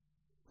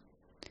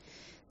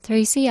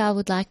3CR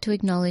would like to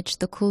acknowledge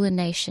the Kulin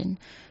Nation,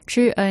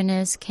 true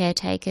owners,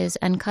 caretakers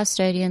and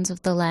custodians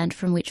of the land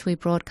from which we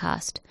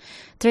broadcast.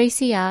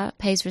 3CR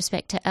pays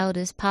respect to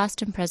elders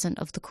past and present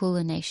of the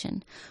Kulin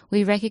Nation.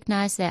 We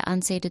recognise their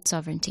unceded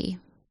sovereignty.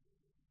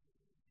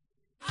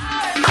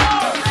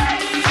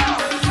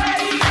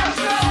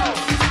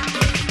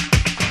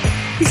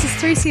 This is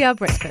 3CR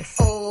Breakfast.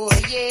 Oh,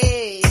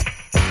 yeah.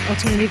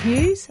 Alternative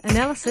news,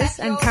 analysis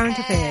and current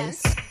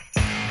affairs.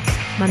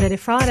 Monday to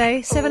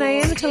Friday,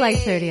 7am till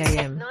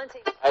 8:30am.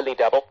 Only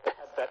double.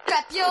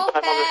 Clap your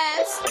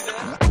hands.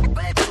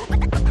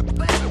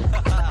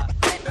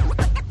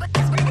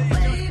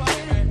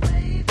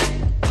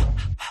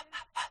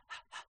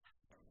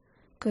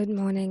 Good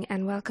morning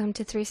and welcome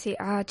to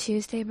 3CR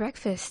Tuesday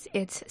Breakfast.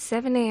 It's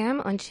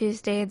 7am on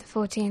Tuesday the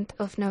 14th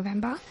of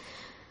November.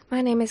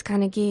 My name is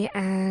Kanagi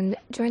and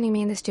joining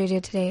me in the studio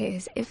today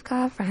is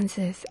Ifka,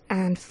 Francis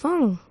and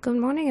Fung. Good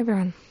morning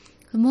everyone.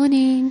 Good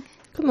morning.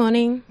 Good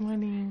morning.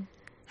 Morning.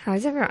 How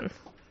is everyone?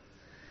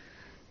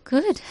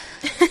 Good.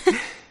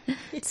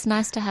 It's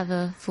nice to have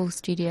a full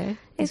studio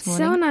this It's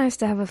morning. so nice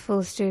to have a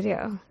full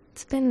studio.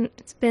 It's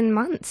been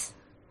months.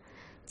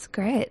 It's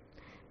great.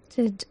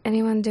 Did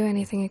anyone do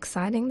anything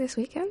exciting this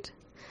weekend?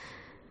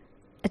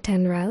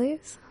 Attend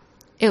rallies?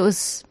 It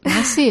was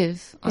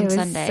massive on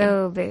Sunday. It was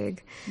so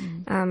big.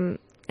 I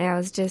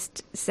was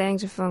just saying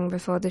to Fung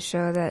before the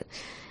show that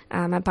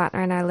my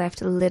partner and I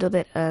left a little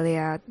bit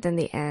earlier than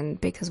the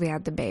end because we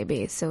had the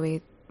baby, so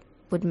we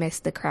would miss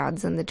the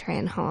crowds on the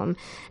train home.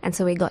 And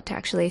so we got to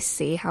actually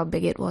see how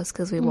big it was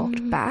because we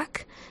walked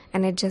back,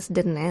 and it just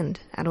didn't end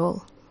at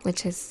all,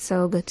 which is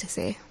so good to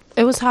see.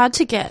 It was hard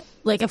to get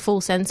like a full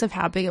sense of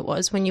how big it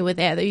was when you were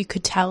there, though you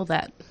could tell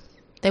that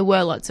there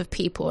were lots of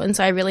people, and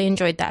so I really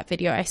enjoyed that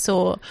video. I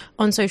saw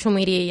on social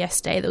media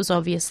yesterday there was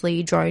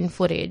obviously drone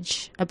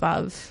footage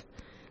above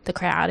the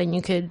crowd, and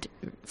you could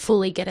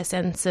fully get a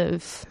sense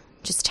of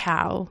just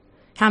how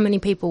many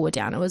people were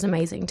down. It was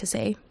amazing to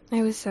see.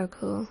 It was so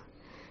cool.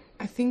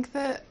 I think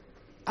that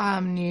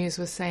news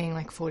was saying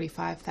like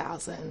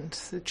 45,000,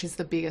 which is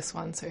the biggest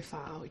one so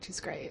far, which is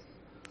great.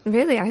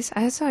 Really, I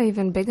saw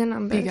even bigger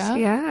numbers. Bigger?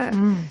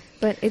 Yeah.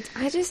 But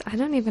I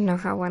don't even know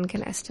how one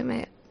can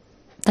estimate.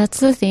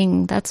 That's the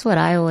thing. That's what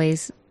I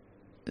always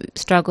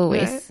struggle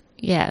with. Right?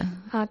 Yeah.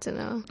 Hard to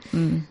know.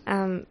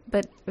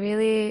 But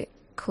really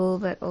cool,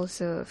 but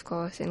also, of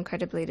course,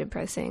 incredibly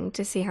depressing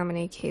to see how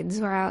many kids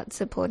were out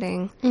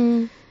supporting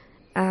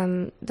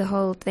the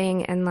whole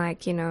thing. And,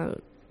 like, you know,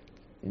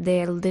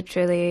 they're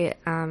literally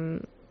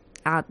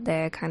out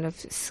there kind of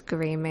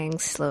screaming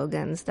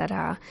slogans that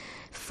are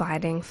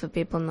fighting for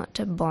people not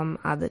to bomb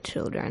other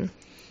children,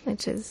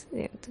 which is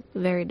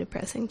very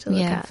depressing to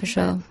look at. Yeah, for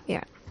sure. But,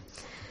 yeah.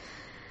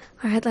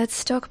 All right,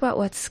 let's talk about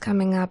what's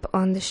coming up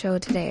on the show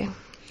today.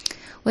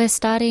 We're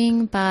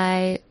starting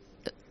by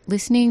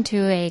listening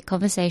to a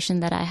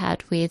conversation that I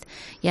had with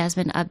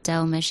Yasmin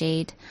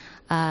Abdel-Majid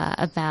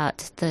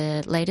about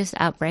the latest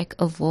outbreak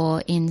of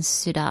war in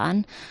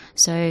Sudan.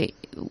 So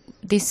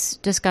this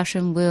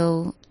discussion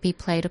will be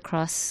played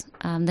across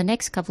the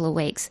next couple of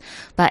weeks.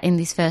 But in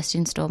this first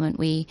instalment,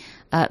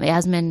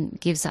 Yasmin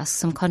gives us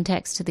some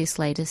context to this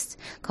latest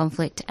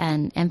conflict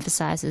and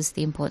emphasises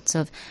the importance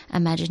of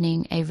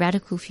imagining a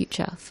radical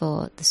future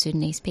for the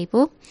Sudanese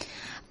people.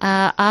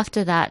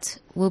 After that,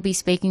 we'll be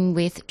speaking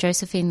with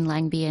Josephine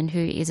Langbian, who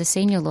is a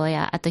senior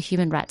lawyer at the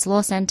Human Rights Law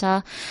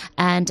Centre,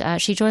 and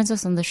she joins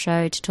us on the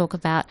show to talk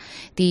about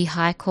the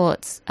High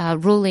Court's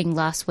ruling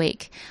last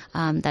week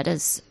that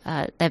is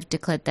they've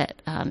declared that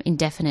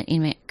indefinite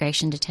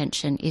immigration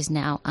detention is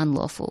now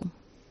unlawful.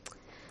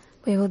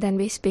 We will then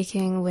be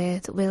speaking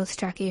with Will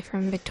Strachey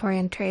from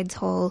Victorian Trades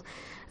Hall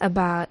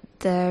about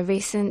the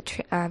recent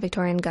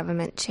Victorian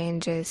government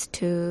changes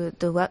to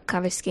the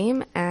WorkCover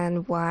scheme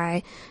and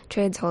why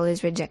Trades Hall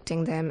is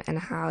rejecting them and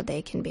how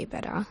they can be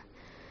better.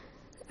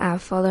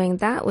 Following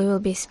that, we will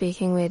be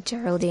speaking with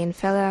Geraldine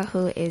Feller,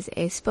 who is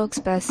a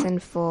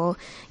spokesperson for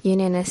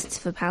Unionists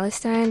for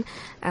Palestine.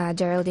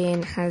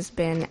 Geraldine has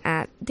been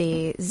at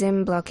the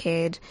Zim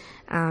blockade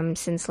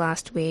since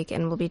last week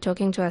and will be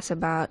talking to us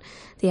about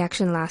the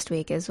action last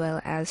week as well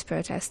as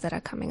protests that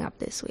are coming up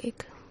this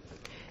week.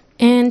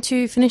 And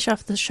to finish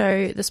off the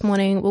show this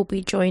morning, we'll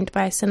be joined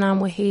by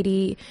Sanam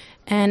Wahidi,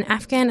 an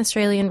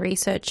Afghan-Australian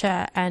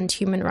researcher and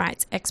human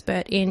rights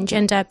expert in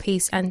gender,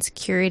 peace and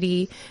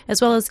security,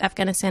 as well as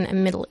Afghanistan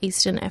and Middle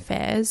Eastern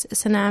affairs.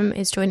 Sanam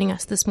is joining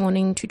us this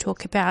morning to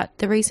talk about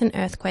the recent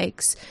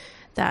earthquakes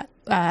that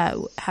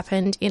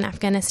happened in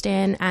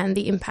Afghanistan and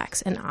the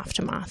impacts and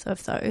aftermath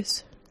of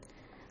those.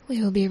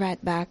 We will be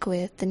right back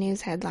with the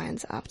news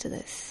headlines after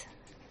this.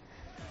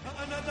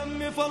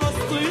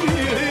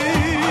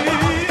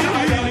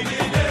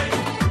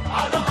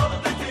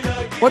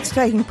 What's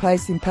taking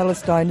place in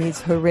Palestine is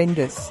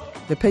horrendous.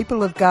 The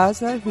people of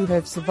Gaza, who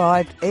have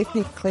survived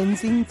ethnic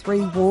cleansing,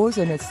 3 wars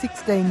and a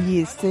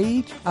 16-year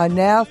siege, are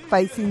now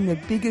facing the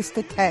biggest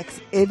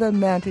attacks ever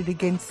mounted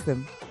against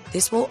them.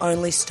 This will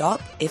only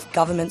stop if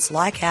governments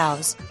like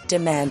ours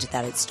demand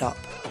that it stop.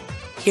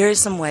 Here are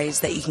some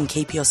ways that you can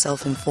keep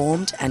yourself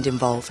informed and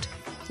involved.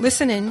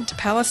 Listen in to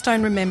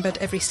Palestine Remembered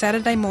every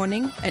Saturday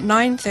morning at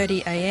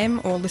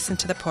 9:30am or listen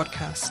to the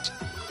podcast.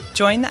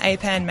 Join the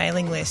APAN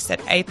mailing list at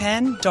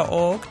apan.org.au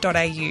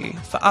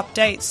for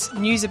updates,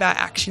 news about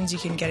actions you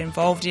can get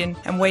involved in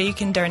and where you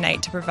can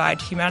donate to provide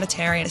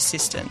humanitarian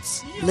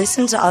assistance.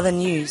 Listen to other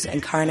news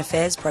and current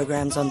affairs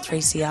programs on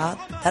 3CR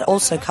that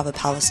also cover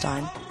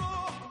Palestine.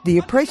 The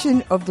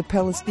oppression of the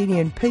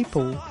Palestinian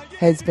people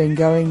has been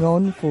going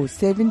on for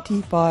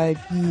 75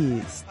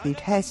 years. It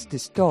has to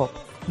stop.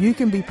 You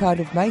can be part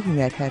of making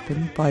that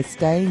happen by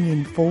staying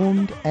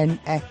informed and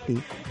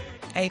active.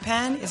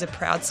 APAN is a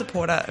proud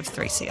supporter of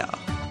 3CR.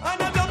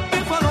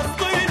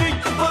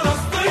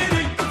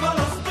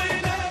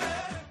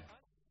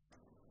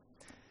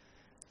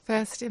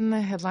 First in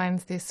the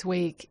headlines this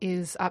week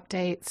is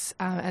updates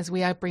as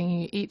we are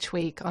bringing you each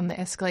week on the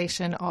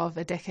escalation of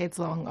a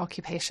decades-long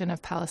occupation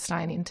of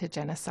Palestine into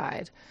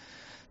genocide.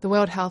 The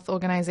World Health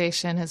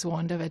Organization has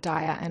warned of a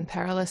dire and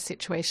perilous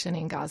situation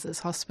in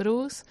Gaza's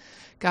hospitals.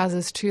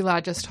 Gaza's two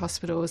largest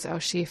hospitals,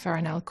 Al-Shifa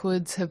and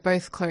Al-Quds, have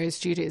both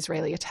closed due to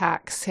Israeli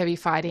attacks, heavy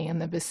fighting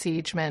and the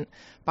besiegement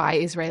by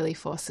Israeli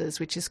forces,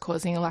 which is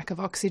causing a lack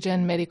of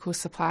oxygen, medical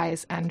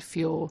supplies and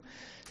fuel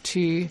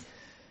to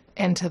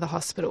enter the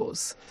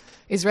hospitals.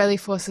 Israeli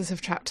forces have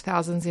trapped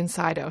thousands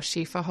inside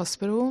Al-Shifa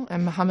Hospital,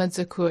 and Mohammed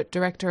Zakut,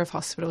 Director of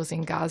Hospitals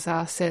in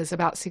Gaza, says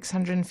about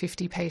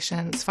 650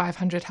 patients,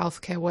 500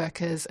 healthcare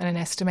workers and an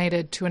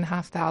estimated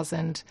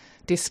 2,500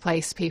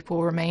 displaced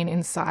people remain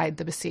inside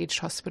the besieged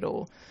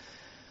hospital.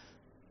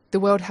 The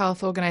World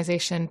Health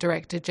Organization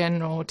Director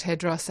General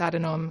Tedros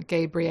Adhanom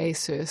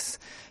Ghebreyesus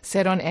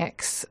said on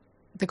X,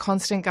 "The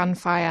constant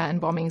gunfire and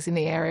bombings in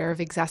the area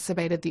have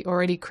exacerbated the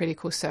already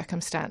critical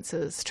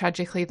circumstances.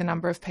 Tragically, the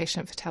number of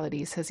patient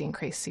fatalities has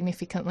increased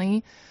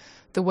significantly.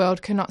 The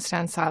world cannot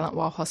stand silent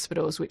while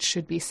hospitals, which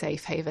should be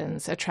safe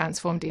havens, are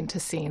transformed into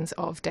scenes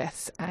of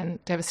deaths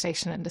and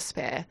devastation and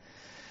despair."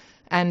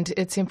 And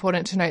it's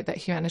important to note that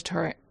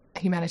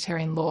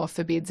humanitarian law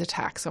forbids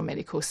attacks on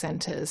medical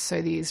centres,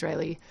 so the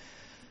Israeli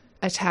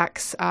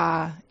attacks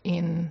are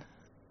in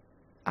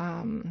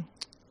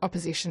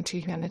opposition to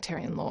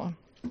humanitarian law.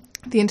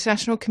 The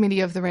International Committee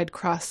of the Red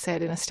Cross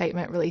said in a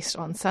statement released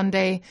on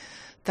Sunday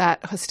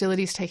that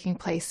hostilities taking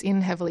place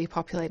in heavily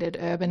populated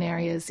urban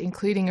areas,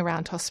 including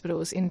around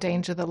hospitals,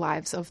 endanger the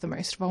lives of the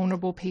most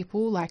vulnerable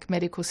people, like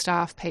medical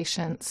staff,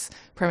 patients,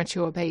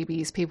 premature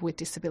babies, people with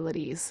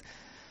disabilities.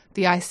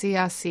 The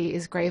ICRC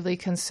is gravely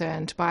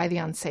concerned by the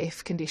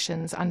unsafe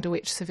conditions under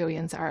which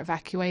civilians are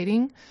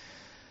evacuating.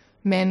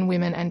 Men,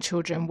 women and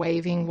children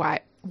waving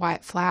white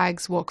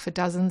flags walk for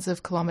dozens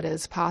of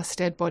kilometres past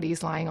dead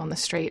bodies lying on the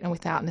street and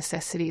without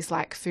necessities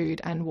like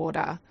food and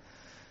water.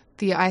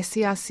 The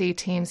ICRC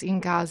teams in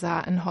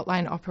Gaza and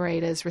hotline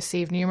operators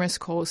receive numerous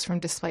calls from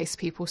displaced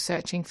people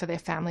searching for their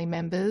family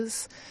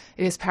members.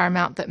 It is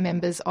paramount that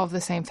members of the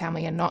same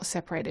family are not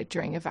separated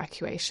during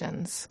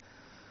evacuations.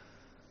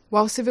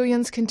 While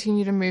civilians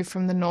continue to move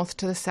from the north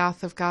to the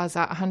south of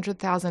Gaza,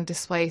 100,000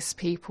 displaced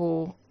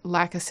people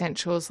lack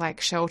essentials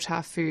like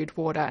shelter, food,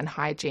 water and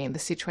hygiene. The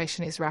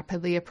situation is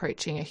rapidly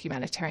approaching a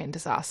humanitarian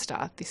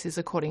disaster. This is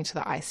according to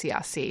the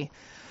ICRC.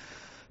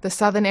 The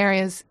southern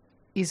areas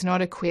is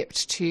not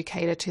equipped to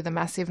cater to the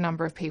massive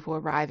number of people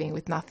arriving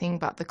with nothing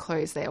but the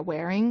clothes they are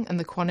wearing, and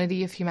the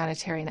quantity of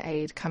humanitarian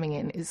aid coming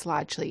in is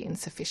largely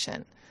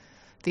insufficient.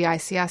 The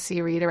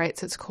ICRC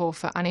reiterates its call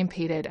for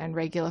unimpeded and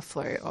regular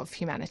flow of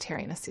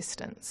humanitarian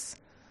assistance.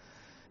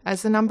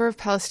 As the number of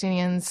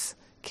Palestinians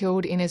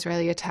killed in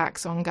Israeli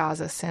attacks on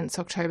Gaza since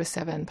October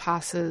 7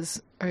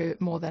 passes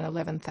more than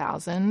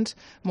 11,000,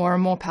 more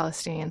and more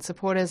Palestinian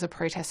supporters are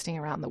protesting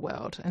around the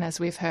world. And as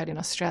we've heard in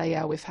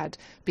Australia, we've had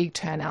big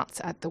turnouts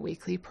at the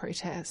weekly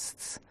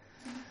protests.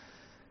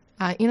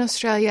 In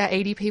Australia,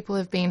 80 people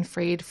have been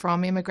freed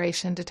from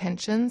immigration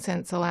detention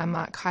since a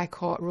landmark High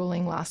Court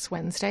ruling last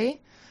Wednesday.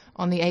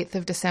 On the 8th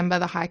of December,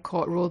 the High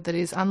Court ruled that it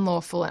is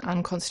unlawful and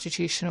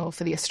unconstitutional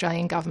for the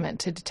Australian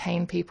government to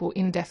detain people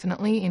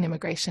indefinitely in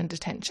immigration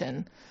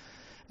detention.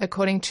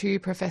 According to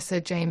Professor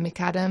Jane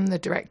McAdam, the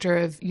director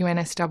of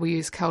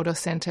UNSW's Caldor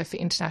Centre for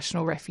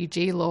International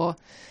Refugee Law,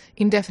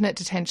 indefinite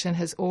detention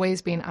has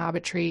always been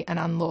arbitrary and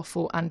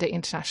unlawful under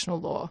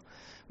international law.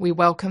 We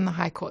welcome the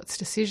High Court's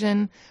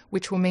decision,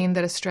 which will mean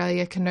that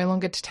Australia can no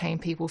longer detain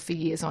people for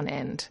years on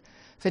end.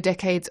 For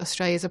decades,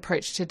 Australia's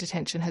approach to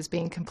detention has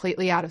been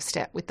completely out of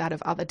step with that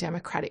of other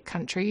democratic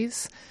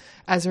countries.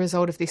 As a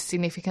result of this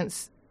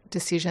significant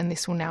decision,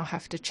 this will now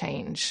have to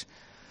change.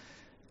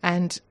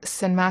 And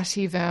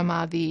Senmati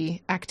Verma,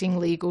 the acting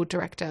legal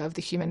director of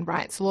the Human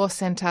Rights Law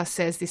Centre,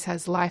 says this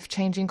has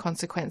life-changing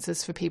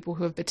consequences for people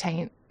who have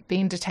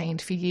been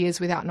detained for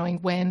years without knowing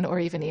when or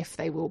even if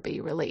they will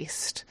be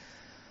released.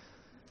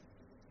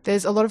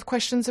 There's a lot of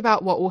questions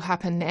about what will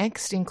happen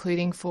next,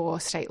 including for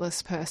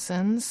stateless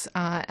persons,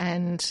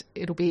 and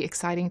it'll be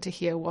exciting to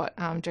hear what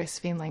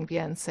Josephine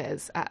Langbian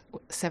says at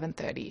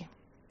 7:30.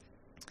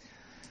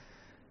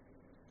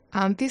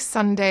 This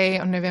Sunday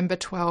on November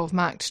 12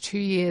 marked 2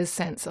 years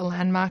since a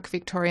landmark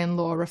Victorian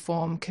Law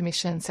Reform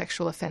Commission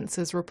sexual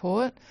offences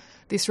report.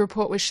 This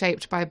report was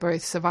shaped by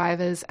both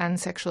survivors and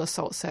sexual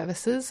assault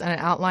services, and it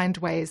outlined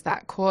ways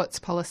that courts,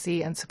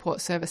 policy and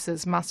support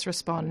services must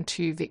respond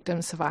to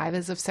victim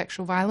survivors of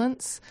sexual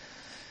violence.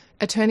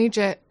 Attorney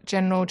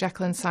General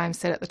Jacqueline Symes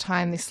said at the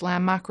time, this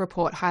landmark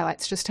report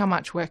highlights just how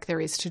much work there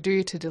is to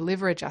do to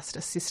deliver a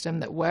justice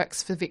system that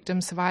works for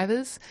victim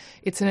survivors.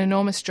 It's an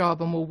enormous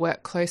job and we'll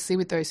work closely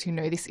with those who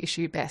know this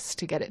issue best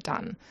to get it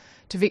done.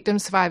 To victim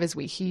survivors,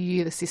 we hear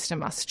you, the system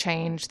must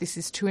change. This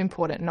is too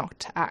important not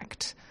to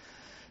act.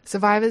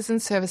 Survivors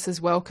and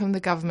services welcome the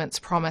government's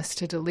promise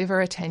to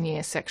deliver a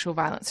 10-year sexual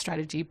violence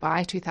strategy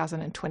by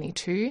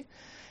 2022.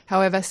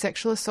 However,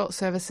 Sexual Assault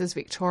Services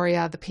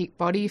Victoria, the peak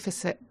body for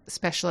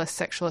specialist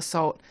sexual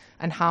assault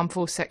and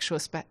harmful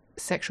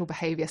sexual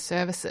behaviour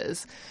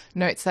services,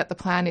 notes that the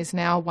plan is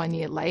now 1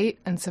 year late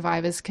and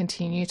survivors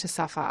continue to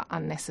suffer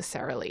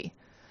unnecessarily.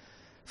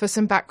 For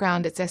some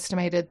background, it's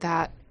estimated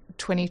that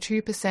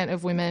 22%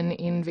 of women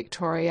in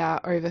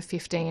Victoria over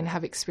 15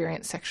 have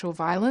experienced sexual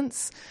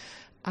violence,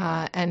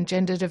 and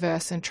gender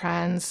diverse and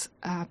trans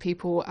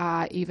people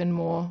are even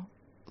more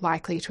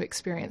likely to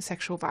experience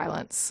sexual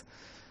violence.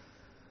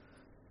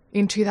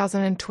 In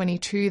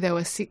 2022, there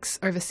were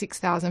over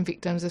 6,000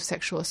 victims of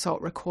sexual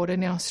assault recorded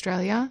in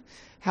Australia.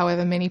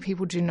 However, many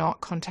people do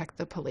not contact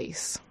the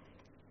police.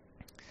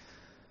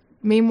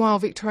 Meanwhile,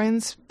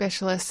 Victorian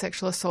specialist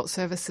sexual assault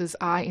services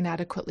are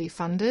inadequately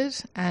funded,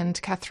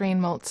 and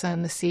Catherine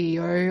Maltzan, the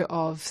CEO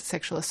of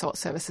Sexual Assault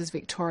Services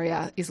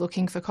Victoria, is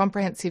looking for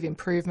comprehensive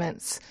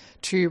improvements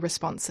to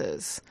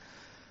responses.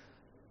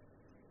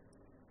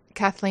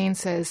 Kathleen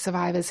says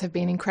survivors have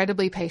been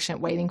incredibly patient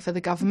waiting for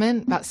the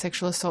government, but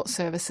sexual assault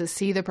services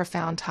see the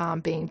profound harm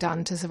being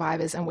done to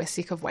survivors and we're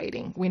sick of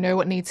waiting. We know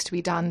what needs to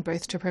be done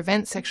both to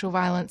prevent sexual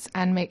violence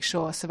and make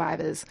sure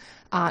survivors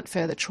aren't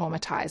further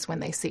traumatised when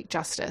they seek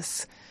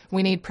justice.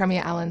 We need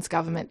Premier Allen's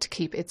government to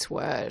keep its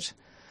word.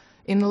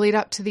 In the lead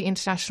up to the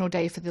International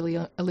Day for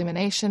the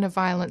Elimination of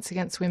Violence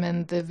Against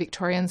Women, the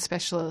Victorian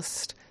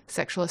specialist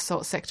sexual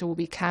assault sector will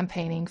be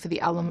campaigning for the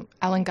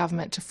Allen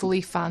government to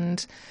fully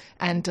fund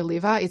and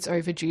deliver its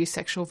overdue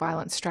sexual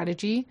violence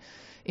strategy,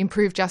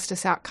 improve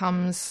justice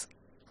outcomes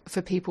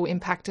for people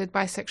impacted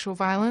by sexual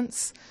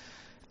violence,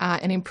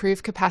 and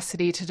improve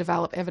capacity to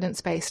develop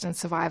evidence-based and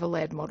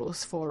survivor-led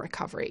models for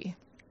recovery.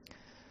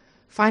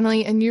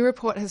 Finally, a new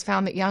report has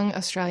found that young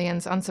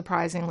Australians,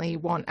 unsurprisingly,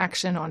 want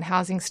action on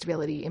housing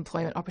stability,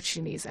 employment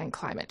opportunities and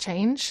climate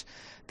change.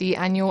 The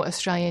annual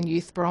Australian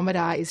Youth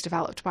Barometer is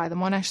developed by the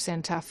Monash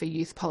Centre for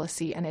Youth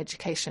Policy and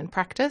Education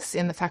Practice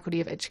in the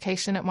Faculty of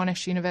Education at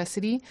Monash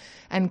University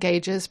and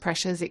gauges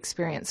pressures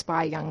experienced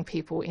by young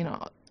people in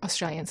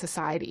Australian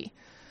society.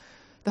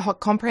 The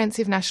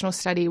comprehensive national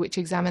study, which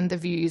examined the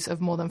views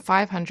of more than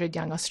 500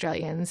 young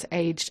Australians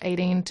aged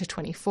 18 to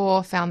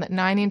 24, found that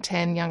 9 in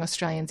 10 young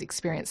Australians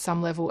experienced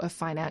some level of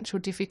financial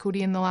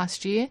difficulty in the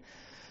last year.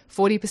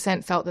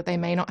 40% felt that they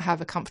may not have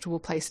a comfortable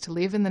place to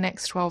live in the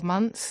next 12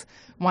 months.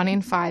 1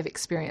 in 5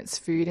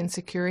 experienced food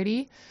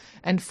insecurity,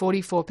 and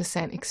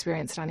 44%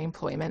 experienced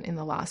unemployment in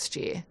the last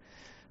year.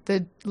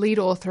 The lead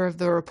author of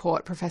the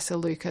report, Professor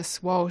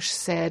Lucas Walsh,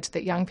 said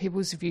that young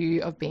people's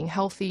view of being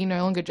healthy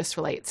no longer just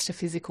relates to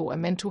physical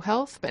and mental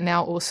health, but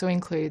now also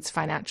includes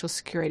financial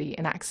security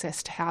and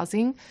access to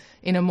housing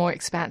in a more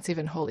expansive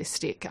and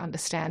holistic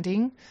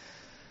understanding.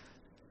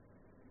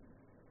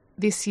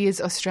 This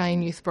year's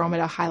Australian Youth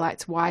Barometer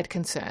highlights wide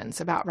concerns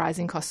about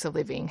rising costs of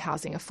living,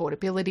 housing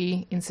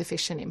affordability,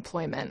 insufficient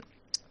employment.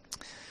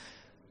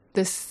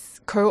 This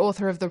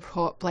co-author of the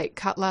report, Blake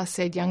Cutler,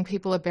 said young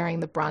people are bearing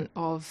the brunt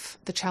of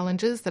the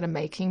challenges that are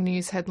making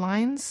news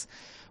headlines.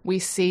 We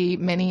see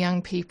many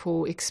young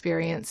people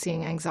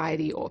experiencing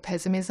anxiety or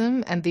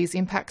pessimism, and these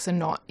impacts are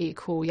not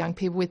equal. Young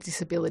people with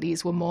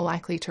disabilities were more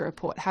likely to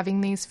report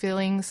having these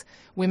feelings.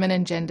 Women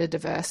and gender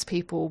diverse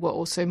people were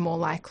also more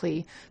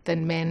likely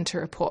than men to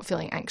report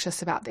feeling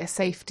anxious about their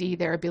safety,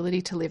 their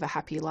ability to live a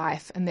happy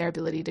life, and their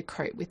ability to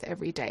cope with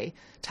everyday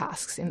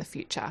tasks in the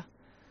future.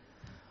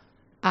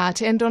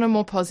 To end on a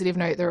more positive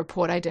note, the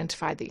report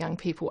identified that young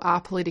people are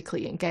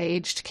politically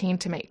engaged, keen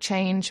to make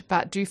change,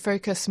 but do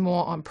focus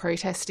more on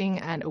protesting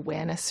and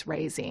awareness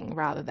raising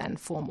rather than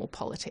formal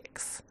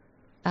politics.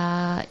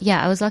 I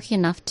was lucky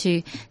enough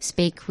to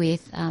speak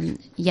with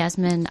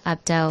Yasmin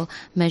Abdel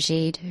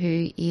Majid,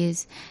 who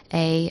is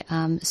a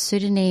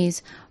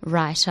Sudanese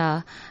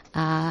writer,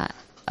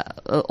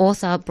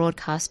 author,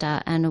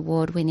 broadcaster and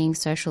award-winning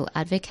social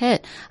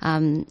advocate.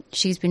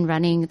 She's been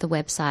running the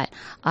website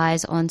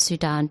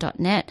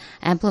eyesonsudan.net,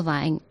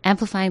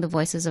 amplifying the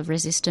voices of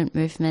resistant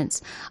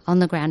movements on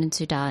the ground in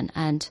Sudan,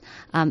 and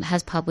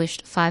has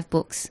published 5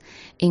 books,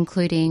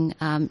 including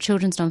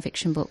children's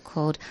non-fiction book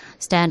called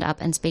Stand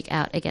Up and Speak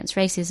Out Against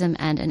Racism,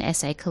 and an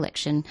essay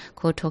collection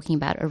called Talking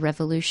About a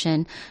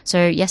Revolution.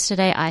 So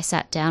yesterday I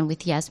sat down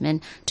with Yasmin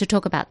to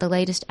talk about the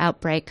latest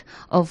outbreak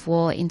of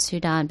war in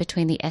Sudan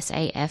between the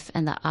SAF SAF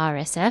and the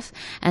RSF,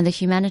 and the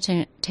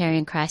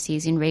humanitarian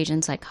crises in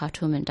regions like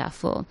Khartoum and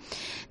Darfur.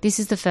 This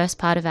is the first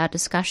part of our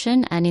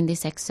discussion, and in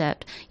this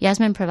excerpt,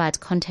 Yasmin provides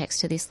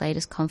context to this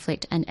latest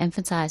conflict and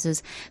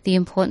emphasises the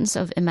importance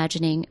of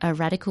imagining a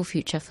radical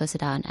future for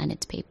Sudan and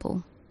its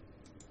people.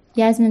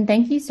 Yasmin,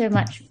 thank you so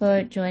much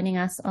for joining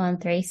us on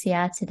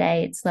 3CR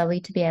today. It's lovely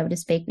to be able to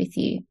speak with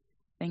you.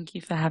 Thank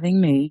you for having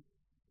me.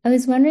 I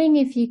was wondering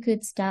if you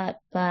could start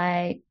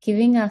by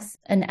giving us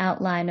an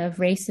outline of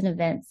recent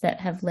events that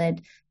have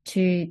led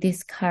to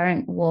this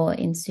current war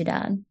in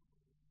Sudan.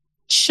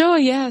 Sure,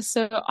 yeah.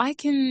 So I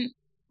can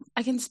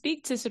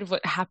speak to sort of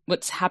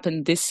what's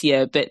happened this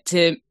year, but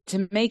to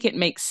make it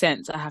make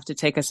sense, I have to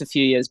take us a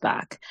few years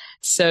back.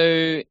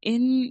 So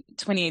in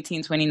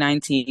 2018,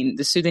 2019,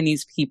 the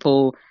Sudanese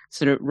people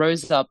sort of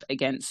rose up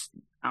against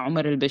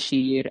Omar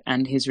al-Bashir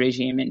and his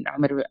regime. And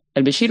Omar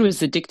al-Bashir was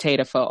the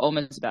dictator for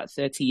almost about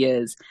 30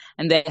 years.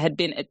 And there had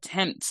been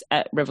attempts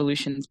at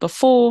revolutions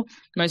before,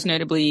 most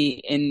notably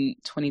in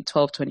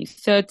 2012,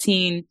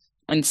 2013,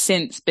 and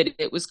since, but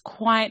it was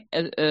quite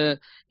a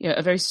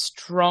very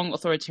strong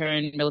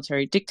authoritarian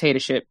military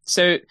dictatorship.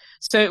 So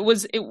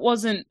it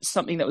wasn't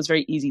something that was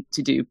very easy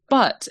to do.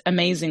 But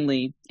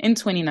amazingly, in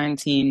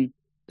 2019,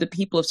 the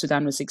people of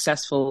Sudan were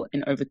successful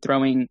in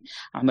overthrowing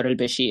Omar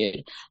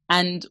al-Bashir.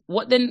 And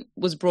what then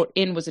was brought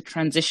in was a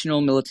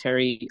transitional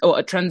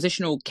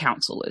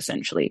council,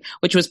 essentially,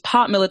 which was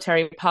part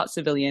military, part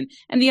civilian.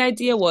 And the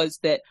idea was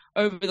that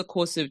over the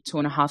course of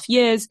 2.5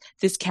 years,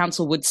 this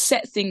council would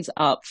set things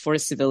up for a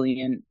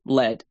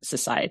civilian-led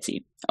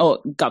society or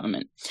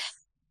government.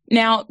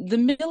 Now, the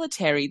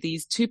military,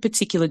 these two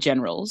particular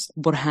generals,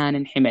 Burhan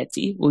and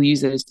Hemeti, we'll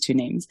use those two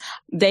names,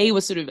 they were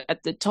sort of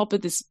at the top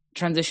of this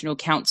transitional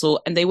council,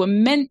 and they were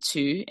meant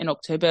to, in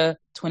October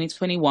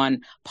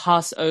 2021,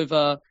 pass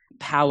over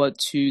power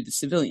to the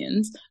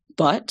civilians.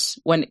 But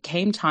when it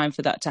came time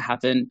for that to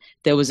happen,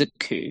 there was a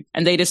coup.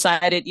 And they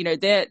decided,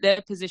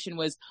 their position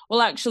was,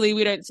 well, actually,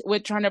 we're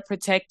trying to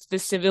protect the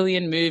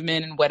civilian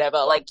movement and whatever,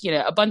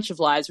 a bunch of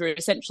lies where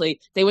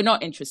essentially they were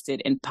not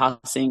interested in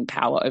passing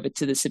power over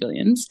to the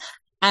civilians.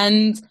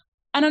 And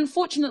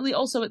unfortunately,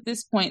 also at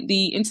this point,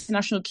 the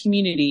international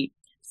community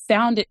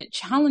found it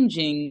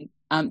challenging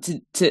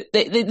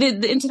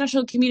the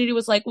international community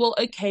was like, well,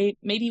 okay,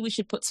 maybe we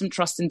should put some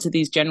trust into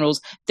these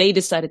generals. They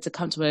decided to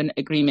come to an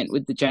agreement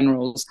with the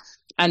generals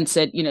and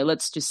said,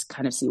 let's just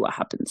kind of see what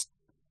happens.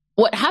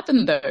 What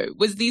happened, though,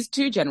 was these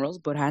two generals,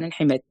 Burhan and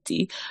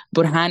Hemeti.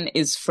 Burhan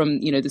is from,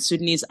 the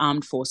Sudanese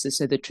armed forces,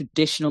 so the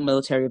traditional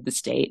military of the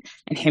state,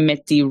 and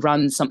Hemeti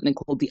runs something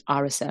called the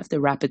RSF, the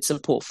Rapid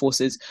Support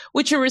Forces,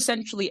 which are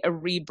essentially a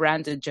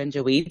rebranded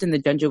Janjaweed, and the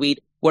Janjaweed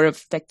were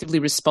effectively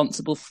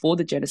responsible for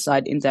the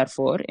genocide in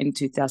Darfur in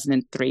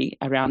 2003,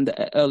 around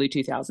the early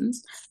 2000s.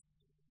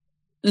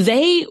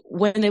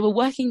 When they were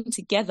working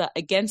together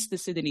against the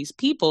Sudanese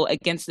people,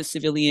 against the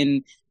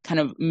civilian kind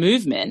of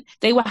movement,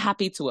 they were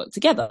happy to work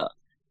together.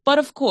 But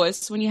of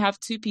course, when you have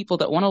two people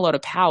that want a lot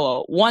of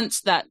power,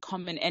 once that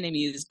common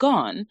enemy is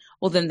gone,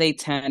 well, then they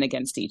turn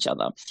against each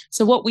other.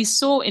 So what we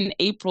saw in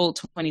April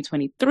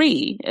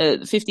 2023,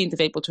 15th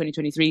of April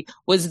 2023,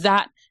 was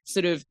that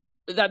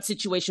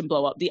situation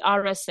blow up. The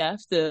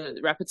RSF, the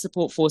Rapid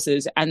Support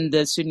Forces, and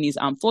the Sudanese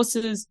armed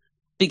forces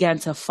began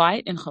to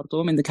fight in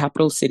Khartoum, in the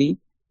capital city.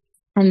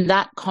 And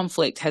that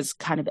conflict has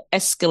kind of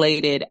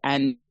escalated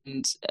and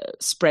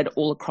spread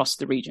all across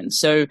the region.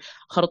 So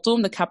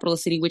Khartoum, the capital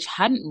city, which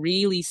hadn't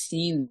really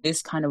seen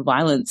this kind of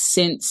violence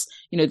since,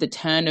 the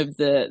turn of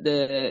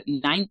the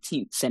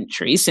 19th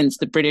century, since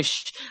the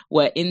British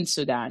were in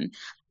Sudan,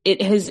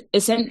 it has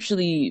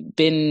essentially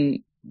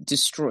been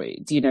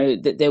destroyed.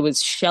 That there was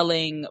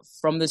shelling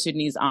from the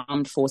Sudanese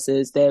armed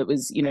forces. There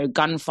was,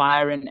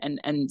 gunfire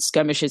and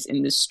skirmishes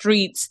in the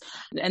streets.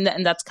 And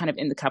that's kind of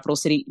in the capital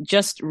city.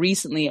 Just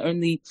recently,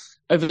 only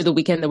over the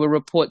weekend, there were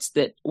reports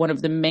that one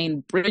of the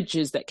main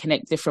bridges that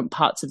connect different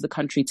parts of the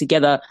country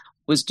together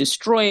was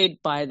destroyed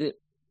by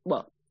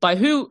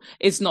who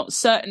is not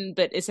certain,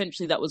 but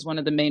essentially that was one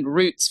of the main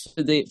routes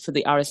for the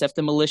RSF,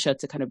 the militia,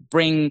 to kind of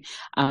bring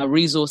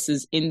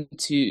resources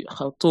into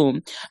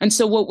Khartoum. And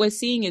so what we're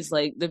seeing is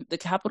the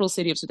capital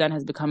city of Sudan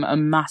has become a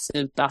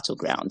massive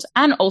battleground.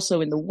 And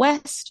also in the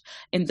west,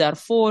 in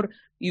Darfur,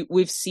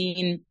 we've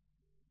seen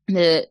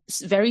the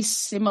very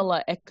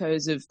similar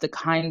echoes of the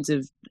kinds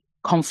of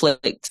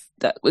conflict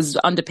that was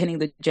underpinning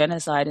the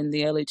genocide in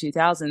the early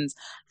 2000s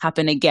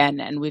happen again.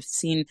 And we've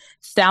seen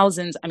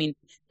thousands,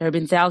 there have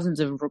been thousands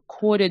of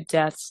recorded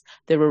deaths.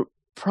 There were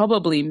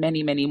probably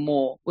many, many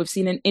more. We've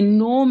seen an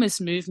enormous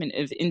movement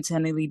of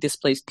internally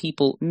displaced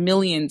people,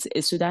 millions.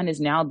 Sudan is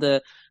now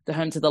the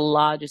home to the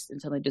largest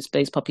internally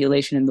displaced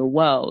population in the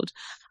world.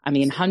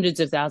 Hundreds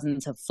of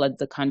thousands have fled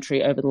the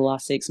country over the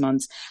last 6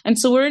 months. And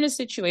so we're in a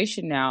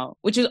situation now,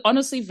 which is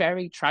honestly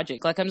very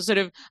tragic.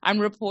 I'm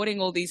reporting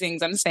all these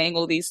things. I'm saying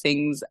all these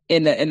things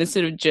in a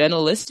sort of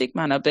journalistic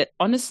manner. But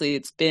honestly,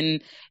 it's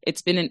been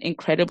an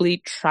incredibly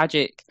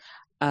tragic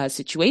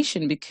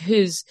situation,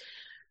 because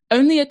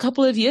only a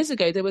couple of years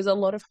ago, there was a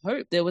lot of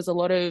hope. There was a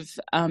lot of,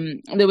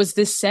 there was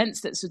this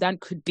sense that Sudan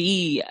could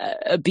be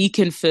a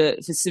beacon for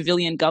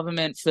civilian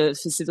government, for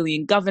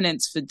civilian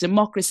governance, for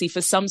democracy,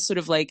 for some sort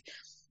of like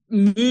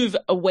move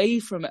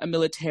away from a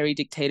military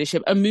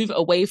dictatorship, a move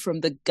away from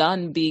the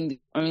gun being the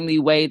only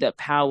way that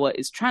power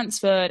is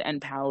transferred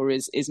and power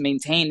is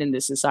maintained in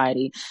this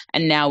society.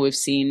 And now we've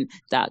seen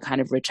that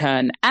kind of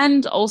return.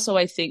 And also,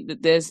 I think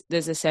that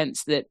there's a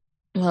sense that,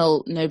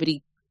 well,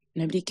 nobody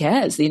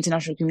cares. The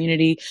international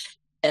community,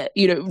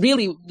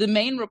 really the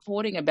main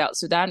reporting about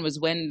Sudan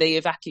was when they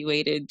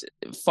evacuated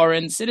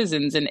foreign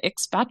citizens and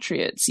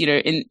expatriates,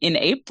 in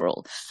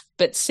April.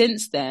 But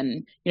since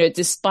then,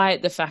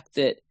 despite the fact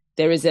that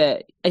there is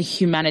a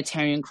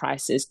humanitarian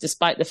crisis,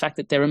 despite the fact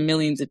that there are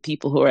millions of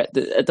people who are at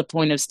the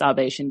point of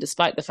starvation,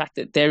 despite the fact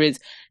that there is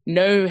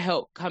no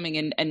help coming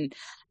in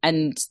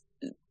and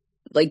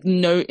like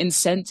no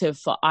incentive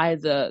for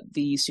either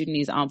the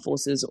Sudanese armed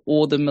forces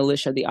or the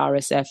militia, the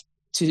RSF,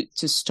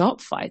 to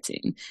stop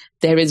fighting,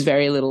 there is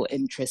very little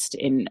interest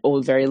in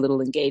or very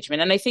little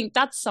engagement. And I think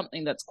that's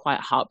something that's quite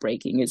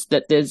heartbreaking, is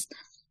that there's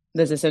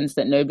a sense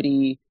that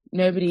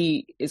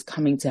nobody is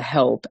coming to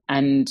help.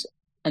 And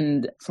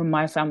from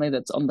my family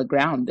that's on the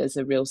ground, there's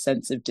a real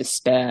sense of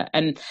despair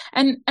and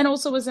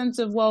also a sense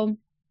of, well,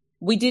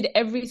 we did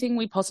everything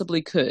we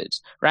possibly could,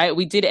 right?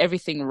 We did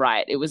everything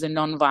right. It was a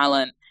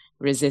nonviolent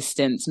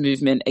resistance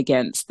movement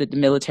against the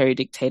military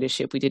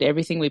dictatorship. We did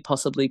everything we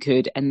possibly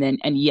could, and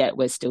yet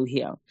we're still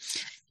here.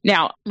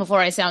 Now, before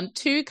I sound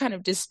too kind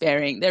of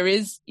despairing, there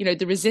is,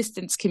 the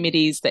resistance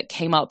committees that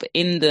came up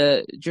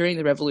during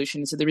the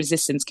revolution. So the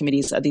resistance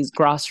committees are these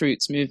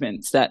grassroots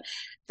movements that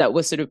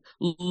were sort of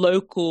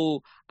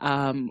local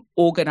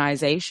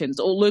organizations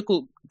or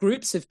local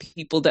groups of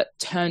people that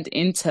turned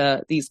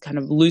into these kind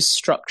of loose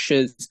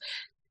structures.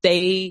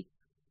 They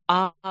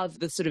are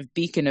the sort of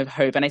beacon of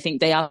hope. And I think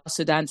they are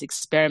Sudan's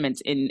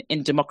experiment in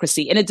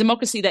democracy, in a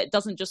democracy that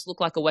doesn't just look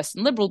like a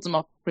Western liberal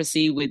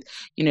democracy with,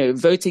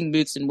 voting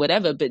booths and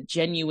whatever, but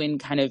genuine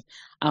kind of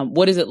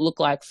what does it look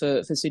like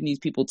for Sudanese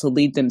people to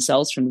lead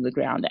themselves from the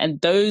ground?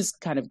 And those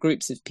kind of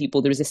groups of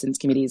people, the resistance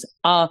committees,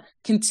 are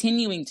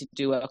continuing to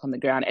do work on the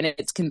ground, and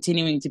it's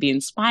continuing to be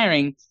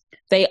inspiring.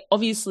 They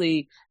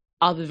obviously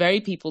are the very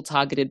people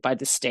targeted by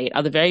the state,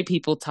 are the very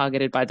people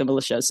targeted by the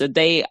militia. So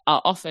they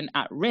are often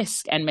at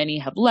risk, and many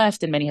have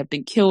left and many have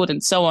been killed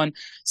and so on.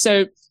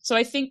 So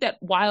I think that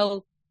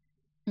while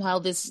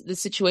the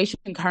situation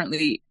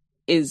currently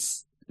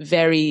is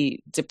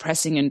very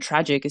depressing and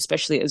tragic,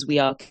 especially as we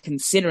are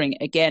considering,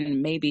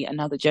 again, maybe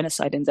another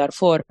genocide in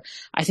Darfur,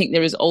 I think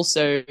there is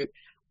also,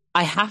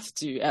 I have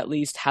to at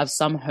least have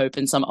some hope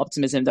and some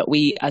optimism that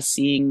we are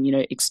seeing,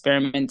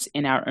 experiments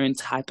in our own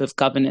type of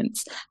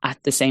governance at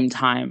the same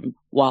time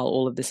while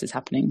all of this is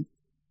happening.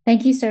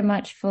 Thank you so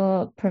much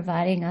for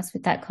providing us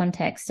with that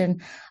context.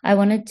 And I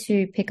wanted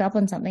to pick up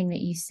on something that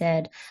you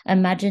said,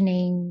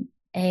 imagining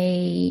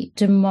a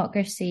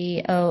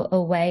democracy,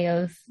 a way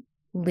of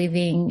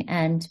living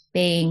and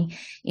being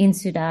in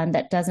Sudan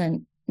that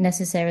doesn't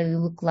necessarily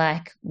look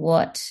like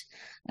what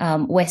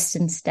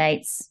Western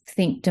states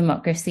think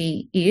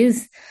democracy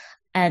is.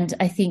 And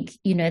I think,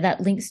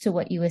 that links to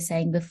what you were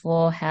saying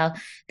before, how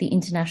the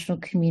international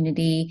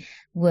community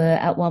were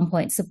at one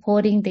point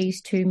supporting these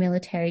two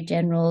military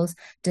generals,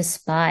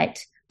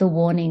 despite the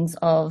warnings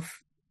of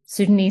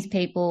Sudanese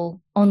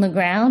people on the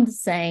ground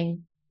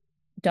saying,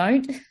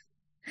 don't.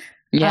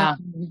 Yeah,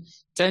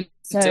 don't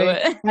do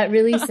it. That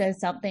really says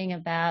something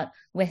about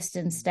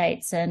Western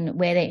states and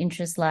where their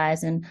interest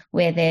lies and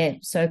where their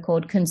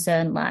so-called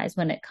concern lies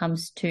when it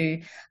comes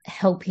to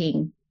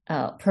helping,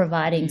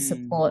 providing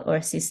support or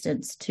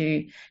assistance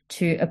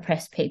to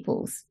oppressed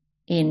peoples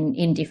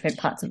in different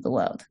parts of the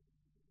world.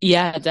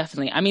 Yeah,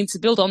 definitely. I mean, to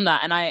build on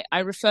that, and I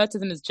refer to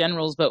them as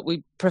generals, but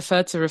we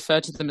prefer to refer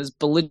to them as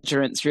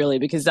belligerents, really,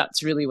 because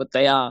that's really what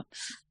they are.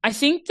 I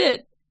think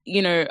that,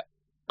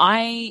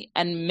 I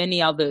and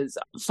many others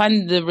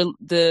find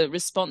the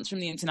response from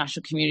the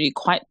international community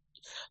quite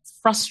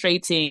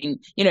frustrating,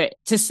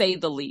 to say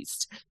the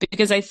least,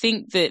 because I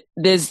think that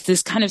there's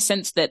this kind of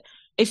sense that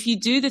if you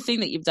do the thing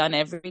that you've done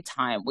every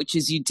time, which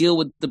is you deal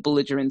with the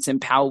belligerents in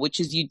power, which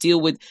is you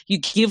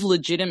give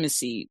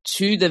legitimacy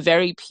to the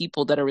very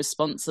people that are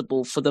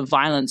responsible for the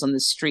violence on the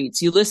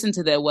streets, you listen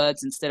to their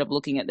words instead of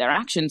looking at their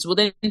actions, well,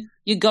 then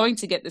you're going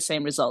to get the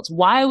same results.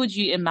 Why would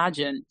you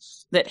imagine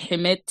that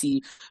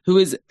Hemeti, who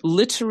is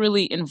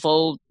literally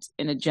involved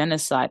in a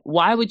genocide,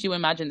 why would you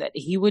imagine that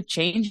he would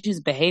change his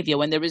behavior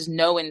when there is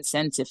no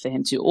incentive for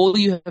him to? All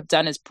you have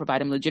done is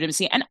provide him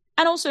legitimacy. And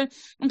also,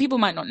 and people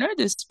might not know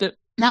this, but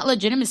that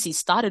legitimacy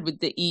started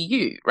with the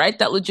EU, right?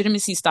 That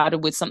legitimacy started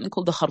with something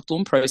called the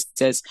Khartoum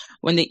process,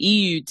 when the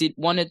EU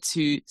wanted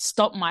to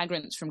stop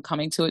migrants from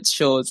coming to its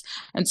shores.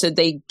 And so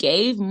they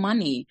gave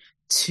money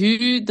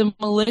to the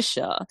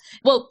militia.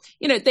 Well,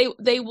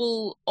 they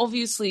will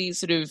obviously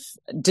sort of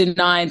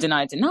deny,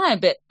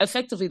 but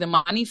effectively the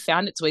money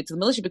found its way to the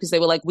militia because they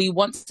were like, we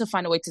want to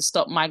find a way to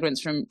stop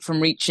migrants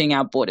from reaching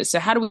our borders. So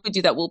how do we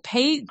do that? We'll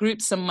pay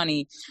groups some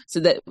money so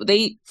that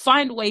they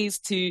find ways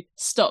to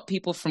stop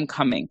people from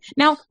coming.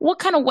 Now, what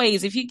kind of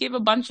ways? If you give a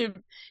bunch of,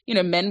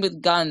 men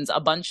with guns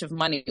a bunch of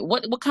money,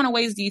 what kind of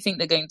ways do you think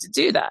they're going to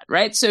do that,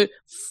 right? So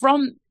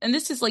and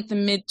this is like the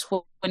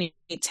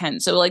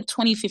mid-2010, so like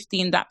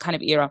 2015, that kind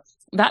of era,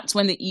 that's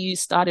when the EU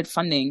started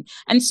funding.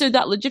 And so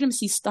that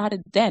legitimacy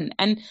started then.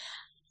 And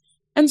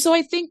so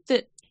I think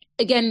that,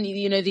 again,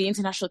 the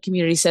international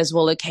community says,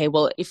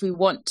 if we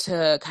want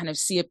to kind of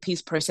see a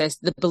peace process,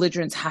 the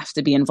belligerents have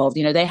to be involved.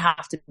 They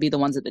have to be the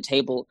ones at the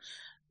table.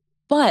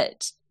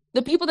 But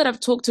the people that I've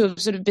talked to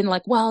have sort of been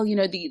like, well,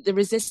 the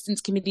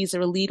resistance committees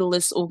are a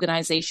leaderless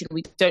organization.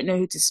 We don't know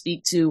who to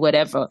speak to,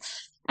 whatever.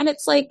 And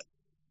it's like,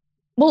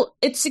 well,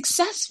 it's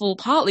successful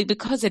partly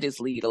because it is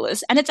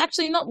leaderless, and it's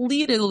actually not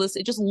leaderless.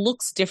 It just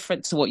looks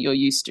different to what you're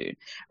used to,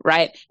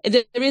 right?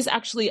 There is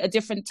actually a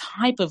different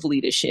type of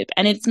leadership,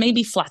 and it's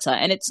maybe flatter,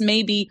 and it's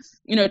maybe,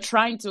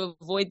 trying to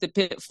avoid the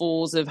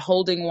pitfalls of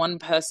holding one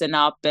person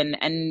up and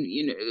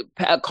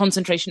a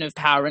concentration of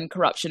power and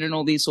corruption and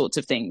all these sorts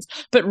of things.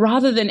 But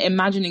rather than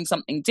imagining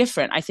something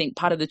different, I think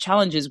part of the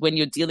challenge is when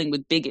you're dealing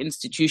with big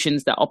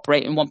institutions that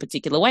operate in one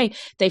particular way,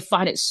 they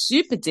find it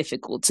super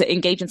difficult to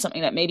engage in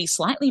something that may be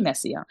slightly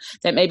messier,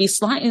 that may be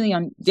slightly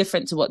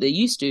different to what they're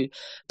used to.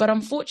 But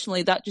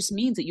unfortunately, that just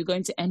means that you're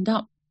going to end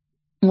up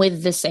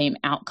with the same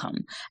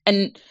outcome.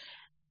 And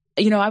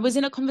I was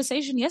in a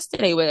conversation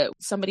yesterday where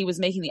somebody was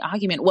making the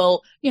argument,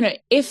 well,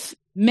 if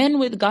men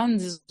with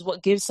guns is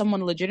what gives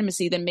someone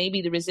legitimacy, then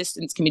maybe the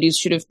resistance committees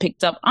should have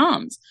picked up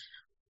arms.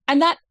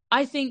 And that,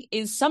 I think,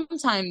 is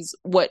sometimes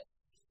what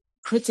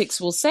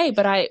critics will say,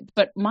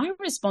 but my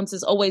response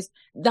is always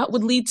that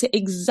would lead to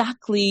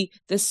exactly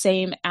the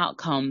same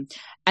outcome.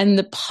 And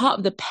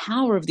the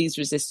power of these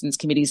resistance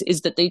committees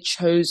is that they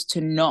chose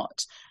to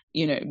not,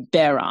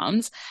 bear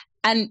arms.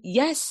 And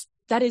yes,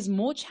 that is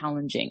more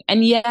challenging.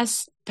 And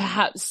yes,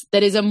 perhaps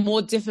that is a more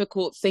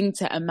difficult thing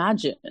to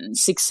imagine,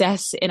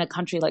 success in a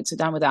country like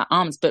Sudan without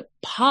arms. But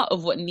part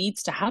of what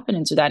needs to happen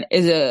in Sudan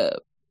is a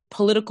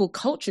political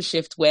culture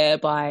shift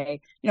whereby,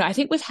 I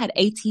think we've had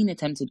 18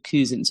 attempted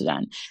coups in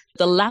Sudan.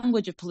 The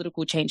language of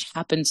political change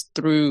happens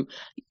through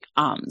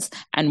arms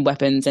and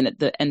weapons and at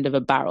the end of a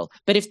barrel.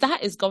 But if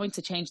that is going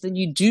to change, then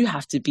you do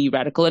have to be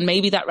radical. And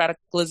maybe that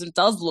radicalism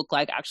does look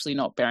like actually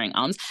not bearing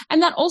arms.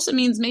 And that also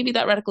means maybe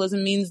that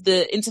radicalism means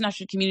the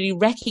international community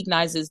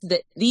recognizes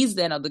that these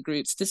then are the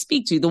groups to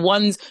speak to, the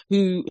ones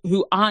who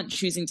aren't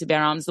choosing to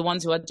bear arms, the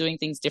ones who are doing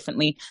things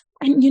differently.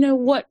 And you know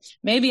what?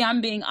 Maybe I'm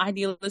being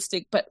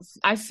idealistic, but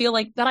I feel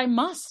like that I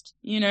must,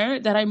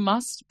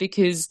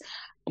 because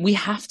we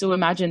have to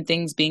imagine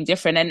things being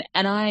different.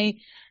 And I'm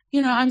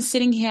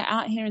sitting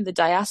out here in the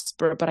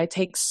diaspora, but I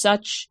take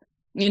such,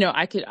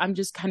 I'm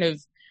just kind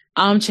of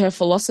armchair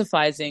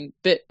philosophizing,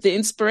 but the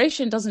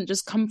inspiration doesn't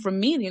just come from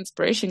me. The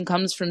inspiration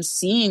comes from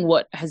seeing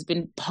what has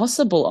been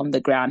possible on the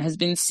ground, has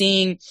been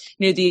seeing,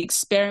 the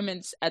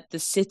experiments at the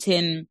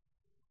sit-in.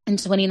 In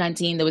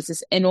 2019, there was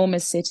this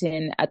enormous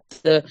sit-in at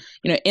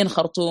in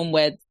Khartoum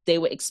where they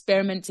were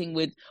experimenting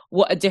with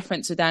what a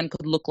different Sudan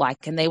could look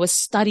like. And they were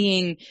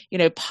studying,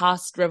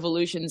 past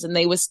revolutions, and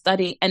they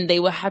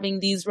were having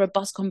these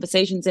robust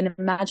conversations and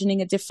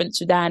imagining a different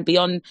Sudan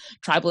beyond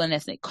tribal and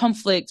ethnic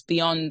conflict,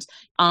 beyond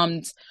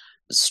armed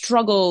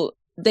struggle.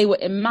 They were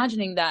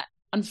imagining that.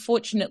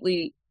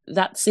 Unfortunately,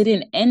 that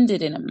sit-in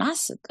ended in a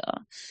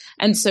massacre.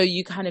 And so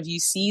you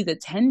see the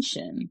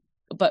tension.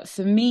 But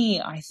for me,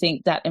 I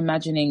think that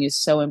imagining is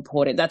so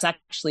important. That's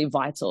actually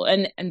vital.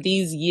 And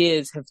these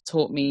years have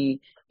taught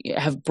me,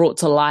 have brought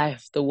to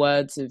life the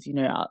words of,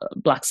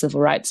 Black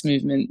civil rights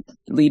movement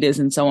leaders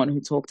and so on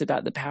who talked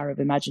about the power of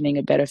imagining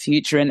a better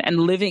future and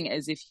living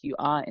as if you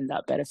are in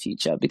that better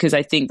future. Because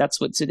I think that's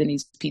what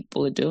Sudanese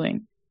people are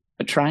doing,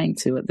 or trying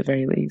to at the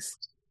very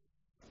least.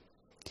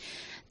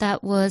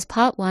 That was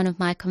part one of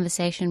my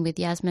conversation with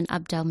Yasmin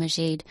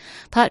Abdelmajid.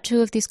 Part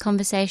two of this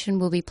conversation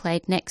will be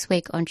played next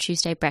week on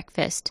Tuesday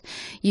Breakfast.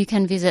 You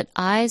can visit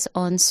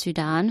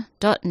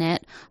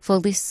eyesonsudan.net for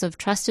lists of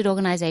trusted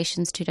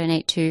organisations to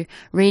donate to,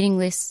 reading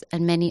lists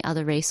and many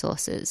other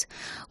resources.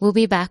 We'll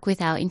be back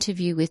with our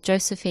interview with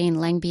Josephine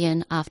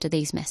Langbian after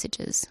these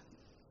messages.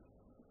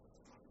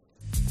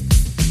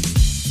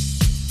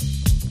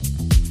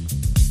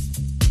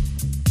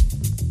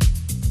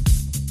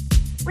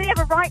 We have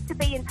a right to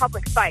be in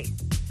public space,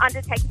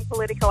 undertaking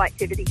political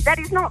activity. That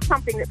is not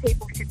something that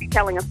people should be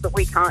telling us that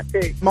we can't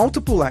do.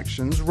 Multiple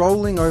actions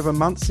rolling over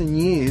months and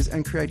years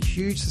and create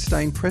huge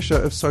sustained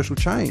pressure of social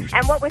change.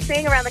 And what we're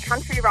seeing around the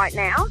country right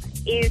now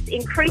is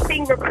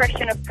increasing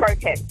repression of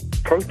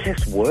protest.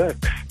 Protest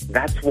works.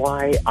 That's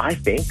why I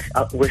think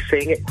we're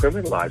seeing it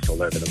criminalised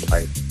all over the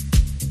place.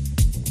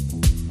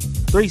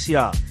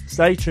 3CR.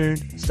 Stay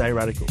tuned, stay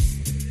radical.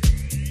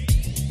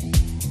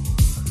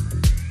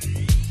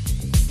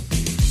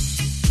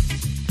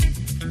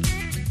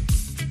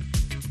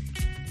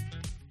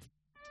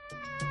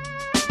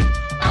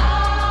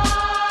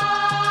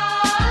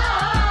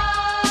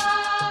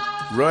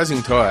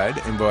 Rising Tide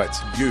invites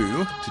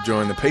you to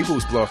join the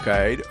People's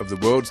Blockade of the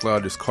world's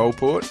largest coal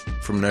port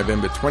from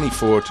November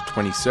 24 to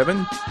 27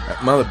 at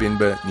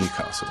Mullabinba,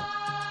 Newcastle.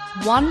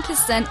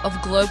 1%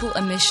 of global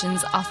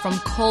emissions are from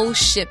coal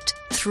shipped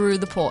through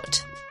the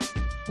port.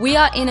 We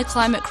are in a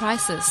climate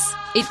crisis.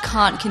 It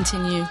can't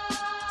continue.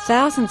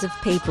 Thousands of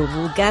people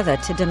will gather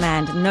to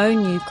demand no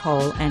new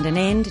coal and an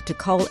end to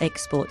coal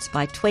exports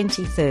by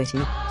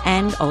 2030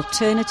 and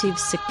alternative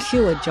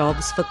secure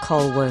jobs for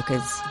coal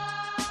workers.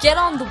 Get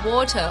on the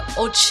water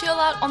or chill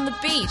out on the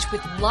beach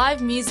with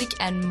live music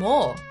and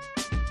more.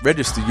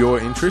 Register your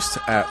interest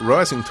at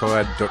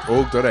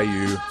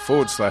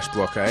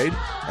risingtide.org.au/blockade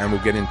and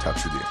we'll get in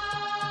touch with you.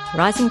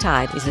 Rising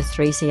Tide is a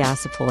 3CR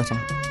supporter.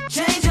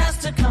 Change has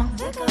to come.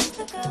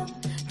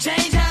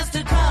 Change has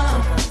to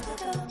come.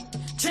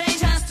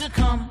 Change has to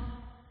come.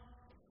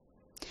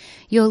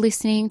 You're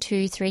listening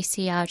to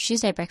 3CR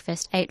Tuesday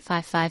Breakfast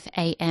 855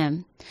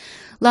 AM.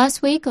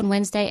 Last week, on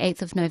Wednesday,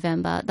 8th of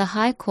November, the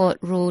High Court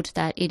ruled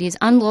that it is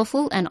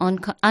unlawful and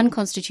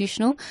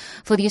unconstitutional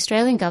for the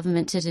Australian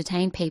government to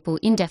detain people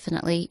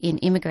indefinitely in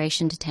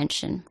immigration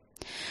detention.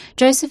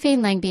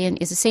 Josephine Langbian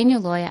is a senior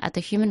lawyer at the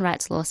Human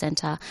Rights Law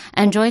Centre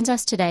and joins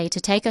us today to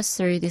take us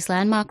through this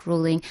landmark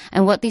ruling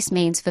and what this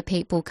means for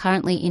people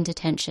currently in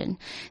detention.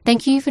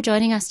 Thank you for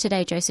joining us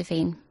today,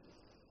 Josephine.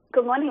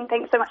 Good morning.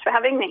 Thanks so much for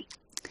having me.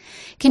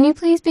 Can you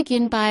please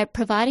begin by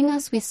providing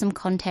us with some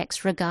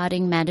context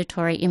regarding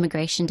mandatory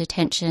immigration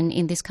detention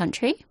in this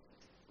country?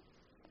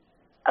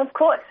 Of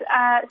course.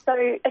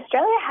 So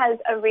Australia has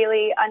a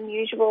really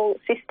unusual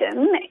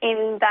system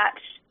in that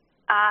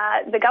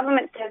the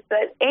government says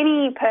that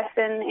any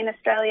person in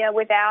Australia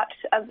without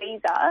a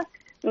visa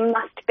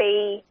must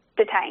be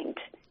detained.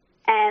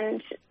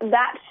 And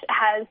that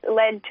has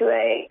led to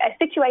a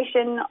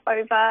situation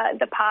over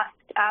the past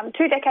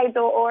 2 decades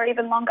or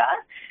even longer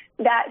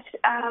that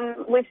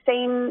we've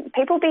seen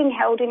people being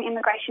held in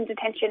immigration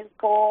detention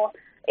for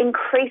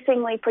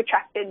increasingly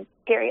protracted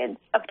periods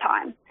of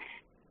time.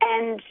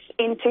 And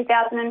in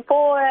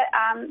 2004,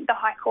 the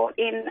High Court,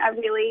 in a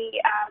really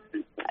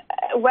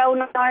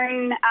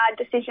well-known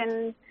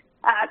decision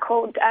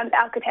called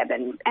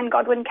Al-Kateb and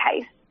Godwin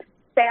case,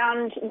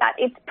 found that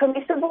it's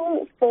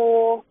permissible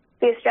for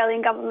the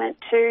Australian government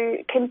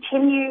to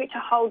continue to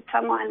hold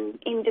someone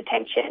in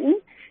detention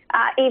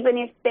even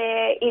if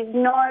there is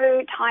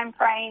no time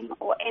frame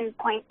or end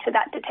point to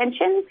that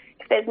detention,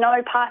 if there's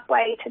no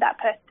pathway to that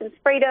person's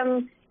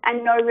freedom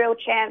and no real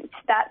chance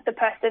that the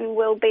person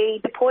will be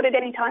deported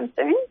anytime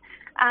soon,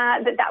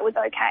 that was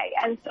okay.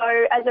 And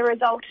so as a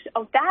result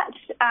of that,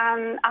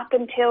 up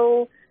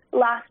until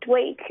last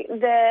week,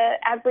 the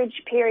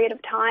average period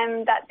of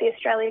time that the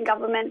Australian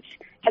government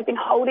had been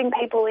holding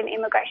people in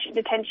immigration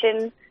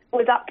detention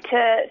was up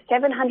to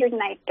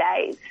 708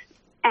 days.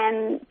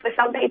 And for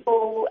some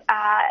people,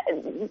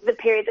 the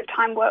periods of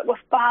time were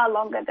far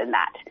longer than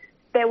that.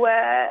 There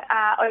were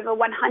over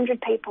 100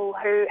 people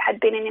who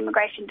had been in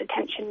immigration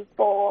detention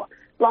for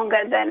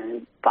longer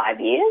than 5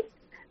 years.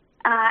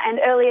 And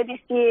earlier this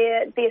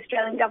year, the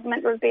Australian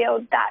government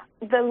revealed that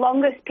the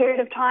longest period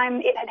of time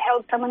it had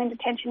held someone in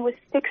detention was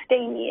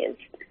 16 years.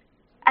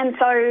 And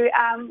so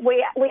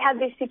we had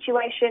this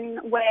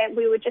situation where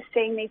we were just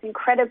seeing these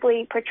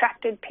incredibly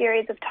protracted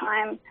periods of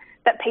time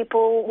that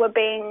people were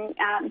being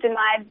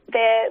denied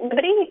their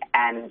liberty,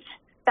 and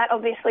that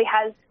obviously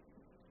has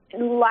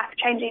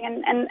life-changing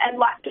and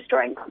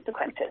life-destroying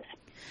consequences.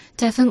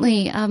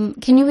 Definitely.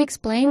 Can you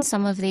explain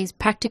some of these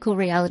practical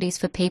realities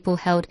for people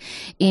held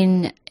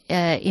in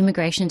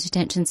immigration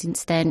detention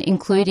since then,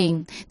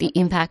 including the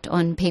impact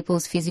on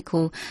people's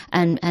physical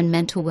and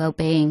mental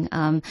well-being?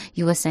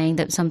 You were saying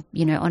that some,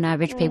 on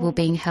average, people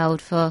being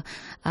held for,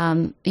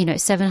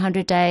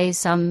 700 days,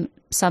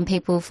 some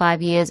people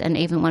 5 years, and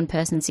even one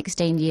person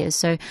 16 years.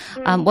 So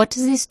what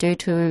does this do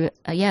to,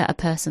 a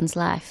person's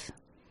life?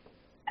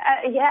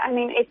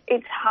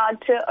 It's hard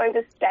to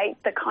overstate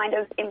the kind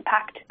of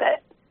impact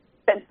that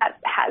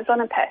has on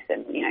a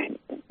person.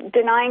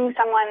 Denying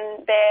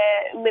someone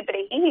their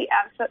liberty,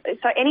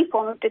 so any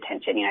form of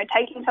detention,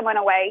 taking someone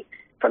away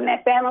from their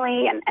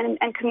family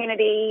and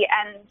community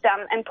and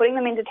putting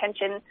them in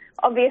detention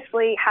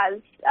obviously has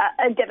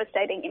a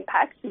devastating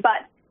impact.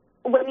 But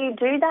when you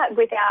do that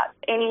without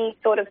any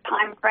sort of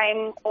time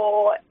frame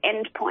or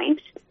end point,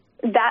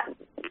 that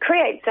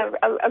creates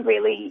a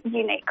really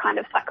unique kind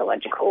of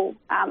psychological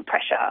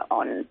pressure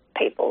on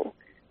people.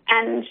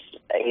 And,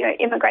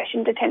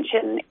 immigration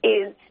detention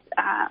is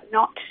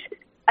not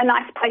a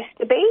nice place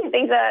to be.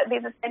 These are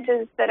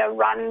centres that are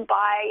run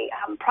by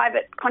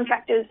private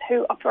contractors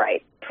who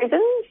operate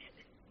prisons.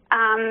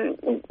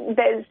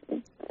 There's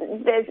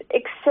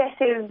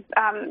excessive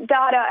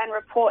data and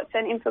reports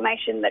and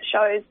information that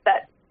shows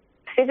that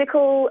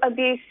physical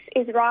abuse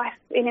is rife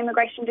in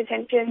immigration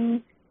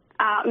detention,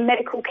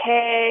 medical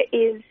care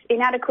is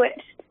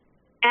inadequate,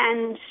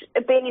 and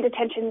being in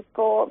detention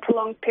for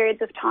prolonged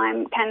periods of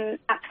time can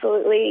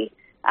absolutely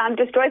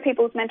destroy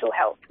people's mental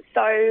health.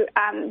 So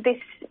this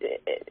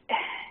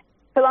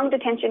prolonged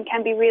detention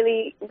can be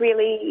really,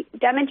 really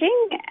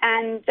damaging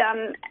and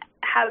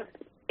have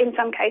in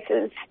some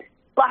cases,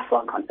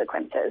 lifelong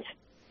consequences.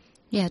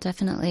 Yeah,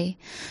 definitely.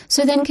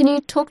 So then can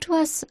you talk to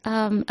us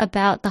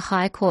about the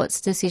High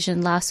Court's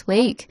decision last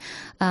week?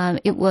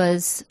 It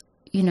was,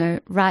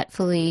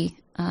 rightfully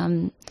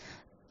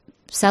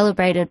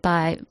celebrated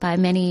by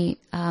many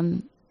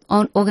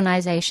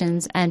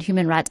organisations and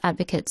human rights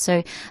advocates.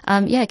 So,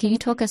 can you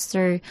talk us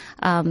through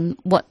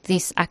what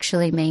this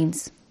actually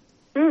means?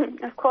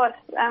 Of course.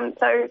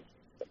 So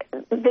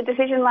the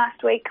decision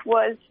last week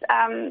was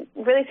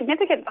really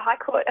significant. The High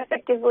Court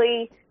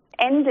effectively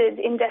ended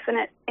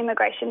indefinite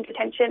immigration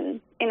detention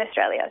in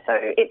Australia. So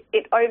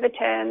it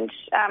overturned,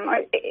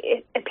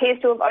 it appears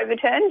to have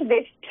overturned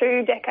this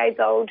 2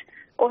 decades-old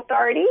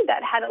authority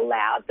that had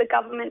allowed the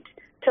government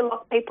to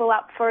lock people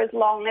up for as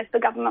long as the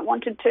government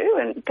wanted to,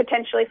 and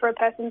potentially for a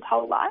person's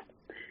whole life.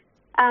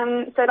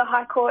 So the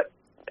High Court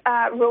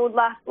ruled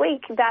last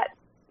week that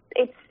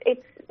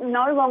it's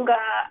no longer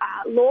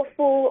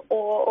lawful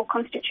or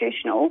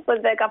constitutional for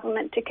the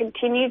government to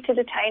continue to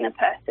detain a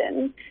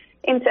person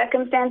in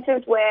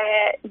circumstances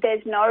where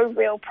there's no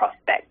real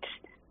prospect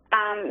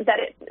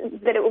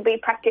that it will be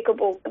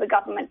practicable for the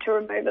government to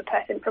remove a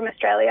person from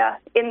Australia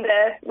in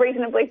the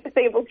reasonably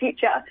foreseeable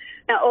future.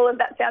 Now, all of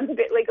that sounds a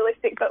bit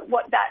legalistic, but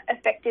what that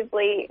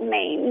effectively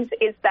means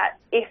is that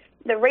if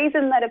the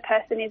reason that a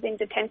person is in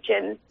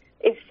detention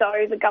is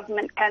so the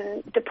government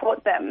can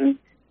deport them,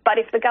 but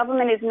if the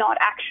government is not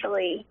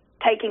actually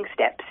taking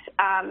steps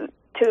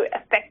to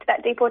effect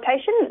that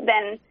deportation,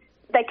 then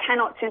they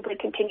cannot simply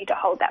continue to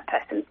hold that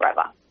person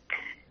forever,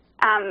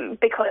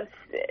 because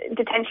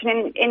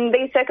detention in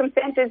these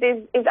circumstances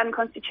is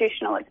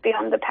unconstitutional. It's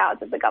beyond the powers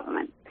of the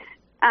government.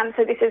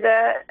 So this is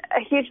a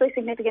hugely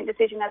significant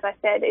decision. As I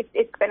said,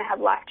 it's going to have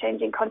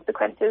life-changing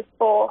consequences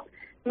for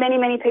many,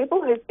 many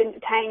people who've been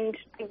detained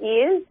for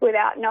years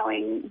without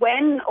knowing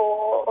when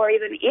or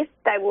even if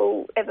they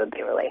will ever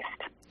be released.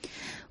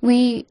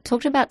 We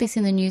talked about this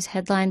in the news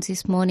headlines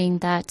this morning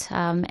that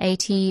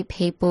 80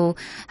 people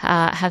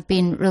have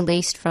been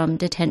released from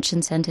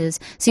detention centres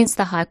since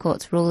the High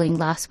Court's ruling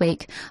last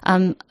week.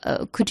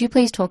 Could you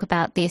please talk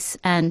about this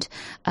and,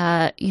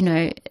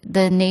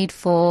 the need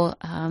for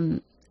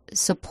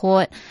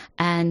support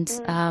and,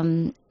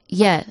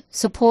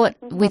 support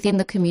within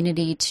the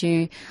community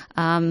to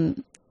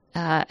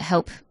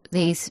help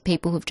these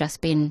people who've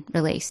just been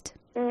released?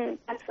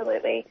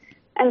 Absolutely.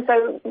 And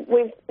so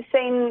we've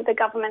seen the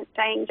government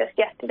saying just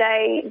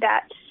yesterday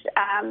that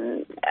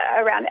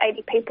around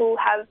 80 people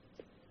have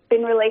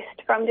been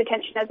released from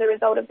detention as a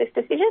result of this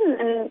decision,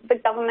 and the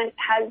government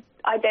has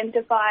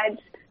identified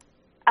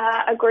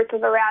a group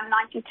of around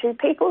 92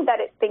 people that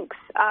it thinks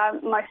are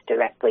most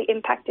directly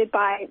impacted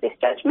by this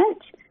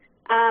judgment.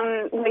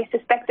 We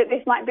suspect that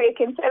this might be a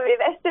conservative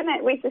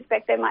estimate. We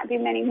suspect there might be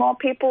many more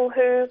people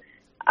who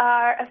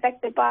are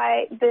affected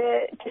by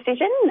the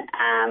decision,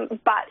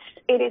 but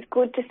it is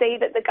good to see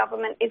that the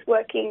government is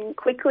working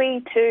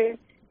quickly to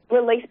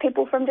release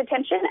people from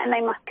detention, and they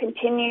must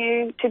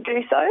continue to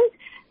do so.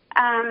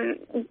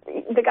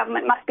 The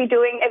government must be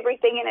doing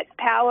everything in its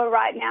power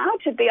right now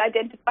to be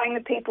identifying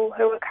the people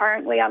who are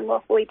currently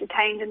unlawfully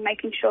detained and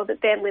making sure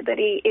that their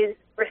liberty is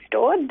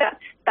restored.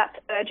 That's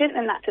urgent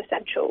and that's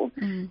essential.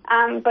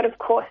 But of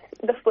course,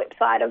 the flip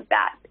side of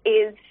that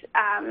is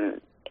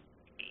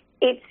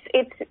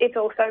it's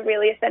also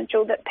really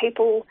essential that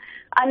people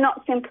are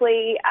not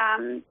simply,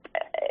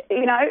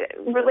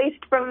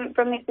 released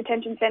from these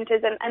detention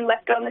centres and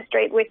left on the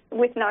street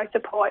with no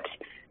support.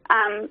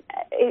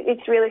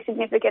 It's really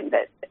significant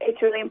that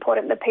it's really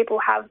important that people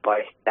have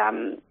both,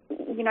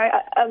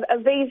 a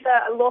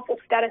visa, a lawful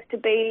status to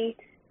be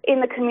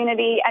in the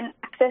community, and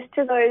access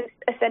to those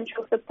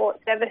essential support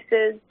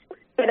services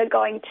that are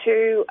going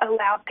to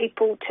allow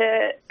people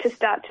to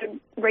start to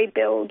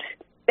rebuild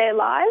their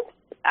lives.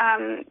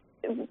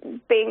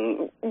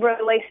 Being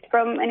released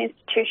from an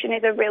institution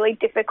is a really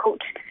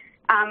difficult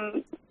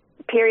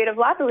period of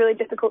life, a really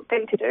difficult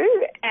thing to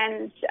do,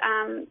 and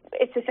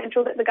it's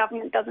essential that the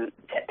government doesn't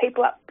set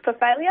people up for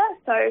failure.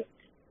 So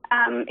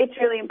it's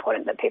really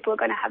important that people are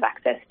going to have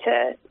access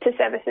to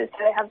services, so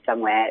they have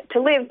somewhere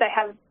to live, they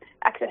have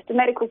access to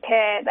medical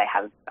care, they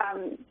have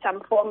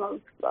some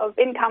form of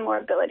income or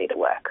ability to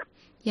work.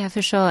 Yeah,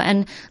 for sure.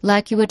 And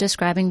like you were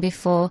describing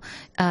before,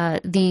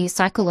 the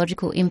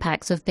psychological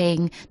impacts of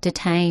being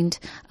detained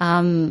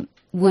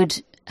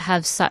would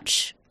have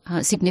such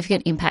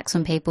significant impacts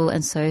on people,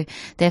 and so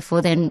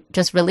therefore then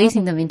just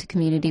releasing them into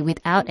community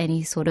without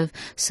any sort of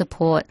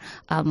support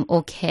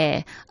or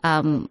care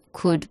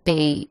could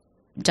be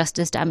just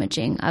as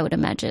damaging, I would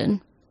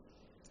imagine.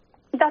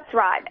 That's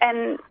right,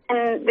 and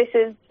this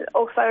is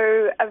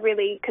also a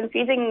really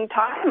confusing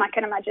time, I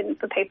can imagine,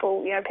 for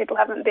people. People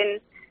haven't been...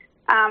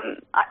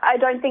 I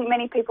don't think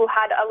many people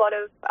had a lot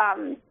of...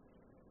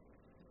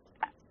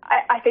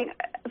 I think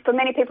for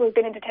many people who've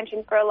been in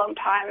detention for a long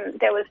time,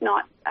 there's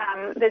not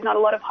a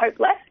lot of hope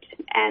left,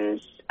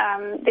 and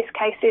this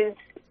case is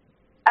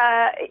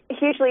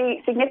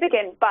hugely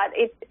significant, but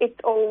it's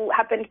all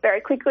happened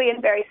very quickly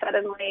and very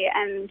suddenly,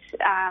 and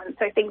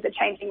so things are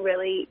changing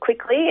really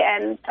quickly,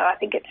 and so I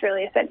think it's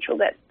really essential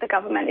that the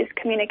government is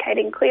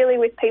communicating clearly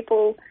with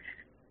people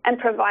and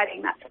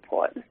providing that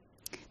support.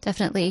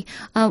 Definitely.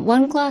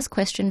 One last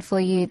question for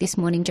you this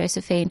morning,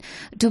 Josephine.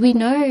 Do we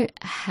know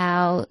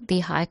how the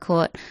High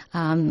Court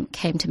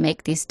came to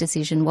make this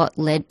decision? What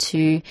led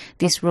to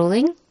this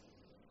ruling?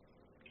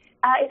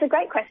 It's a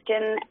great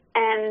question,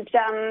 and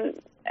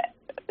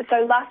so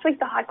last week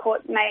the High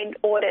Court made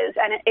orders,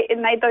 and it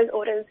made those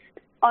orders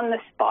on the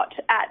spot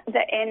at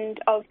the end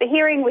of the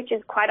hearing, which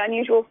is quite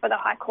unusual for the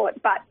High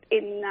Court, but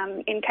in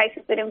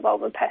cases that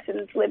involve a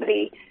person's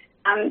liberty,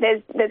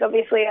 there's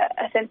obviously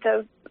a sense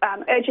of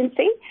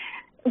urgency.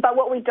 But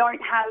what we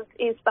don't have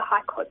is the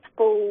High Court's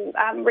full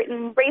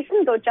written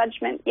reasons or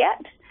judgment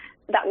yet.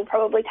 That will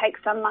probably take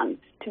some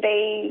months to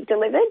be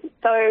delivered.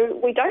 So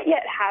we don't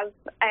yet have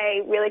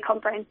a really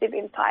comprehensive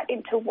insight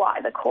into why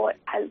the court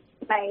has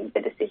made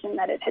the decision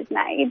that it has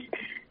made.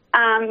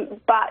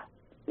 But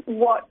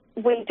what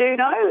we do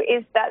know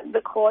is that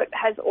the court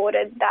has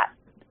ordered that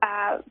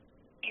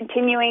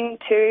continuing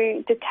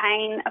to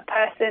detain a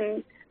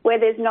person where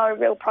there's no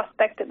real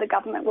prospect that the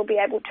government will be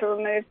able to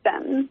remove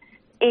them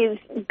is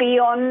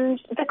beyond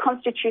the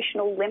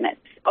constitutional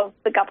limits of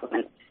the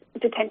government's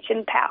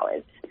detention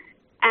powers.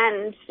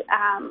 And,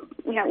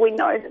 we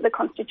know that the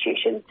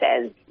Constitution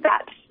says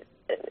that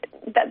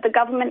the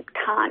government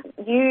can't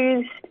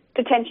use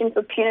detention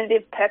for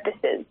punitive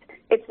purposes.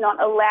 It's not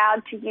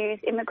allowed to use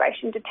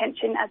immigration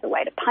detention as a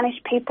way to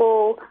punish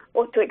people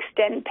or to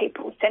extend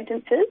people's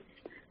sentences.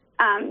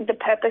 The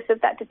purpose of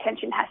that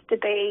detention has to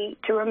be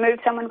to remove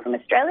someone from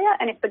Australia,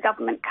 and if the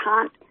government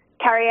can't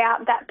carry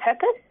out that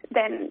purpose,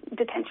 then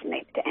detention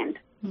needs to end.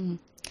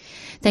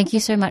 Thank you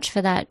so much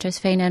for that,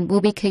 Josephine, and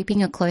we'll be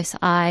keeping a close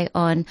eye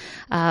on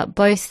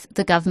both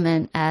the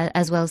government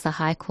as well as the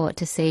High Court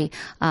to see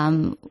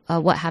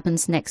what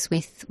happens next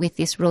with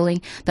this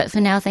ruling. But for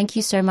now, thank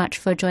you so much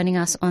for joining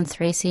us on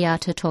 3CR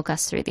to talk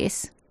us through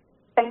this.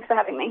 Thanks for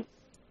having me.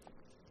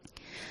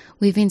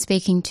 We've been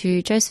speaking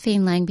to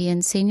Josephine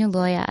Langbian, Senior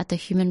Lawyer at the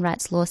Human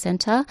Rights Law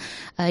Centre.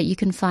 You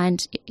can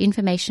find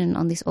information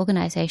on this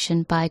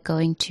organisation by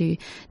going to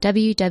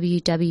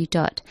www.hrlc.org.au.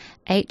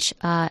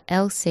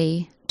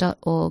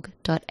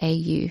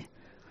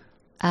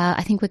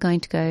 I think we're going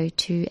to go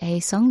to a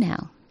song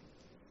now.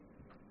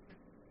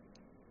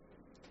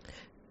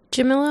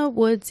 Jamila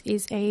Woods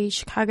is a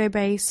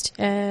Chicago-based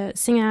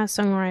singer,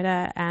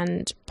 songwriter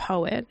and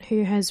poet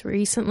who has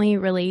recently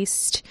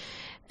released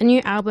a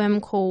new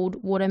album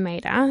called Water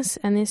Made Us,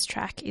 and this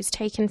track is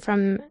taken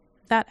from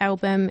that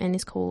album and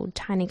is called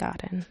Tiny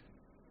Garden.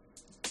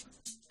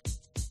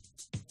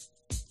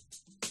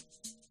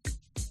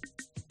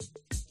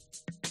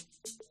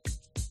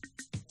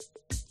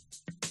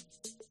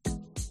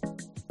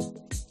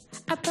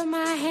 I put my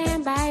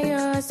hand by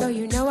yours so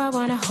you know I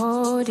wanna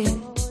hold it.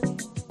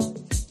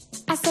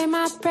 I say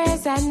my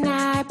prayers at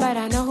night, but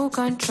I know who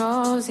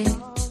controls it.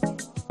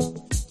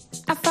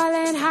 I'm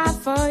falling hard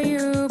for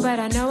you, but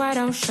I know I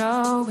don't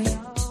show it.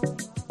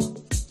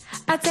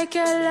 I take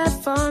your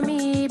love for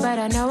me, but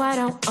I know I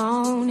don't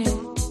own it.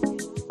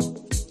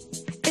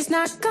 It's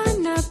not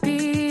gonna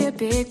be a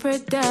big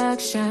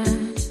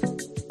production.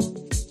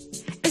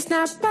 It's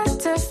not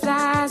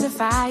butterflies or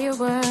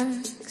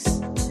fireworks.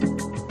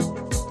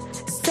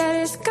 Said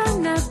it's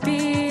gonna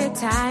be a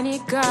tiny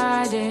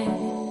garden,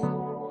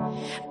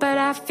 but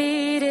I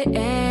feed it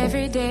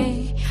every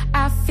day.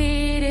 I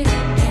feed it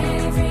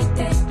every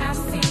day. I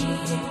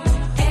feed it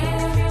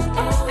every day.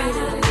 Oh, I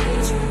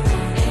need you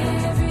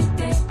every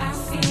day. I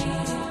feed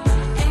it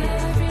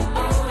every day.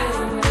 Oh, I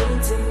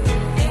need to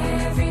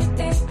every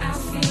day. I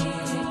feed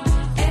it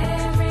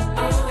every day.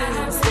 Oh, I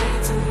don't say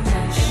too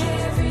much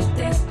every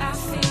day. I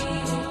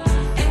feed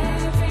it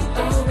every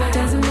day. Oh,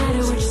 doesn't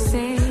matter what you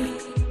say.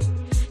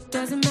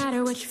 Doesn't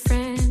matter what your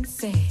friends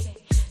say.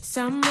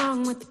 Something wrong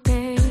with the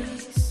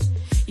pace.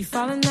 You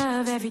fall in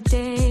love every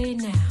day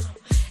now.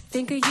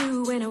 Think of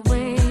you when I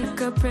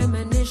wake up,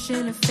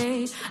 premonition of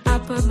fate. I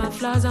put my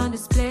flaws on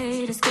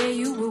display to scare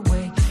you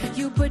away.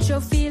 You put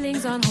your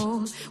feelings on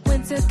hold.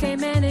 Winter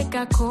came and it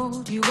got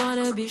cold. You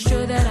wanna be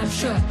sure that I'm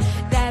sure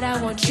that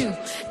I want you.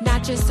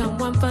 Not just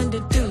someone fun to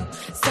do,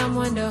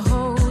 someone to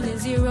hold and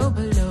zero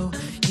below.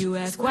 You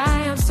ask why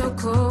I'm so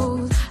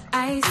cold.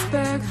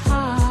 Iceberg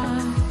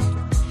heart,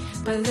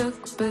 but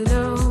look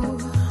below.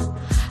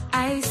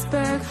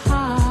 Iceberg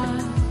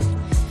heart,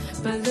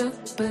 but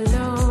look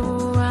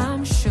below.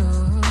 I'm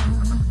sure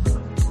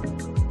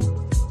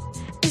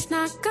it's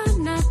not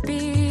gonna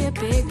be a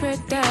big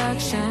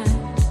production.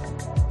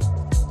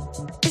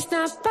 It's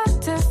not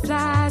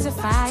butterflies or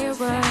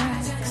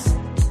fireworks.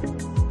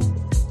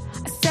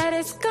 I said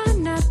it's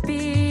gonna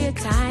be a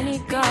tiny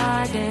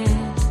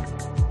garden,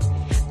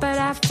 but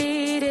I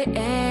feed it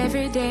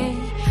every day.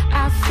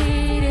 I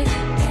feed it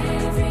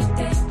every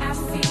day. I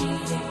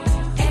feed it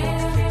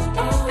every day.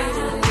 Oh, I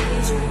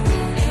need you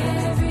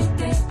every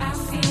day. I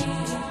feed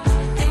it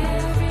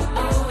every day.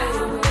 Oh, I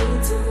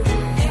need to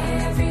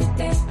every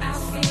day. I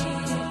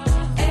feed it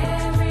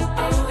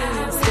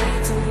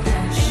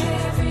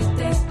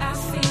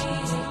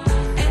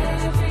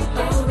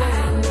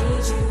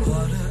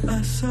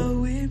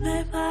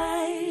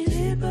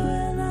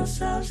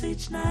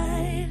each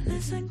night.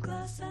 Listen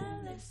close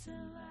and listen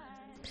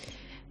right.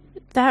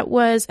 That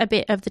was a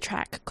bit of the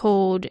track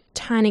called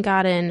Tiny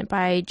Garden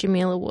by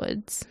Jamila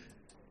Woods.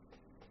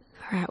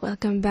 All right,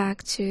 welcome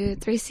back to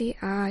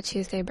 3CR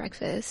Tuesday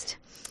Breakfast.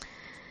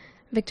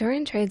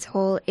 Victorian Trades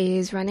Hall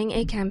is running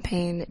a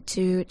campaign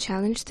to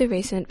challenge the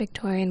recent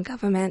Victorian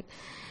government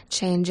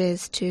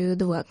changes to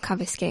the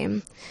WorkCover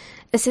scheme.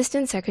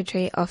 Assistant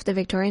Secretary of the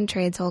Victorian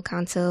Trades Hall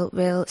Council,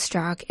 Will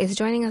Strack, is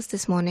joining us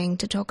this morning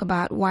to talk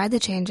about why the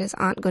changes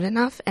aren't good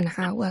enough and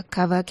how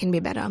WorkCover can be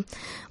better.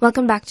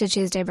 Welcome back to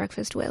Tuesday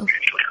Breakfast, Will.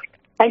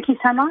 Thank you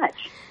so much.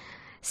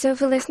 So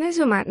for listeners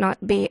who might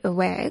not be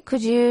aware,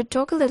 could you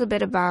talk a little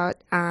bit about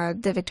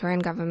the Victorian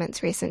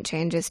government's recent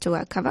changes to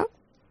WorkCover?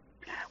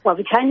 Well,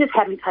 the changes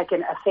haven't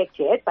taken effect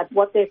yet, but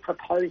what they're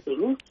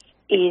proposing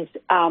is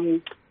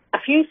a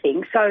few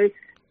things. So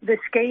the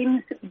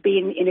scheme's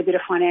been in a bit of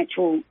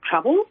financial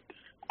trouble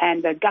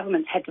and the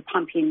government's had to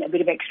pump in a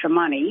bit of extra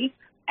money,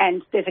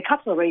 and there's a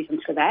couple of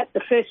reasons for that.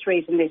 The first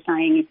reason they're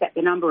saying is that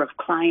the number of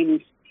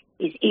claims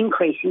is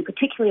increasing,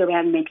 particularly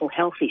around mental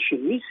health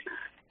issues,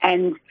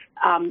 and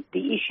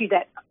the issue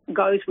that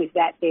goes with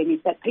that then is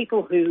that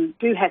people who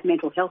do have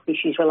mental health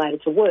issues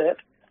related to work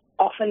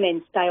often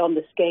then stay on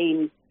the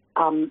scheme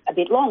a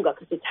bit longer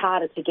because it's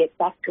harder to get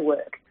back to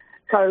work.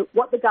 So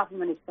what the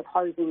government is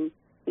proposing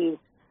is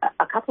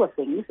a couple of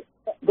things.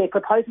 They're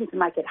proposing to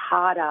make it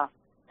harder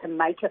to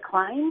make a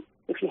claim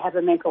if you have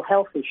a mental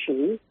health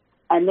issue,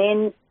 and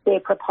then they're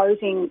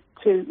proposing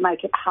to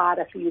make it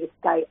harder for you to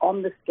stay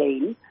on the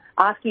scheme.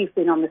 After you've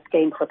been on the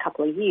scheme for a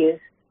couple of years,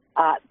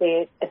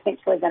 they're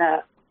essentially going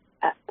to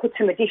put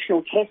some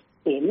additional tests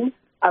in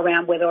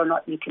around whether or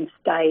not you can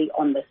stay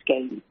on the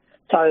scheme.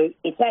 So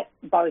it's at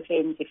both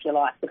ends, if you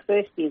like. The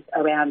first is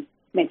around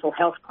mental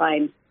health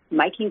claims,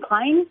 making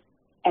claims,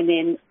 and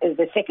then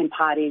the second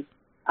part is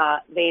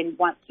then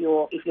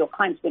if your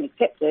claim's been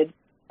accepted,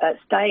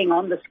 staying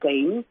on the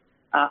scheme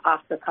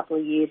after a couple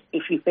of years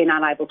if you've been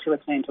unable to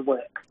return to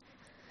work.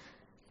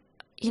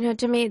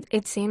 To me,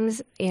 it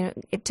seems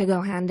to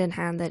go hand in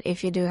hand that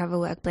if you do have a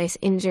workplace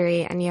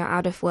injury and you're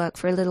out of work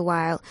for a little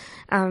while,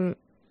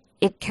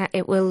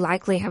 it will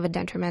likely have a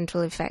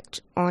detrimental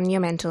effect on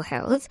your mental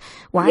health.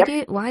 Why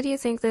do you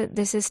think that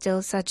this is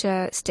still such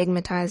a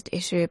stigmatized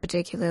issue,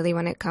 particularly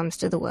when it comes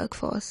to the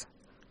workforce?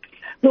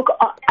 Look,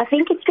 I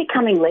think it's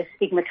becoming less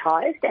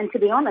stigmatised, and to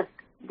be honest,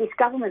 this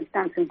government's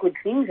done some good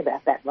things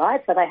about that,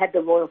 right? So they had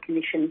the Royal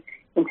Commission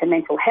into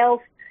mental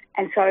health,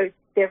 and so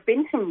there have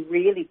been some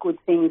really good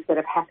things that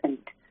have happened.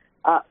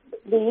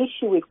 The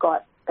issue we've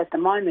got at the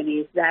moment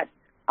is that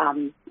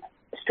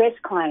stress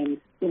claims,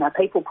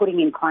 people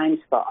putting in claims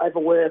for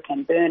overwork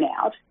and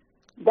burnout,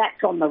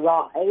 that's on the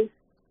rise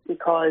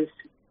because,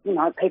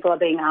 people are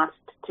being asked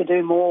to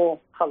do more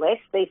for less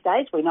these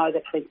days. We know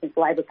that, for instance,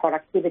 labour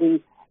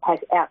productivity has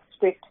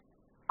outstripped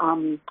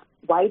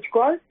wage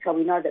growth, so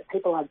we know that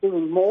people are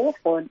doing more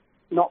for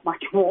not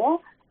much more,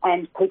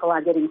 and people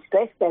are getting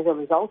stressed as a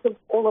result of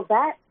all of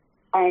that.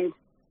 And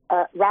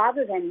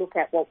rather than look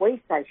at what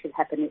we say should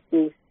happen,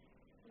 is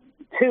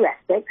two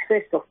aspects.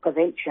 First off,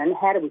 prevention.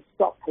 How do we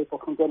stop people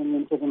from getting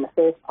injured in the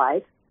first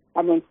place?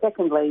 And then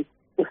secondly,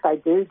 if they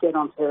do get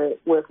onto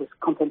workers'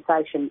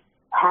 compensation,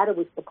 how do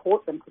we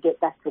support them to get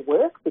back to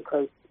work?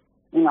 Because,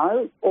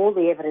 all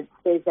the evidence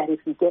says that if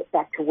you get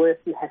back to work,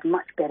 you have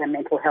much better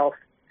mental health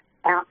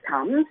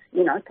outcomes.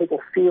 People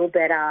feel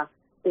better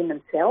in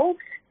themselves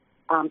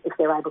if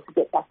they're able to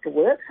get back to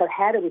work. So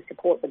how do we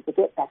support them to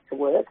get back to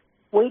work?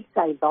 We'd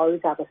say those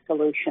are the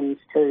solutions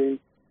to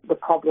the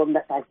problem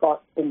that they've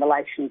got in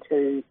relation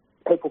to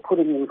people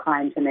putting in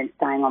claims and then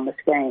staying on the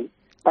scheme.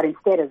 But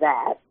instead of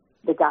that,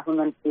 the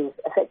government is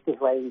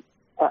effectively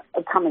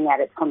coming at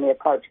it from the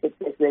approach that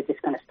says they're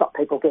just going to stop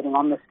people getting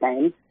on the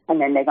scheme and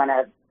then they're going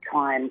to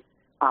try and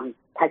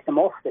take them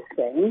off the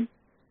scheme,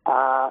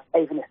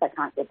 even if they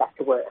can't get back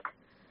to work.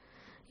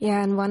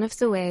 Yeah, and one of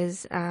the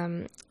ways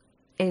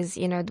is,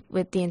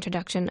 with the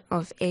introduction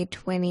of a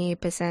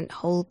 20%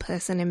 whole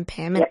person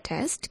impairment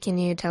test. Can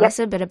you tell us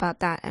a bit about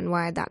that and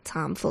why that's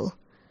harmful?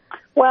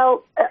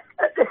 Well,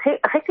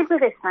 effectively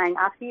they're saying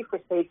after you've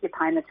received your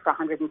payments for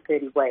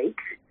 130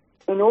 weeks,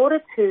 in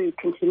order to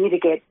continue to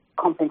get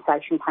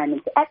compensation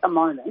payments at the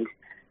moment,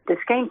 the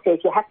scheme says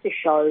you have to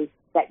show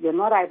that you're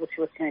not able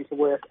to return to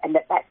work and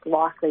that that's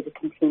likely to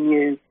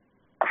continue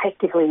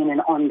effectively in an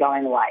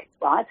ongoing way,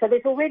 right? So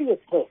there's already a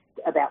test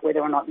about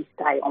whether or not you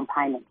stay on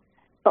payments.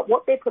 But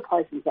what they're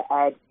proposing to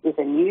add is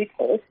a new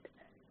test,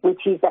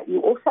 which is that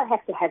you also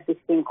have to have this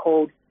thing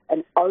called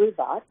an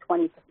over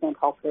 20%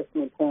 whole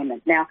person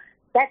impairment. Now,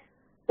 that's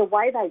the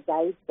way they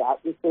gauge that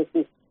is there's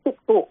this thick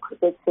book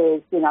that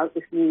says,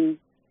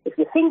 if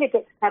your finger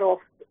gets cut off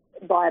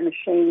by a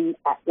machine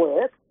at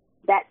work,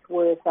 that's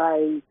worth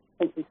a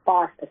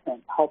 5%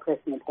 whole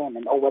person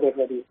impairment or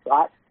whatever it is,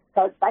 right?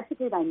 So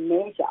basically they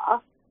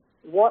measure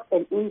what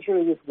an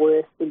injury is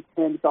worth in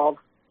terms of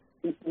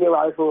your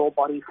overall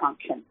body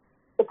function.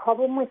 The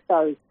problem with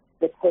the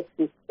tests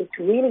is it's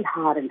really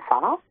hard and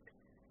fast.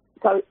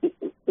 So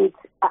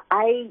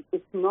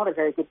it's not a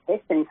very good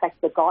test. And in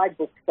fact, the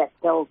guidebooks that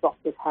tell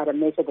doctors how to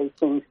measure these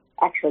things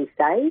actually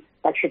say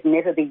they should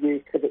never be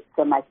used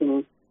for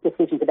making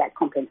decisions about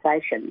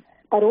compensation.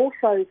 But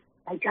also,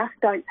 they just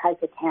don't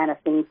take account of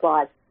things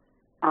like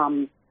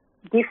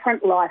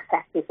different life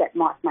factors that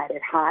might make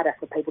it harder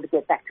for people to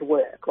get back to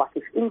work. Like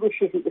if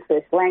English isn't your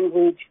first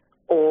language,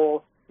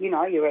 or,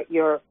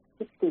 you're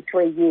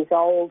 63 years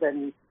old,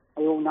 and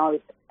we all know,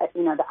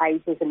 the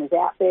ageism is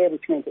out there,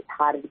 which means it's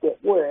harder to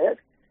get work,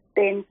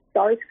 then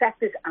those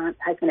factors aren't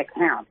taken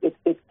account. It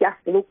just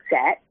looks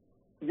at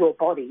your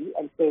body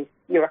and says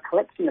you're a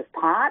collection of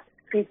parts,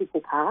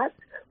 physical parts,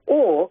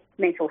 or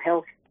mental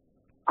health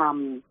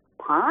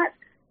parts,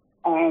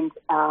 and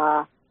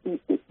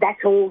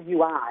that's all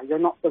you are. You're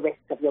not the rest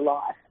of your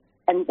life.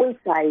 And we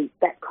say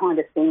that kind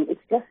of thing, it's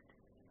just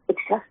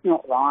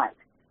not right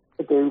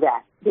to do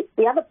that.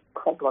 The other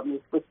problem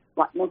is with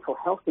mental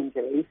health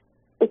injuries,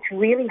 it's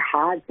really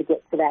hard to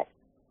get to that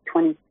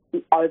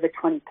over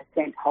 20%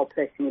 whole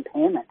person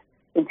impairment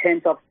in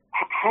terms of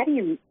how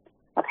do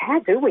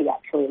we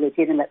actually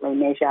legitimately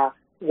measure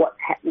what's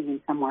happening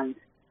in someone's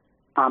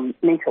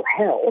mental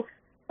health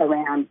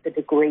around the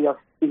degree of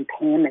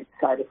impairment,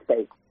 so to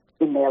speak,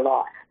 in their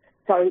life.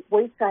 So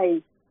we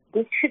say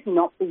this should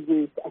not be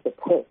used as a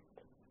test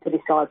to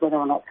decide whether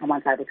or not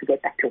someone's able to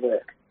get back to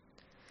work.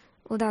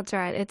 Well, that's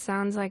right. It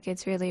sounds like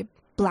it's really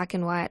black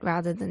and white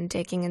rather than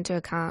taking into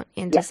account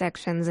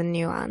intersections and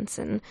nuance.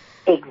 And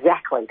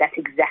exactly. That's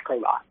exactly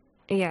right.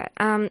 Yeah.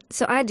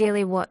 So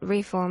ideally, what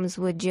reforms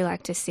would you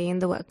like to see in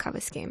the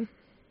WorkCover scheme?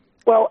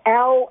 Well,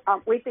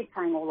 we've been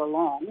saying all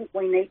along,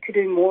 we need to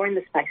do more in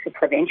the space of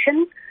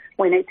prevention.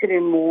 We need to do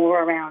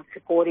more around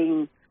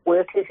supporting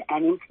workers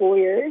and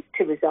employers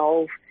to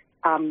resolve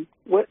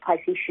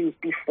workplace issues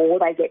before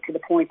they get to the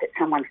point that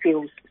someone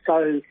feels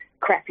so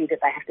crappy that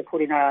they have to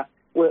put in a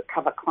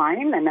WorkCover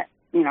claim, and that,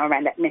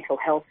 around that mental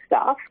health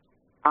stuff.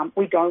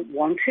 We don't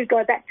want to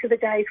go back to the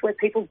days where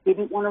people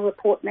didn't want to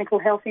report mental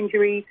health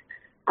injuries.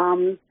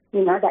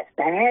 That's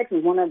bad. We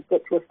want to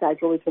get to a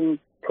stage where we can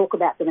talk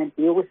about them and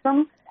deal with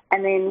them.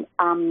 And then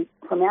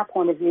from our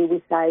point of view,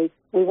 we say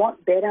we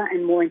want better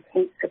and more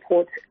intense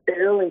supports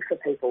early for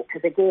people,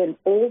 because, again,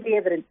 all the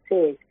evidence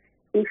says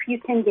if you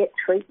can get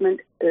treatment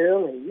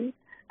early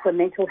for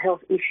mental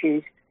health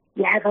issues,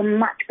 you have a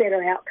much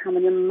better outcome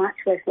and you're much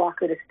less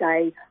likely to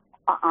stay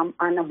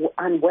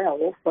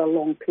unwell for a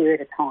long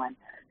period of time.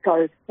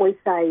 So we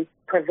say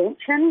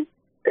prevention,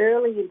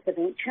 early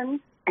intervention,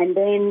 and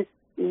then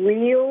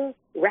real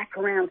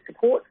wraparound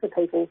support for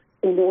people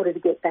in order to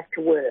get back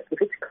to work.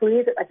 If it's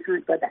clear that they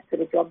can't go back to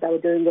the job they were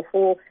doing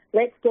before,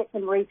 let's get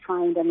them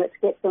retrained and let's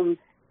get them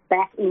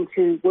back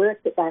into work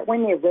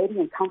when they're ready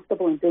and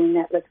comfortable in doing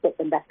that, let's get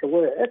them back to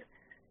work.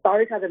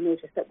 Those are the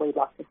measures that we'd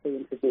like to see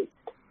introduced.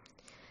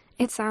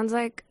 It sounds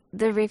like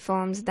the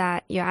reforms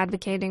that you're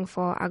advocating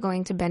for are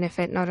going to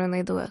benefit not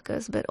only the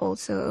workers but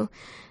also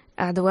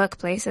the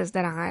workplaces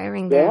that are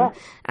hiring them.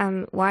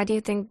 Yeah. Why do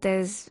you think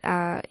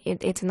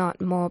it's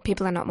not more,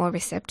 people are not more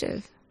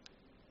receptive?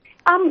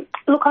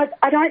 Look,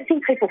 I don't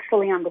think people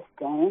fully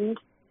understand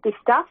this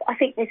stuff. I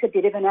think there's a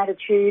bit of an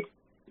attitude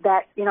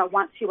that,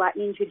 once you are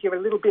injured, you're a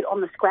little bit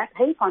on the scrap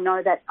heap. I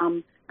know that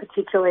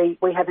particularly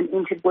we have an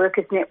injured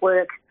workers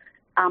network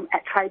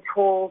at Trades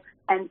Hall,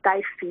 and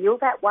they feel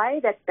that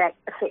way, that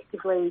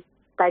effectively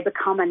they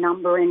become a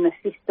number in the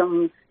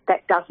system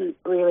that doesn't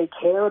really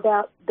care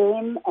about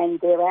them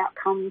and their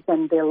outcomes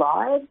and their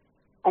lives.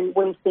 And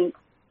we think,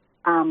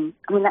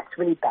 that's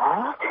really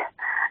bad.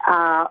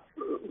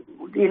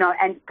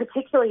 And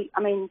particularly,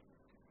 I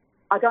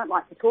don't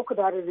like to talk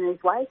about it in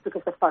these ways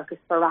because the focus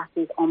for us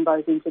is on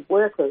those injured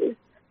workers.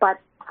 But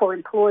for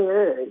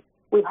employers,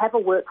 we have a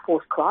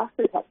workforce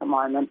crisis at the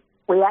moment.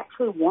 We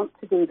actually want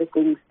to do the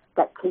things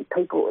that keep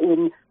people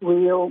in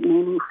real,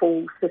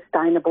 meaningful,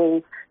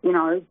 sustainable,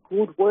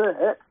 good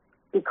work,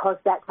 because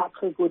that's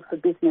actually good for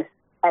business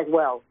as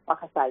well.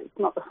 Like I say, it's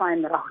not the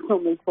frame that I would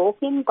normally talk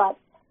in, but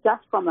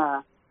just from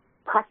a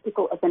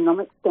practical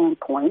economic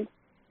standpoint,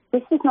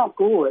 this is not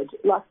good.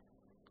 Like,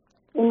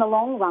 in the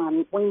long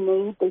run, we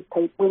need these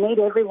people, we need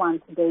everyone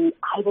to be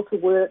able to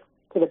work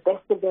to the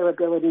best of their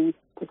ability,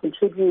 to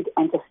contribute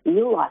and to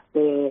feel like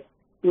they're,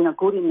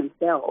 good in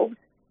themselves.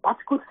 That's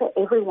good for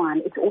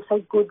everyone. It's also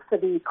good for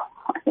the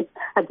economy.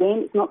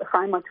 Again, it's not the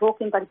frame I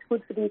talk in, but it's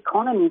good for the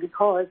economy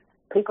because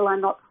people are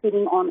not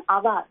sitting on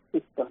other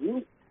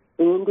systems,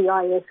 the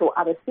NDIS or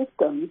other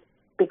systems,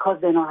 because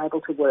they're not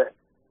able to work.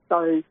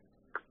 So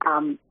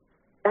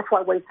that's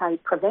why we say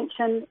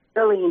prevention,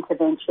 early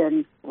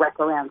intervention,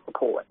 wraparound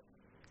support.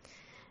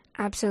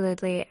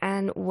 Absolutely.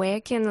 And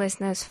where can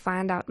listeners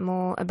find out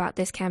more about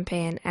this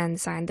campaign and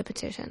sign the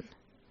petition?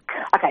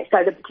 Okay,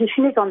 so the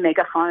petition is on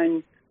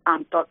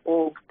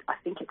megaphone.org. I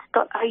think it's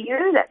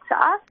 .au, that's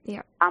us.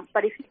 Yeah.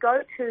 But if you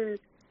go to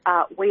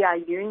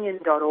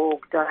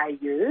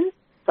weareunion.org.au,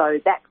 so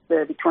that's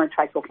the Victorian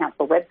Trades Hall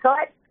Council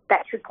website,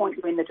 that should point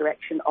you in the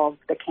direction of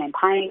the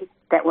campaign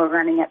that we're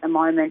running at the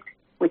moment,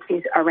 which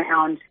is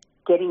around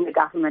getting the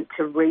government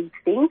to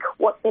rethink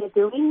what they're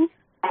doing.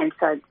 And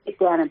so it's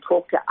down and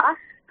talk to us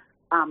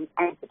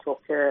and to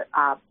talk to,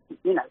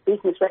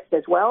 business reps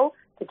as well,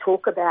 to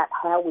talk about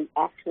how we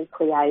actually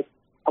create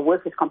a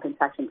workers'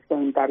 compensation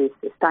scheme that is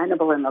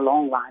sustainable in the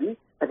long run,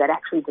 but that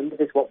actually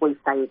delivers what we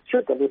say it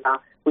should deliver,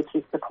 which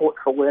is support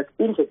for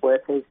injured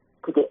workers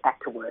to get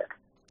back to work.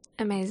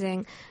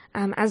 Amazing.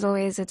 As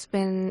always, it's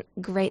been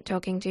great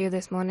talking to you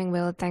this morning,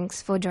 Will.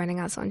 Thanks for joining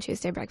us on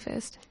Tuesday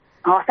Breakfast.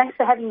 Oh, thanks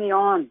for having me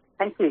on.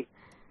 Thank you.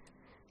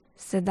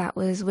 So that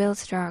was Will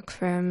Stark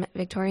from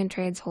Victorian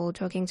Trades Hall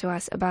talking to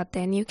us about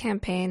their new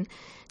campaign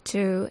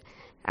to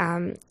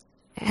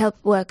help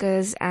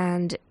workers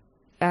and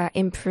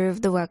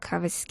improve the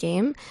WorkCover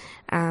scheme.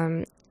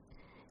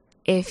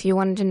 If you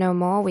wanted to know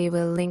more, we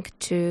will link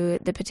to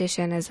the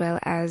petition as well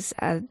as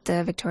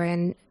the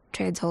Victorian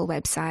Trades Hall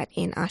website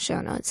in our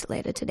show notes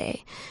later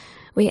today.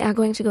 We are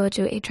going to go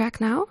to a track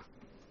now.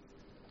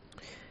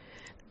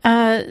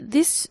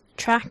 This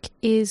track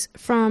is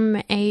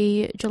from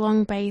a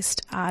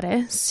Geelong-based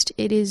artist.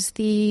 It is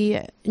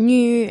the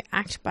new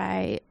act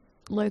by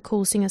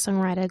local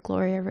singer-songwriter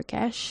Gloria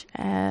Rakesh,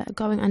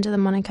 going under the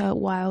moniker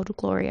Wild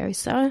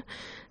Gloriosa.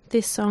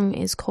 This song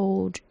is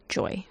called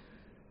Joy.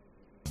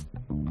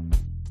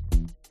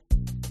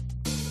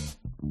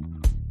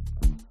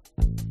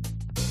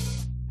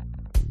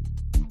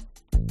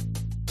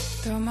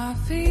 Throw my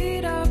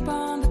feet up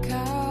on the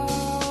couch.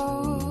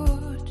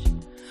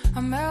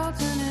 I'm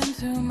melting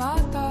into my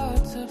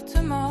thoughts of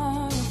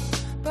tomorrow,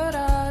 but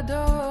I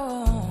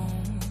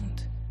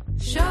don't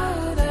show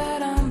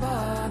that I'm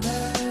bothered.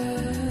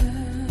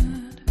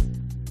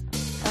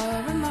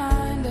 A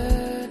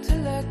reminder to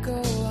let go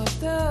of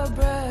the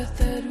breath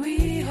that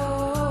we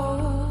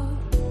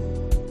hold.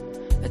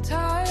 A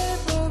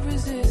type of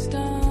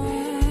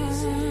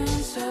resistance,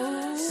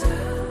 so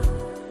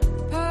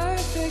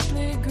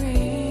perfectly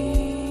green.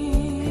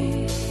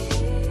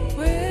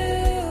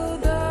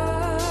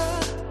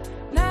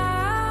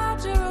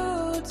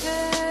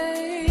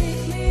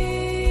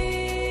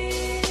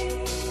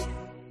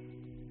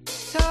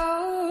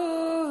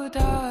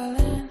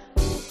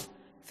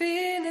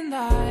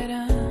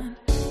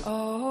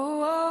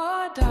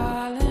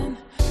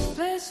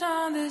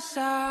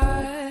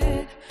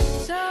 Side.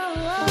 So,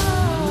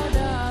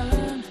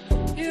 darling,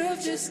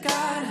 you've just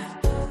gotta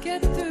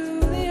get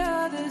through the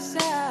other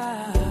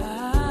side.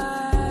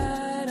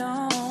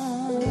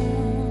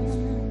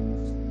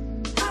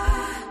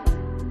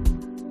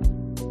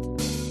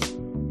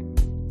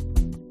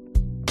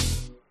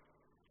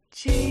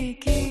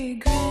 Cheeky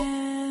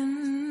grin,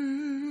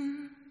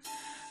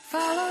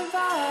 followed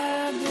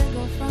by a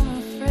giggle from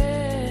a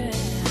friend.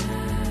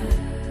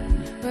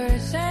 We're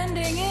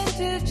ascending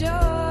into joy.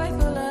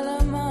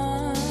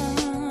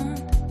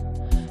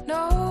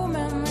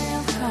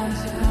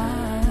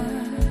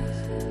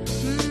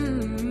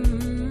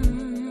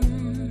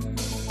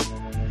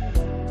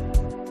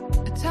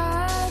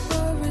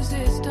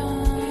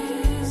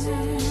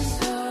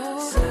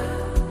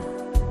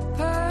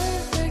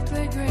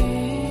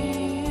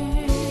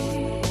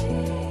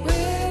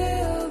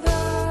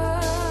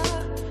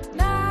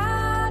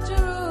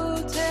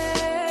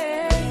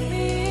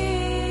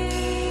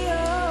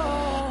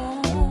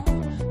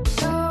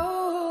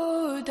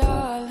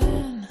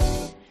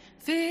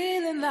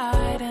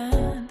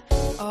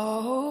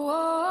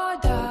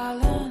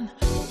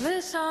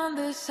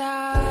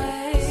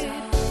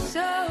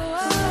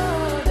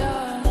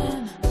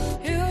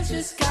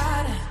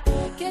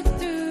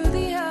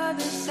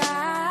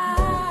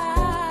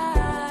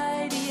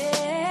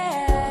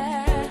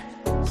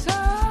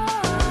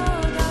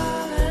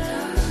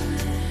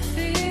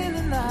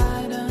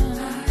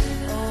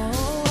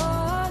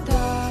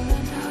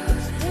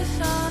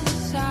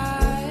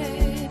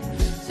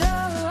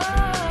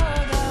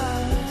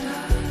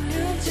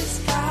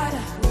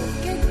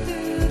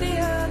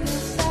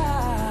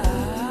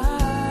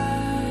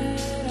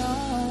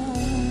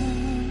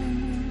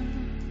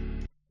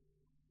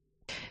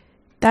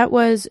 That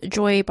was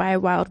Joy by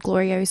Wild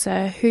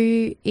Gloriosa,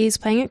 who is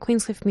playing at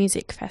Queenscliff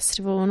Music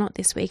Festival, not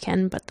this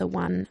weekend, but the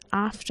one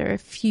after,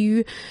 if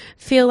you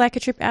feel like a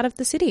trip out of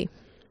the city.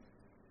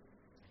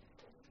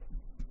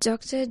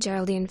 Dr.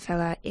 Geraldine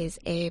Feller is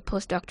a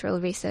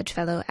postdoctoral research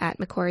fellow at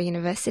Macquarie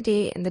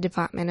University in the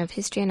Department of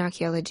History and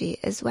Archaeology,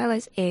 as well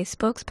as a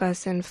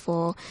spokesperson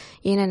for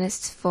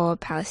Unionists for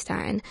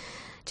Palestine.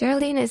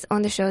 Geraldine is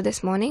on the show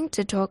this morning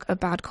to talk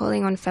about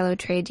calling on fellow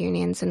trade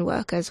unions and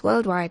workers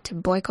worldwide to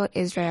boycott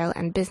Israel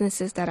and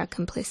businesses that are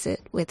complicit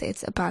with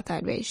its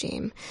apartheid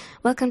regime.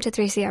 Welcome to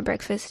 3CR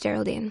Breakfast,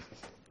 Geraldine.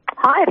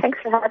 Hi, thanks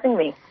for having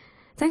me.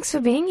 Thanks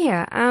for being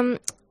here.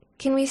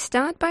 Can we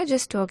start by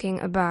just talking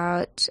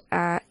about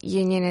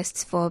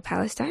Unionists for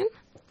Palestine?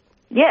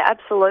 Yeah,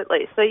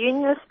 absolutely. So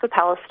Unionists for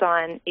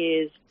Palestine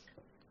is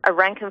a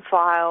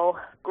rank-and-file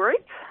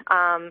group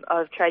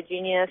of trade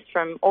unionists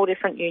from all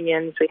different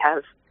unions. We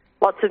have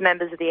lots of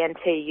members of the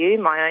NTU,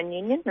 my own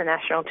union, the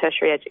National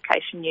Tertiary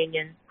Education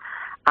Union,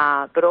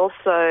 but also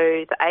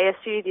the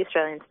ASU, the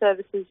Australian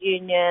Services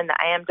Union, the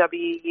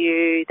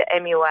AMWU, the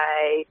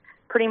MUA,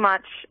 pretty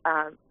much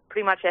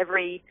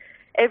every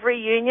every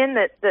union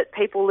that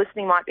people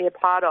listening might be a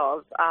part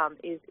of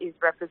is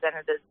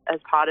represented as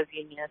part of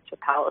Unionists for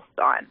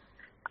Palestine.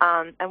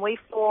 And we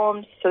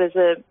formed, so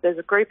there's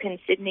a group in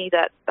Sydney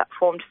that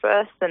formed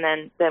first,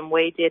 and then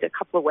we did a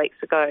couple of weeks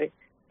ago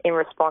in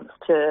response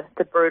to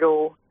the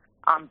brutal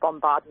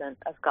bombardment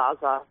of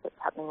Gaza that's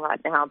happening right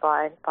now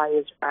by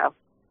Israel.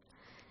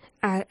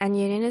 And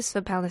Unionists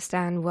for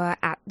Palestine were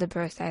at the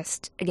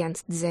protest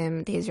against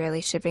Zim, the Israeli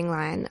shipping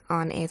line,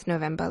 on 8th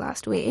November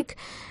last week.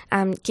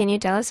 Can you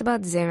tell us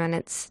about Zim and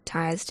its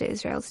ties to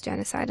Israel's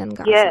genocide in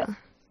Gaza? Yeah,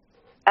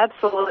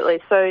 absolutely.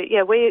 So,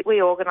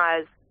 we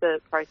organised the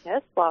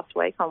protest last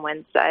week on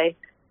Wednesday,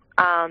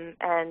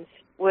 and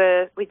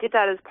we did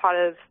that as part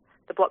of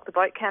the Block the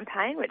Boat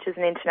campaign, which is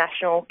an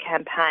international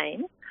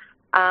campaign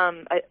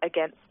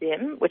against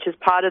Zim, which is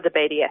part of the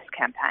BDS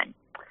campaign.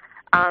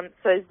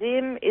 So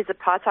Zim is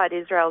apartheid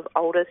Israel's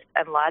oldest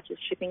and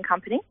largest shipping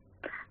company.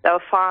 They were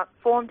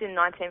formed in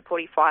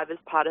 1945 as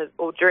part of,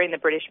 or during the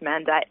British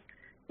Mandate.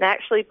 They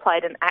actually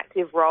played an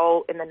active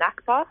role in the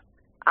Nakba,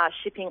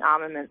 shipping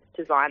armaments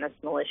to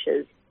Zionist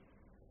militias.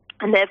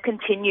 And they've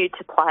continued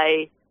to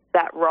play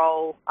that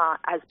role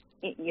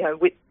in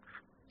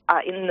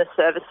the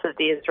service of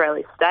the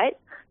Israeli state.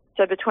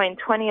 So between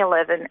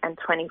 2011 and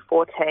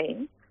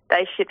 2014,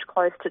 they shipped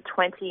close to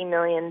 20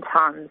 million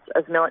tonnes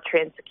of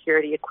military and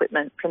security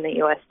equipment from the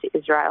US to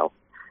Israel.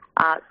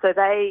 So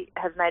they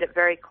have made it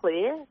very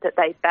clear that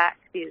they back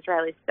the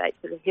Israeli state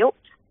to the hilt,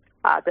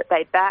 that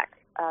they back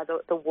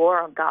the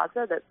war on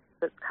Gaza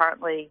that's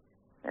currently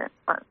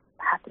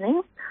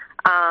happening.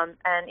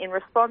 And in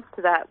response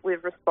to that,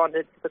 we've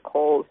responded to the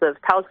calls of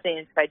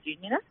Palestinian trade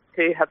unionists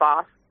who have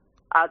asked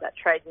that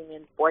trade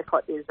unions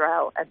boycott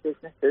Israel and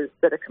businesses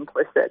that are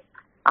complicit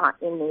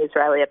in the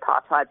Israeli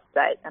apartheid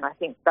state. And I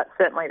think that's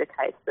certainly the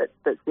case that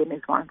Zim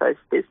is one of those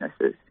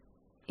businesses.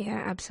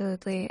 Yeah,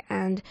 absolutely.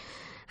 And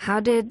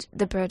how did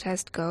the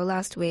protest go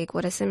last week?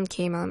 What are some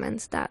key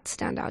moments that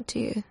stand out to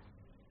you?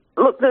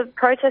 Look, the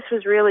protest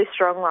was really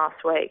strong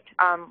last week.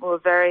 We were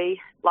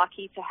very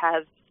lucky to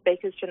have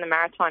speakers from the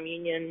Maritime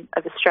Union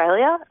of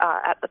Australia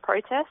at the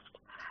protest,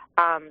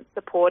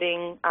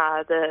 supporting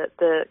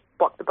the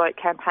Block the Boat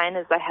campaign,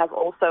 as they have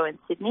also in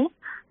Sydney.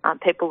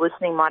 People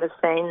listening might have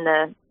seen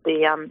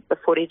the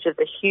footage of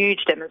the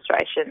huge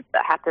demonstration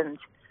that happened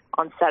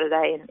on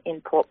Saturday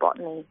in Port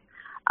Botany.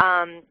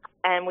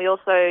 And we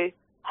also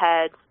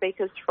had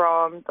speakers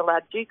from the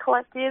Loud Jew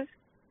Collective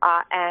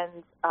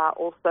and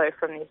also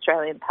from the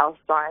Australian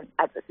Palestine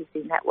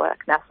Advocacy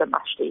Network, Nasser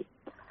Mashti.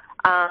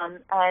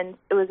 And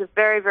it was a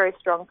very, very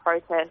strong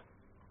protest.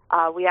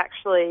 We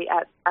actually,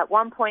 at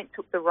one point,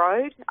 took the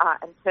road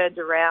and turned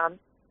around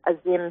a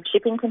Zim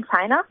shipping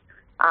container,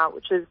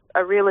 which was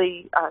a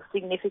really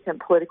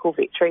significant political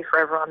victory for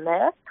everyone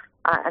there,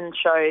 and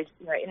showed,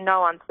 in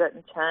no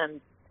uncertain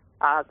terms,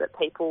 that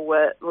people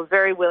were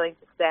very willing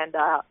to stand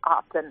up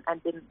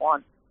and didn't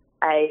want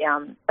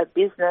a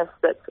business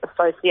that's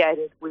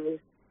associated with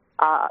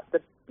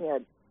the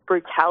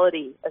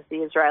brutality of the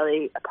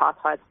Israeli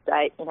apartheid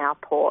state in our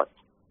ports.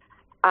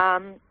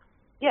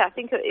 I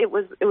think it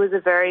was a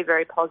very,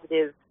 very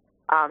positive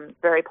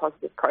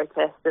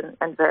protest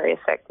and very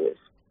effective.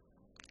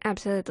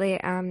 Absolutely.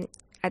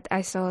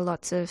 I saw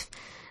lots of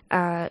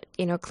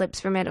clips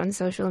from it on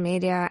social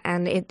media,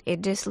 and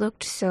it just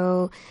looked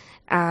so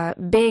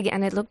big,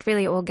 and it looked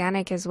really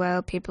organic as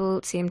well.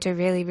 People seem to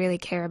really, really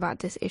care about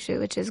this issue,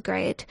 which is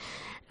great.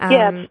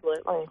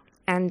 Absolutely.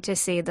 And to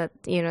see that,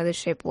 the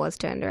ship was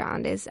turned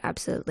around is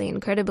absolutely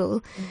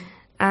incredible.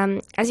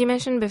 As you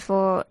mentioned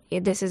before,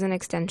 this is an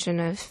extension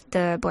of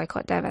the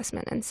Boycott,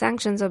 Divestment and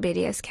Sanctions, or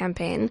BDS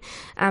campaign.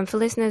 For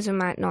listeners who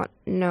might not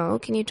know,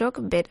 can you talk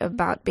a bit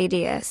about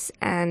BDS,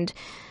 and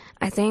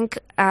I think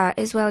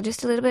as well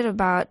just a little bit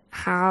about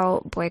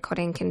how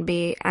boycotting can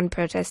be and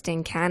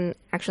protesting can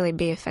actually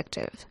be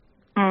effective?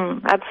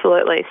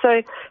 Absolutely.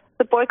 So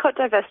the Boycott,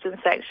 Divest and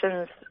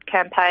Sanctions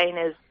campaign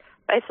is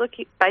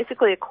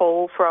basically a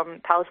call from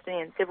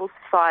Palestinian civil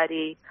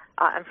society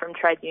and from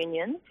trade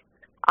unions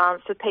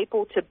for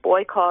people to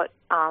boycott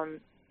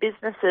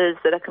businesses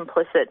that are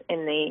complicit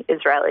in the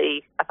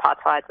Israeli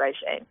apartheid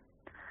regime.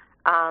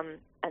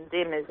 And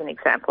Zim is an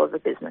example of a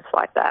business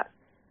like that.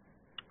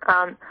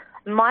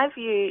 My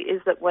view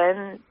is that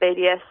when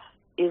BDS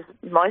is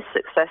most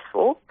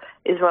successful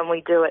is when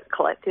we do it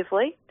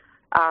collectively.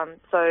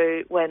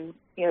 So when,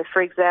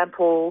 for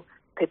example,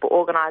 people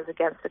organise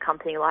against a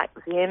company like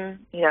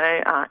Zim, in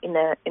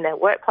their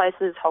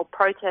workplaces, hold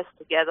protests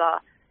together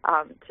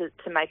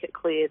to make it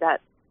clear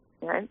that,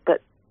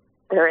 that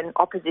they're in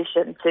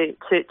opposition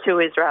to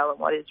Israel and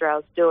what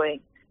Israel's doing.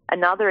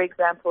 Another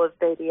example of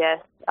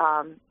BDS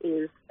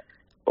is,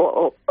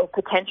 or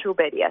potential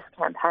BDS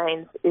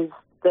campaigns, is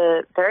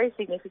the very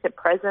significant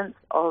presence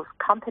of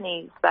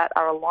companies that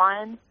are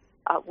aligned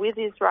with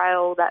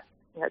Israel, that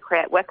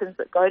create weapons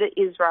that go to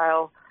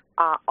Israel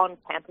on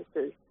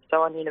campuses,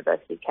 so on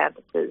university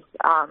campuses.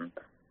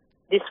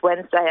 This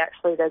Wednesday,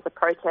 actually, there's a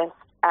protest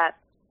at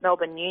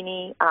Melbourne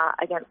Uni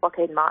against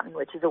Lockheed Martin,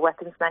 which is a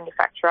weapons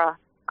manufacturer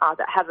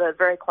that have a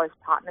very close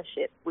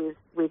partnership with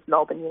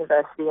Melbourne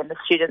University, and the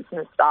students and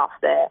the staff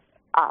there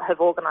have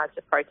organised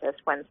a protest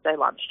Wednesday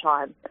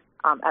lunchtime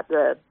at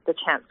the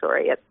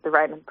Chancellery at the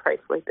Raymond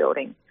Priestley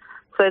building.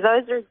 So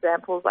those are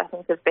examples, I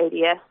think, of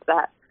BDS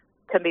that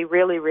can be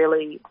really,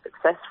 really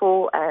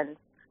successful. And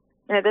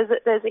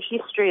there's a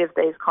history of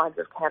these kinds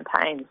of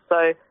campaigns.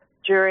 So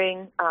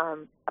during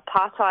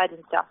apartheid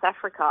in South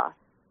Africa,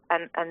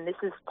 and this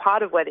is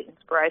part of where the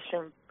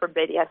inspiration from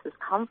BDS has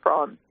come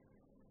from,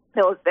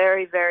 there was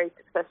very, very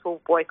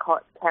successful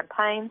boycott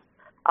campaigns,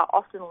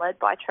 often led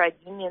by trade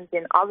unions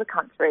in other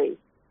countries,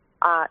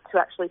 to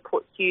actually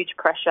put huge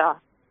pressure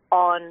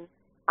on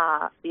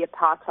the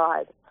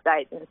apartheid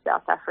state in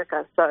South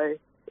Africa. So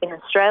in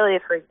Australia,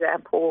 for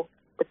example,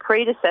 the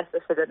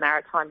predecessor for the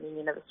Maritime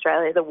Union of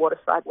Australia, the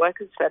Waterside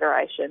Workers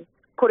Federation,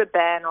 put a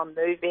ban on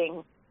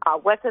moving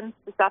weapons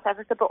to South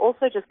Africa, but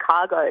also just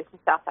cargo to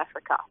South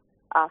Africa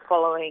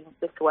following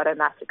the Soweto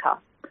massacre.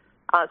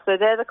 So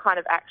they're the kind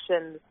of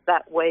actions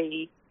that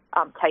we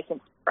take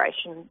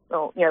inspiration,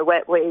 or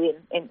we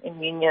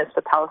in Unionists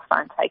for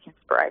Palestine take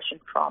inspiration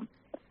from.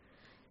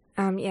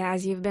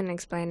 As you've been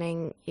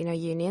explaining,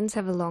 unions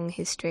have a long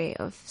history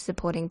of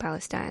supporting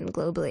Palestine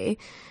globally.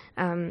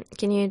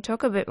 Can you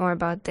talk a bit more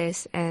about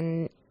this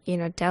and,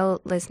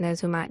 tell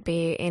listeners who might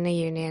be in a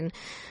union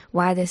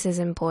why this is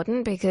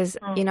important? Because,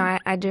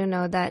 I do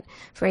know that,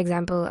 for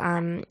example,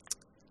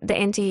 the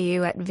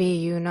NTU at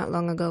VU not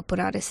long ago put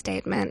out a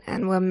statement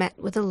and were met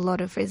with a lot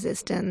of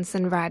resistance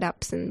and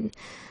write-ups in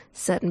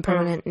certain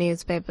prominent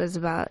newspapers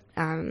about,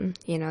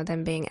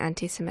 them being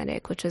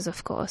anti-Semitic, which is,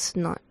 of course,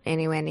 not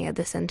anywhere near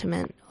the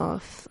sentiment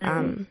of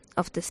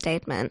the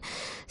statement.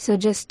 So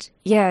just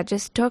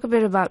talk a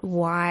bit about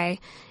why,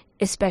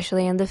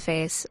 especially in the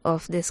face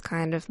of this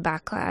kind of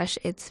backlash,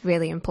 it's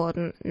really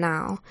important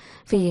now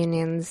for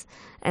unions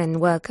and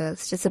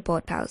workers to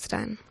support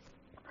Palestine.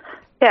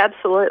 Yeah,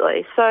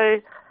 absolutely. So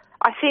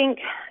I think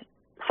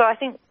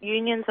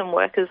unions and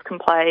workers can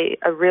play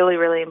a really,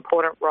 really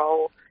important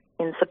role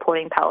in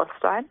supporting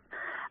Palestine.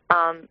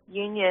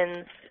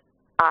 Unions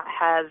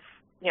have,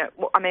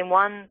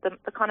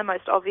 the kind of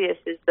most obvious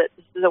is that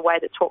this is a way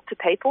to talk to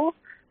people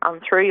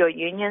through your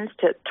unions,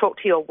 to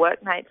talk to your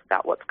workmates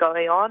about what's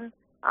going on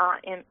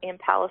in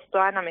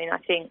Palestine. I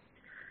think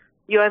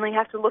you only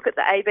have to look at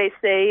the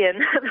ABC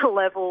and the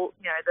level,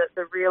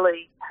 the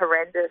really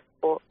horrendous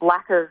or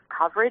lack of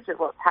coverage of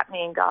what's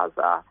happening in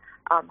Gaza,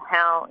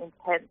 how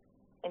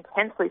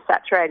intensely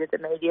saturated the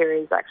media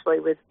is actually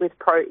with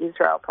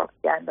pro-Israel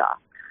propaganda.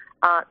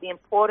 The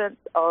importance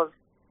of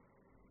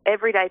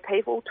everyday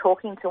people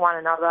talking to one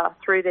another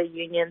through their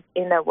unions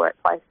in their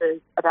workplaces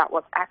about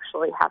what's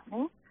actually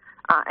happening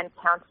and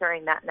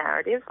countering that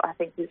narrative, I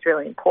think is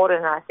really important.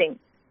 And I think,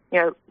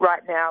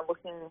 right now,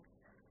 looking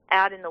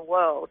out in the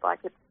world,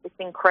 it's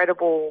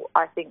incredible,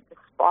 I think,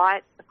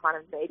 despite the kind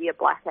of media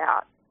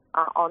blackout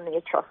on the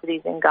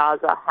atrocities in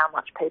Gaza, how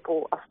much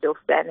people are still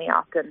standing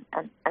up and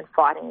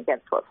fighting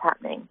against what's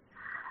happening.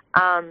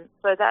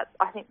 So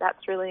I think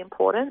that's really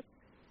important.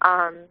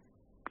 I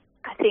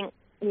think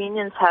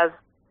unions have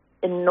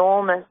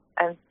enormous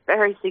and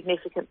very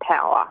significant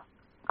power.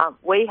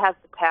 We have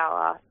the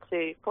power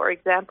to, for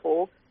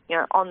example,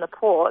 on the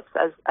ports,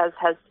 as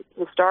has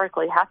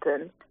historically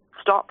happened,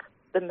 stop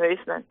the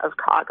movement of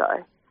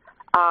cargo.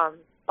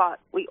 But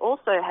we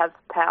also have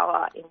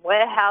power in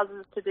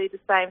warehouses to do the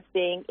same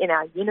thing, in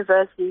our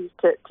universities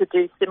to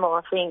do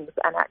similar things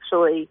and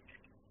actually,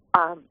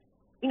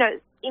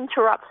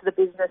 interrupt the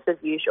business as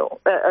usual,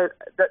 the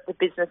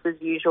business as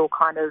usual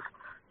kind of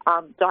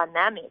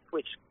dynamic,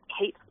 which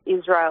keeps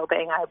Israel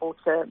being able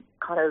to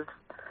kind of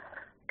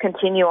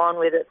continue on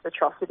with its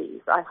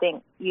atrocities. I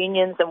think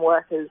unions and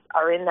workers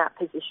are in that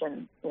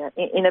position,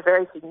 in a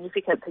very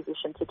significant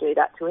position to do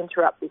that, to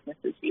interrupt business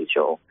as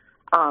usual.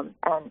 And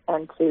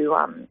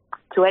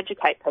to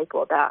educate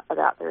people about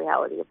the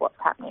reality of what's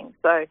happening.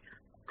 So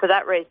for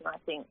that reason, I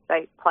think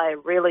they play a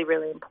really,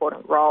 really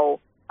important role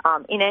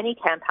in any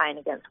campaign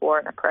against war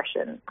and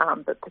oppression,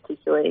 but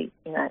particularly,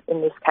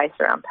 in this case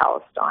around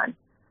Palestine.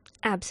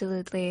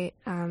 Absolutely.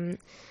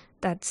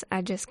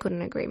 I just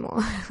couldn't agree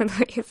more with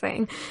what you're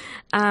saying.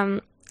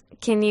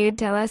 Can you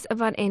tell us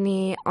about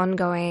any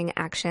ongoing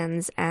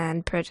actions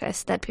and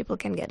protests that people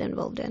can get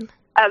involved in?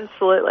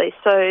 Absolutely.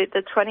 So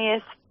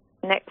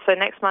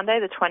next Monday,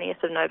 the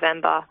 20th of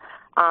November,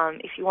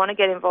 if you want to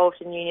get involved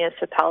in Unionists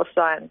for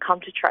Palestine,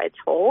 come to Trades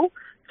Hall.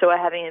 So we're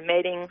having a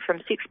meeting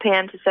from 6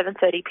 p.m. to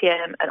 7:30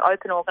 p.m, an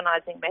open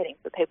organising meeting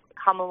for people to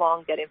come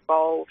along, get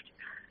involved.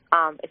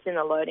 It's in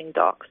the loading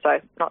dock, so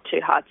not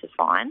too hard to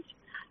find.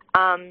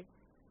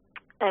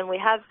 And we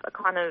have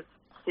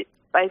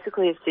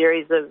basically a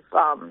series of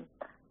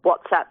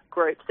WhatsApp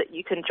groups that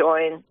you can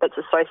join that's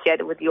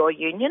associated with your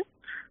union.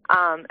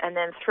 And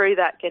then through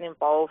that get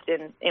involved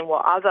in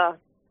what other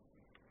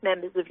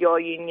members of your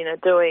union are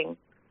doing,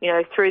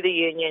 through the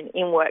union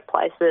in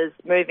workplaces,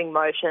 moving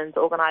motions,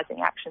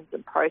 organising actions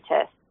and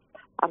protests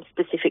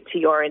specific to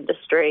your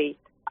industry,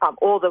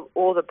 or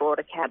the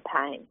broader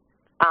campaign.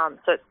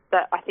 So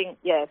that, I think,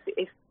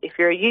 if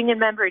you're a union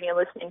member and you're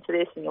listening to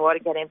this and you want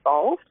to get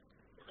involved,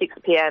 6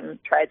 p.m.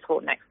 Trades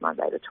Hall next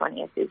Monday the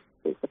 20th is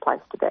the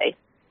place to be.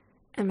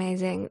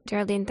 Amazing.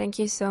 Geraldine, thank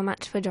you so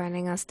much for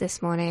joining us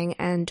this morning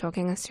and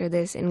talking us through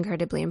this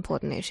incredibly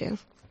important issue.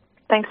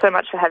 Thanks so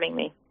much for having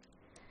me.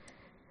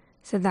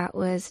 So that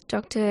was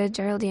Dr.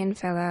 Geraldine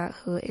Feller,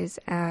 who is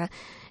a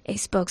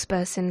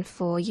spokesperson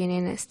for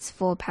Unionists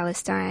for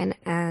Palestine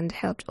and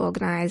helped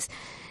organise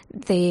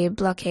the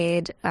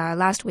blockade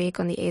last week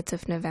on the 8th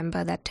of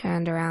November that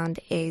turned around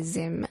a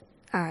Zim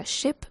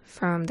ship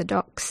from the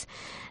docks.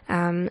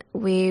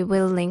 We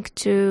will link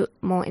to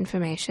more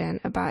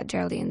information about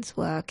Geraldine's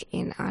work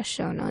in our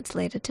show notes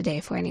later today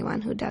for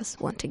anyone who does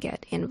want to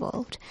get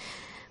involved.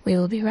 We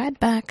will be right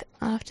back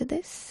after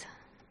this.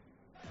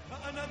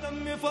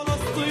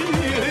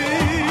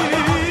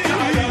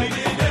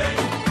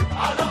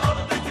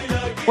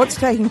 What's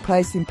taking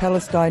place in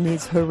Palestine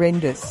is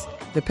horrendous.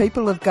 The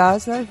people of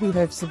Gaza, who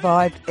have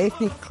survived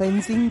ethnic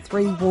cleansing,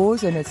 3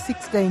 wars and a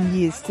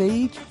 16-year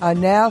siege, are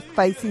now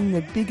facing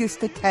the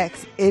biggest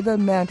attacks ever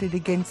mounted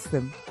against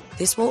them.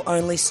 This will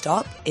only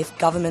stop if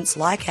governments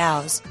like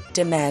ours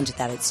demand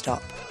that it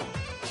stop.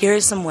 Here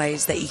are some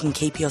ways that you can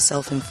keep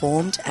yourself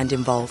informed and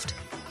involved.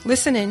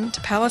 Listen in to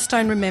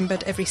Palestine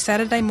Remembered every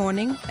Saturday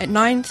morning at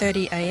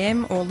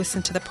 9:30am or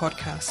listen to the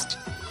podcast.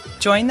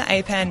 Join the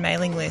APAN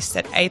mailing list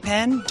at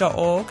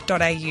apan.org.au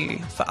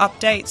for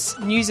updates,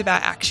 news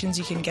about actions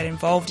you can get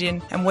involved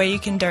in, and where you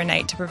can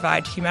donate to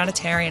provide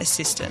humanitarian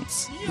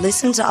assistance.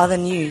 Listen to other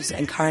news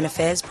and current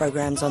affairs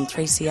programs on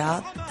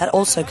 3CR that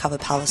also cover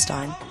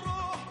Palestine.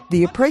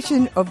 The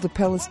oppression of the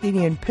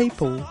Palestinian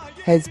people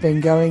has been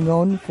going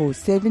on for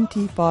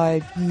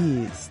 75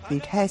 years.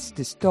 It has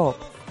to stop.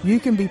 You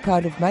can be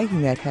part of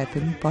making that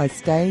happen by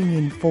staying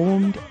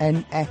informed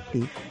and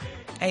active.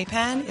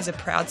 APAN is a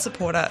proud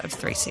supporter of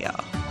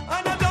 3CR.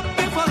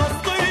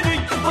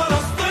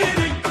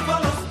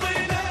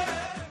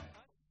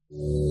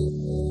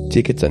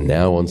 Tickets are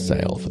now on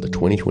sale for the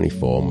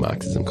 2024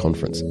 Marxism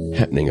Conference,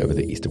 happening over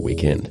the Easter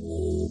weekend.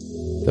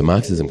 The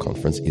Marxism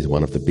Conference is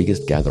one of the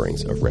biggest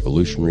gatherings of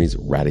revolutionaries,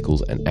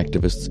 radicals and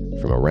activists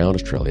from around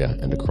Australia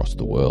and across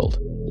the world.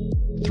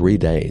 3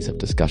 days of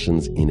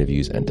discussions,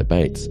 interviews and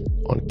debates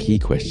on key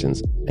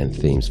questions and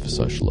themes for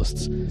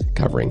socialists,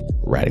 covering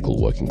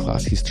radical working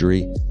class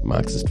history,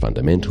 Marxist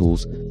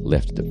fundamentals,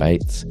 left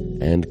debates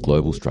and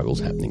global struggles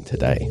happening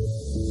today.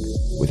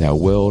 With our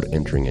world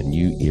entering a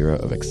new era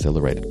of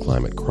accelerated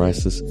climate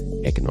crisis,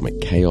 economic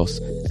chaos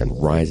and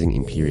rising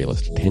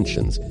imperialist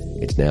tensions,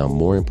 it's now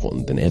more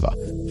important than ever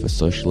for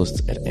socialists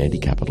and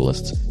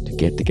anti-capitalists to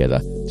get together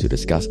to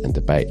discuss and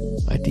debate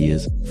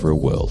ideas for a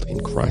world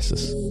in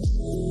crisis.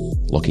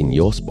 Lock in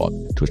your spot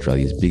to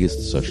Australia's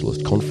biggest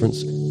socialist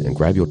conference and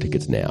grab your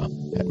tickets now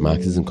at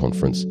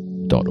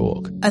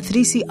marxismconference.org. A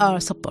 3CR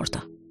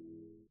supporter.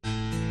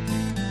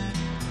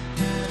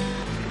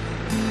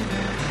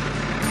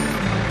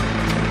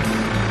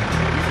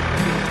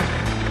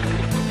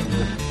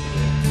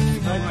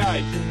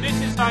 Okay,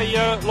 this is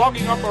a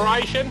logging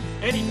operation.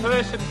 Any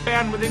person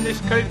found within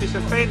this coop is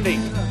offending.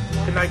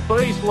 Can they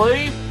please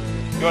leave?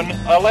 You're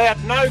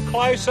allowed no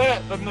closer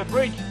than the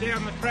bridge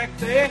down the track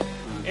there.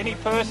 Any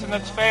person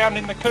that's found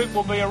in the coop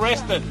will be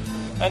arrested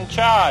and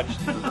charged.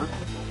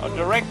 I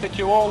direct that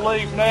you all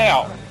leave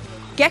now.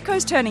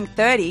 Gecko's turning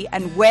 30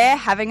 and we're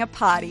having a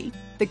party.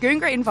 The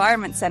Goongerah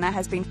Environment Centre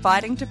has been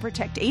fighting to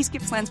protect East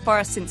Gippsland's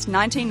forest since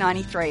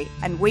 1993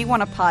 and we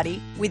want a party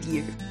with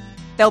you.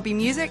 There'll be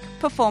music,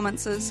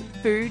 performances,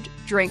 food,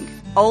 drink,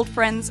 old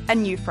friends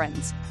and new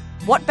friends.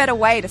 What better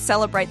way to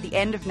celebrate the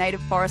end of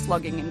native forest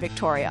logging in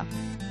Victoria?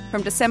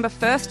 From December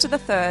 1st to the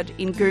 3rd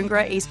in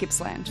Goongerah, East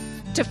Gippsland.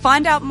 To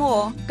find out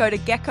more, go to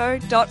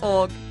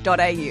gecko.org.au.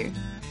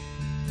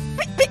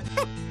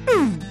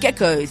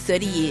 Gecko,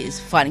 30 years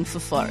fighting for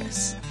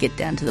forests. Get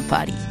down to the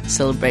party.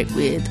 Celebrate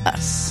with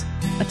us.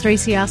 A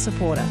 3CR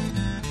supporter.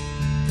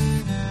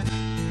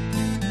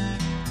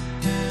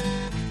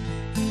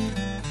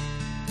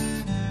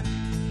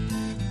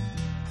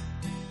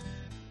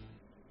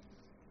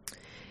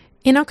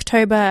 In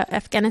October,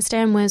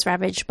 Afghanistan was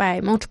ravaged by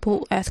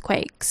multiple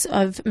earthquakes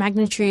of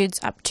magnitudes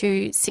up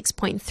to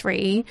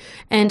 6.3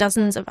 and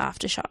dozens of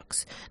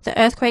aftershocks. The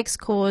earthquakes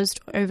caused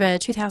over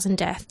 2,000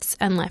 deaths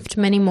and left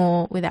many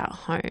more without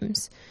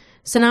homes.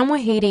 Sanam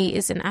Wahidi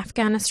is an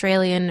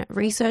Afghan-Australian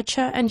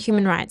researcher and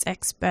human rights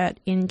expert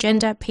in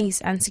gender,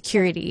 peace and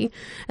security,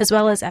 as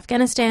well as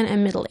Afghanistan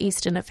and Middle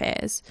Eastern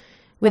affairs.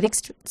 With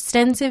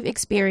extensive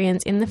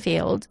experience in the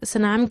field,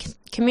 Sanam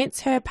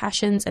commits her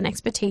passions and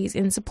expertise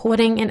in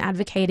supporting and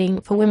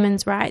advocating for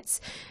women's rights,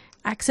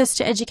 access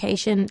to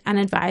education, and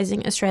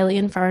advising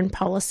Australian foreign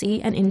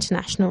policy and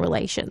international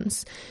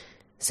relations.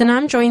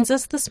 Sanam joins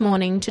us this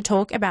morning to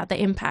talk about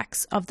the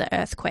impacts of the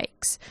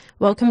earthquakes.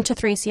 Welcome to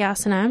 3CR,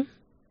 Sanam.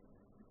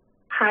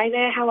 Hi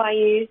there, how are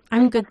you?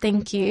 I'm good,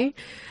 thank you.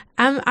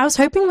 I was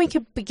hoping we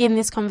could begin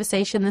this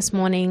conversation this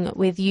morning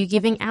with you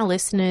giving our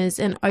listeners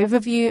an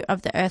overview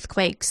of the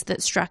earthquakes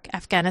that struck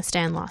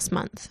Afghanistan last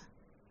month.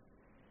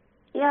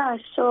 Yeah,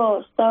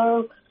 sure.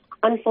 So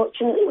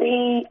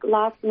Unfortunately,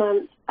 last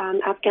month,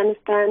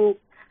 Afghanistan's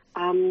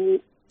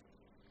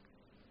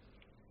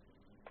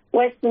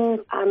western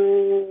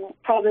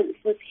province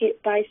was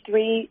hit by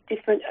 3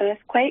 different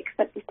earthquakes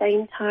at the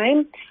same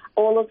time,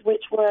 all of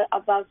which were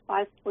above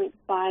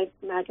 5.5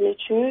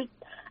 magnitude.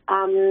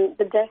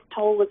 The death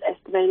toll was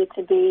estimated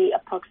to be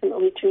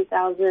approximately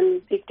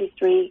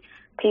 2,053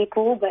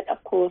 people, but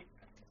of course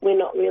we're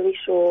not really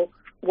sure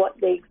what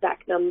the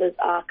exact numbers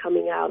are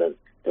coming out of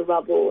the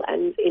rubble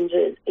and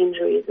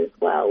injuries as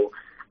well.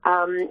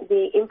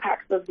 The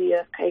impacts of the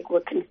earthquake were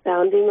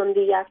confounding on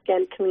the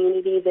Afghan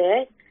community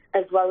there,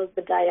 as well as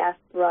the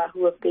diaspora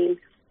who have been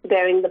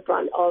bearing the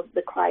brunt of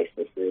the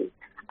crises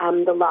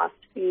the last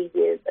few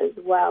years as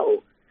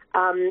well.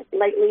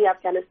 Lately,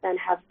 Afghanistan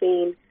have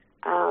been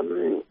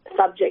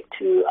subject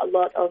to a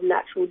lot of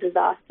natural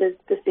disasters,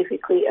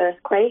 specifically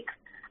earthquakes,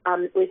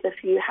 with a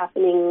few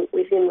happening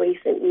within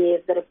recent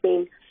years that have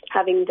been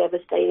having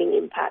devastating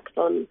impacts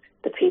on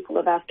the people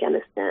of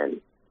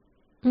Afghanistan.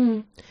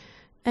 Mm.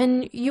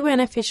 And UN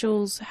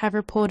officials have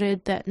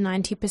reported that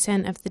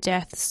 90% of the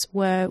deaths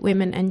were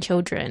women and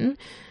children.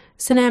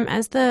 Sanam,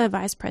 as the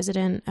Vice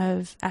President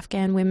of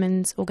Afghan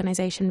Women's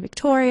Organisation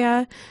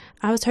Victoria,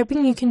 I was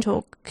hoping you can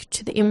talk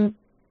to the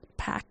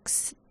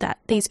impacts that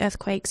these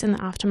earthquakes and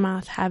the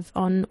aftermath have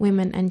on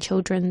women and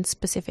children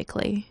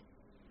specifically.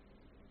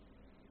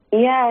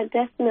 Yeah,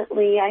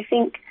 definitely. I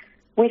think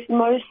with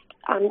most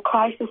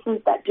crises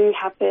that do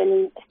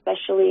happen,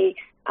 especially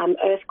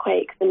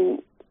earthquakes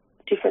and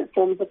different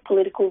forms of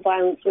political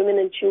violence, women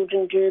and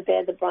children do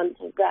bear the brunt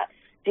of that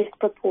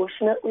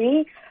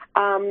disproportionately.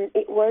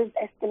 It was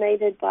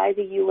estimated by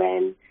the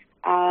UN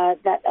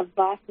that a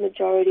vast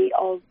majority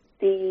of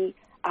the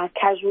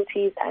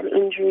casualties and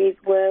injuries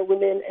were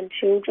women and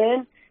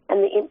children,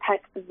 and the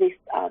impacts of this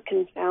are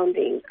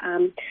confounding.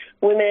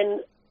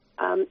 Women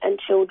and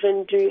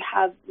children do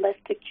have less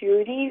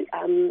security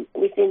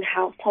within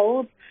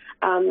households,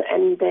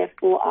 and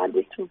therefore are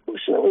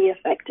disproportionately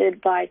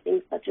affected by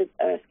things such as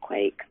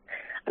earthquakes.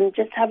 I'm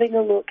just having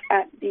a look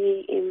at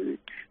the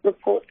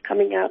reports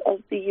coming out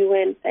of the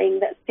UN saying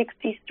that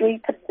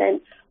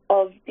 63%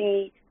 of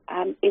the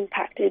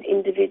impacted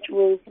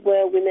individuals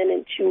were women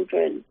and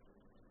children.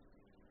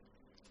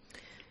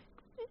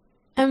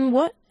 And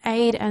what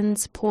aid and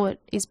support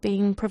is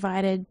being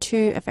provided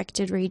to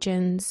affected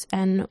regions,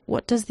 and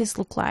what does this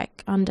look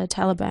like under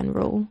Taliban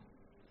rule?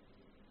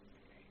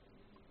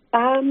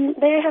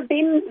 There have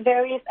been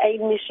various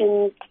aid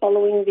missions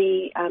following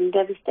the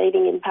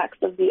devastating impacts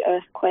of the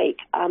earthquake,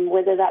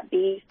 whether that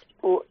be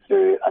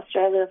through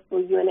Australia for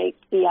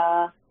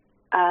UNHCR,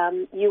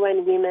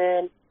 UN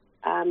Women,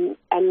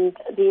 and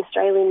the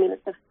Australian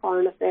Minister for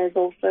Foreign Affairs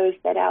also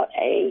set out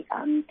a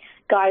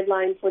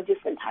guideline for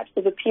different types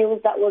of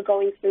appeals that were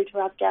going through to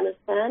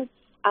Afghanistan.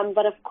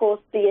 But of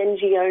course the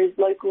NGOs,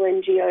 local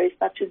NGOs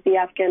such as the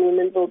Afghan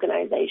Women's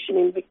Organisation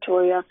in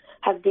Victoria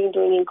have been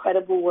doing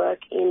incredible work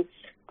in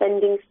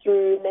sending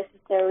through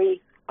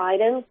necessary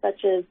items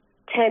such as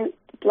tents,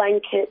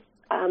 blankets,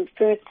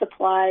 food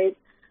supplies,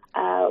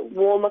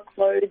 warmer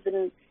clothes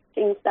and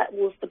things that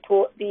will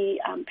support the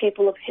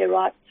people of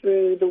Herat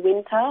through the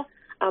winter,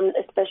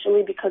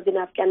 especially because in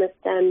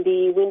Afghanistan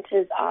the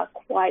winters are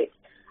quite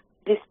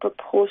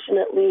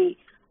disproportionately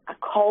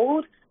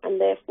cold and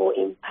therefore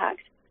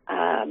impact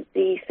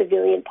the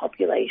civilian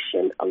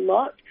population a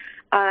lot.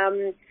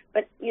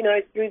 But you know,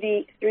 through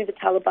the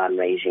Taliban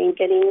regime,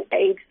 getting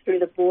aid through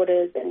the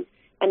borders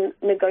and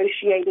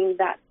negotiating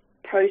that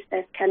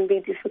process can be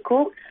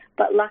difficult.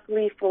 But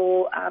luckily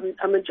for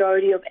a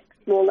majority of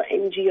smaller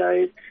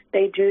NGOs,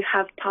 they do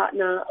have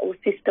partner or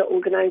sister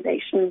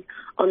organisations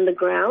on the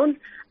ground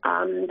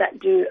that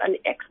do an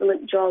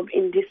excellent job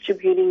in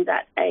distributing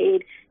that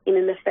aid in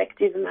an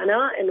effective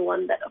manner, and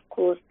one that, of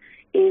course,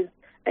 is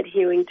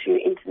adhering to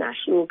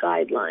international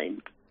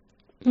guidelines.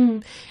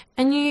 Mm.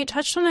 And you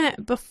touched on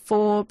it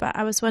before, but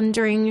I was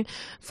wondering,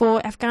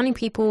 for Afghani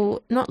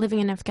people not living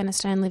in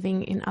Afghanistan,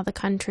 living in other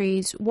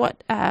countries,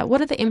 what are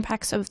the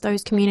impacts of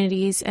those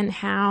communities, and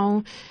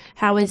how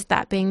is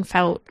that being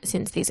felt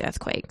since these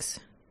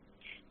earthquakes?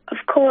 Of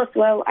course.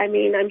 Well, I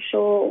mean, I'm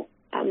sure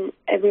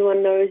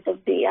everyone knows of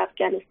the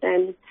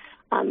Afghanistan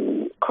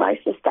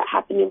crisis that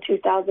happened in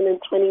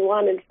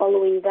 2021, and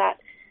following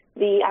that,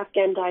 the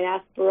Afghan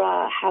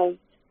diaspora have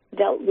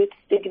dealt with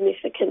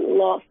significant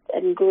loss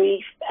and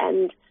grief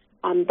and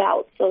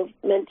bouts of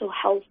mental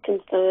health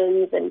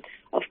concerns, and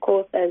of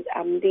course as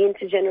the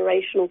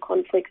intergenerational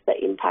conflicts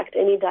that impact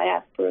any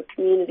diaspora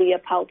community are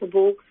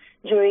palpable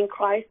during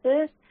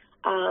crisis,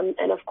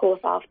 and of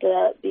course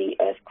after the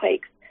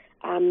earthquakes,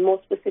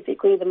 more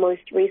specifically the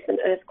most recent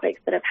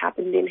earthquakes that have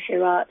happened in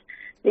Herat,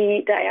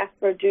 the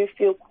diaspora do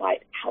feel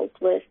quite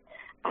helpless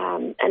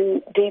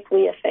and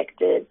deeply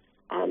affected,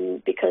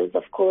 because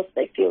of course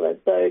they feel as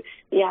though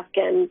the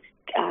Afghan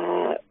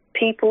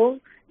people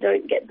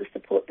don't get the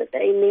support that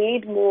they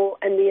need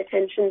and the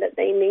attention that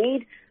they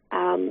need.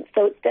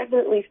 So it's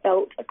definitely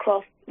felt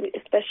across,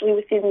 especially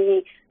within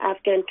the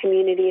Afghan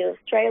community in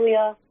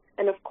Australia,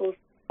 and of course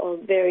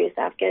of various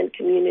Afghan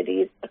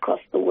communities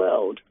across the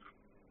world.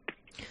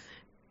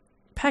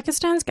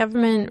 Pakistan's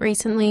government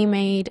recently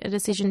made a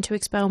decision to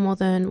expel more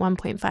than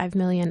 1.5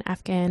 million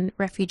Afghan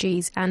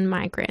refugees and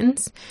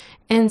migrants.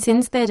 And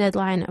since their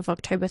deadline of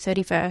October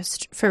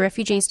 31st for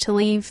refugees to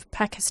leave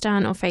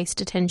Pakistan or face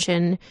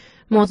detention,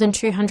 more than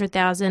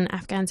 200,000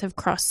 Afghans have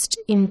crossed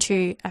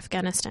into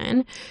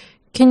Afghanistan.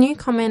 Can you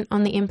comment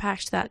on the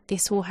impact that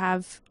this will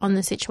have on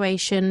the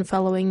situation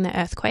following the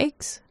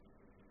earthquakes?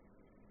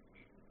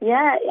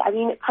 Yeah, I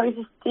mean, it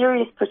poses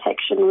serious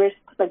protection risks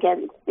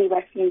against the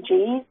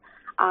refugees,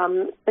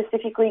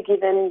 specifically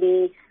given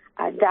the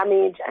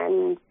damage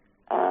and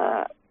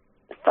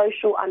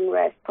social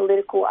unrest,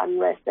 political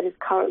unrest that is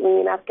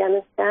currently in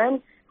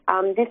Afghanistan.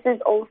 This is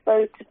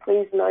also to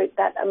please note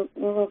that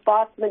a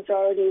vast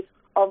majority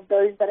of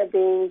those that are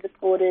being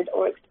deported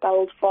or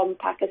expelled from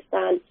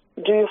Pakistan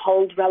do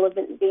hold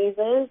relevant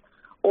visas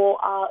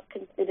or are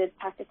considered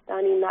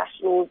Pakistani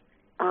nationals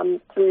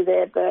through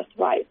their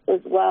birthright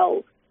as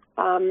well.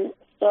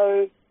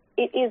 So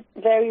it is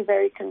very,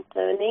 very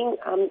concerning,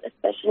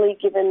 especially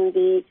given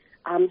the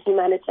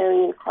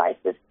humanitarian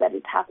crisis that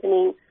is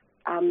happening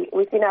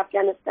within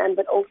Afghanistan,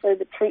 but also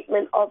the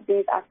treatment of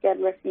these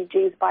Afghan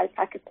refugees by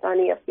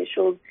Pakistani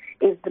officials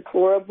is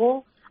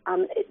deplorable.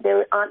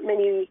 There aren't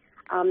many,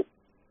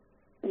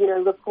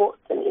 reports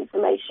and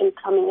information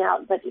coming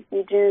out, but if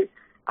you do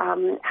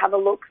have a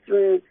look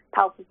through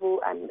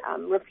palpable and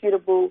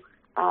reputable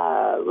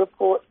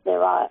reports,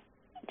 there are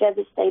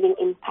devastating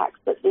impacts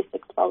that this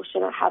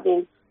expulsion are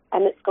having,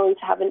 and it's going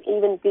to have an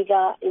even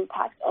bigger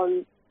impact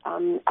on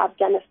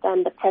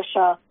Afghanistan, the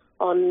pressure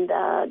on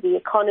the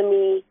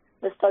economy,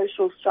 the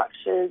social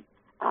structures.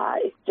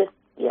 It's just,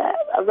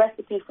 a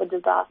recipe for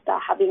disaster,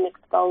 having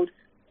expelled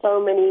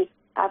so many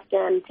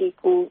Afghan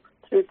people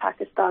through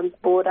Pakistan's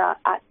border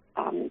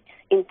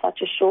in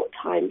such a short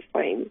time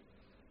frame.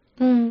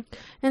 And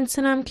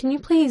Sanam, can you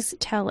please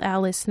tell our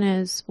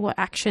listeners what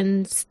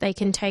actions they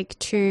can take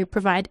to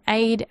provide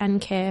aid and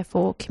care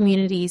for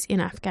communities in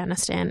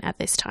Afghanistan at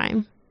this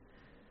time?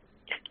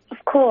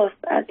 Of course.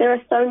 There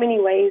are so many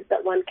ways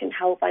that one can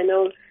help. I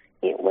know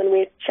when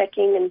we're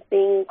checking and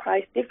seeing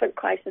different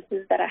crises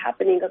that are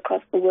happening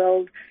across the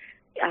world,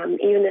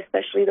 even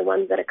especially the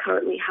ones that are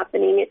currently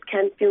happening, it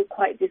can feel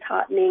quite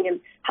disheartening and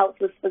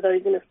helpless for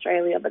those in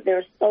Australia. But there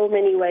are so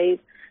many ways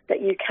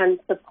that you can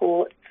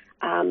support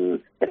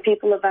the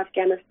people of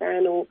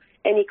Afghanistan or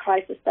any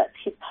crisis that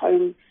hits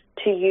home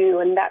to you,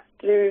 and that's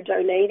through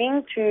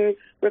donating to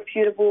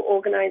reputable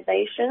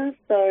organisations.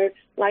 So,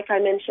 like I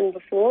mentioned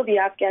before, the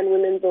Afghan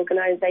Women's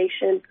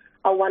Organisation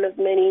are one of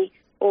many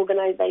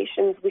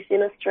organisations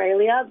within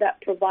Australia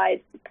that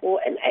provide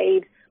support and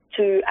aid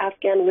to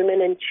Afghan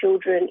women and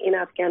children in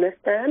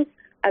Afghanistan,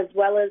 as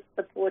well as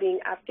supporting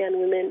Afghan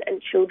women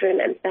and children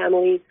and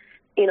families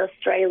in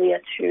Australia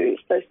too,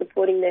 so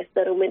supporting their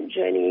settlement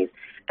journeys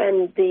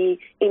and the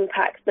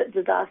impacts that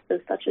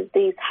disasters such as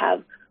these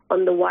have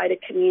on the wider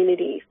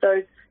community.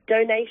 So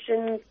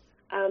donations,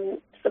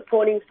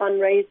 supporting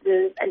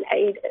fundraisers and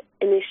aid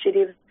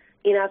initiatives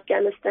in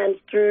Afghanistan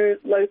through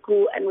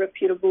local and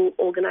reputable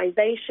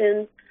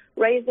organisations.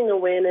 Raising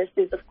awareness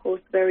is, of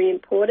course, very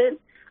important.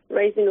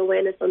 Raising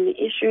awareness on the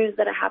issues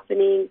that are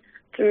happening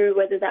through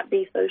whether that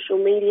be social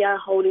media,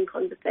 holding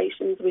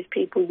conversations with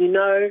people you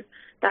know,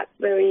 that's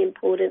very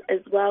important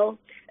as well.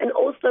 And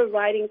also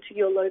writing to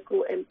your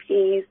local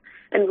MPs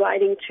and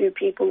writing to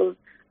people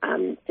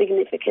of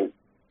significant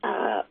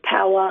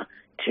power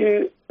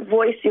to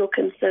voice your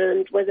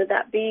concerns, whether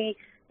that be,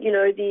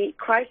 the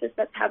crisis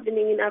that's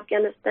happening in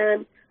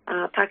Afghanistan,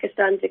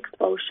 Pakistan's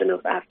expulsion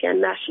of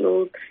Afghan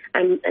nationals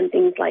and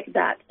things like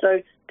that.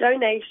 So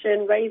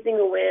donation, raising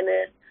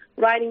awareness,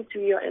 writing to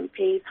your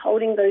MPs,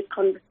 holding those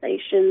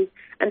conversations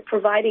and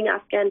providing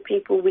Afghan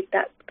people with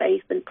that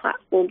space and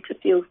platform to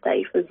feel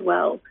safe as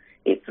well.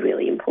 It's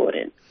really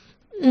important.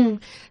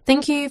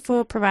 Thank you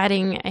for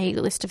providing a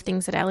list of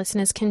things that our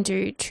listeners can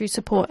do to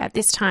support at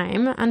this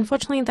time.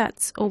 Unfortunately,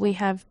 that's all we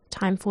have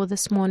time for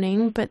this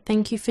morning, but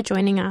thank you for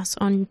joining us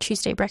on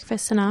Tuesday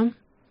Breakfast, Sanam.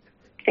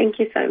 Thank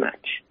you so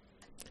much.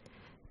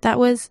 That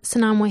was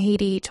Sanam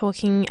Wahidi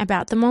talking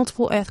about the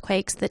multiple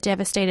earthquakes that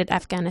devastated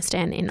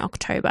Afghanistan in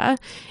October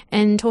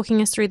and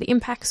talking us through the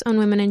impacts on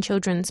women and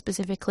children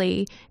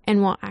specifically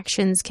and what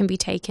actions can be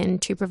taken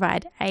to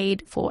provide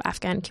aid for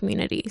Afghan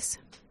communities.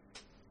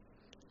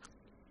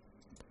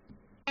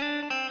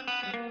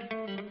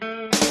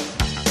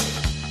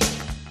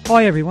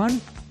 Hi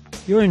everyone,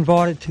 you're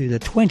invited to the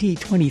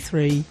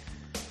 2023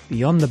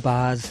 Beyond the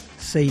Bars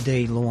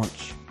CD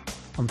launch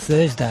on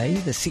Thursday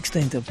the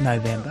 16th of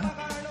November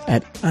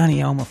at Arnie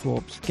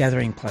Elmerthorpe's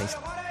Gathering Place,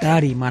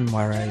 Dardy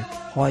Munwarrow,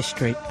 High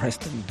Street,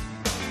 Preston.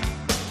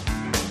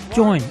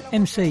 Join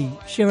MC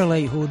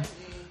Shirley Hood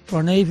for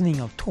an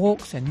evening of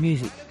talks and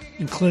music,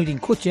 including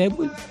Kutch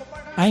Edwards,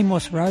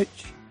 Amos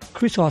Roach,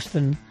 Chris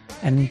Austin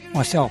and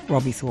myself,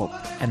 Robbie Thorpe,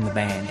 and the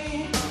band.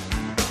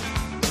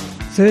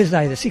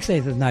 Thursday the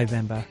 16th of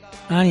November,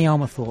 Arnie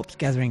Elmerthorpe's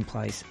Gathering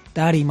Place,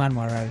 Dardy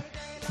Munwarrow,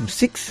 from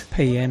 6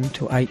 p.m.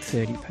 to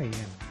 8:30 p.m.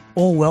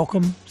 All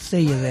welcome,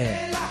 see you there.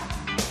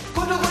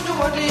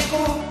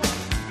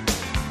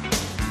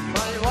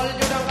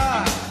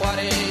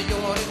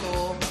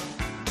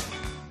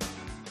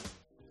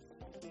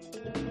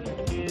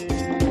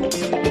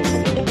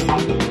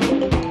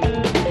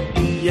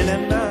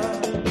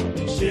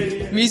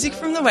 Music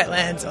from the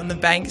Wetlands on the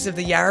banks of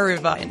the Yarra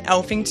River in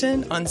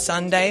Elphington on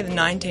Sunday the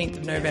 19th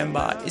of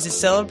November is a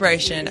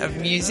celebration of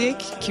music,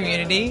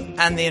 community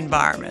and the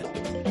environment.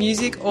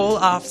 Music all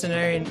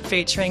afternoon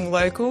featuring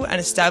local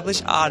and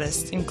established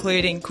artists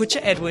including Kutcha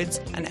Edwards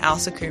and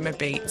Alsakuma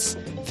Beats.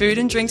 Food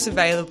and drinks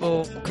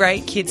available,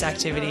 great kids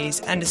activities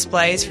and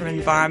displays from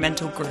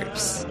environmental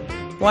groups.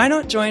 Why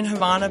not join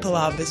Havana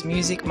Palaba's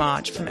music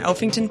march from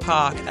Elphington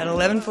Park at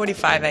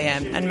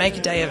 11:45am and make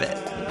a day of it?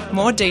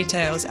 More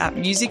details at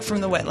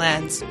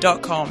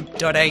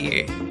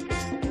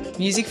musicfromthewetlands.com.au.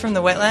 Music from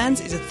the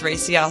Wetlands is a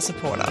 3CR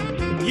supporter.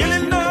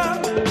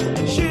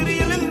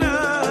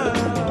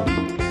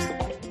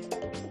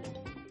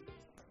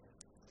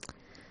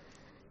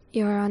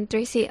 You're on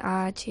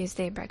 3CR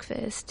Tuesday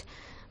Breakfast.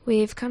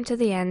 We've come to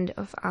the end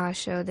of our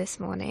show this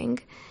morning.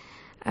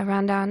 A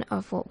rundown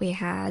of what we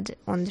had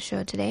on the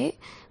show today.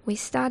 We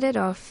started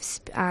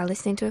off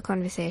listening to a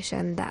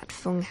conversation that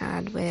Fung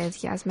had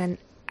with Yasmin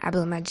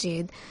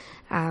Abdulmajid.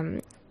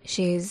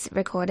 She's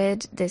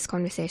recorded this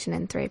conversation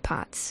in 3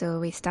 parts. So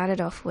we started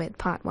off with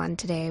part 1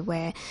 today,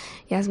 where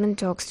Yasmin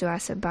talks to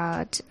us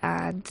about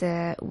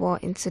the war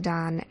in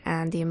Sudan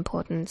and the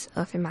importance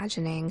of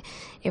imagining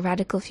a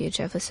radical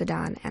future for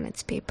Sudan and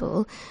its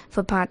people.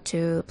 For part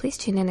 2, please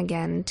tune in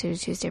again to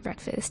Tuesday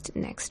Breakfast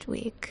next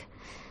week.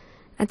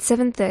 At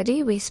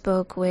 7:30, we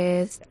spoke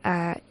with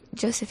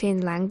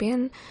Josephine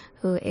Langbian,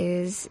 who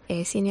is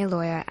a senior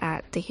lawyer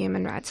at the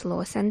Human Rights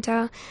Law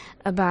Centre,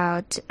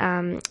 about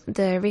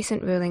the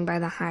recent ruling by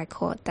the High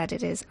Court that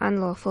it is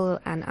unlawful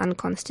and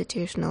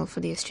unconstitutional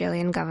for the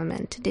Australian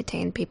government to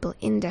detain people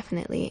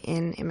indefinitely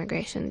in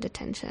immigration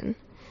detention.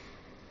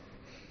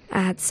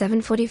 At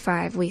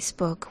 7:45, we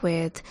spoke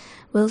with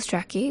Will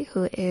Strachey,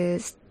 who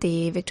is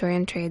the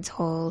Victorian Trades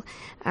Hall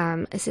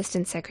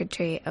Assistant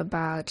Secretary,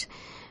 about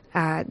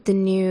the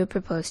new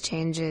proposed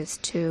changes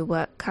to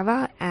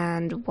WorkCover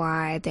and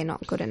why they're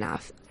not good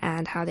enough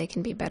and how they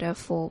can be better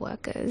for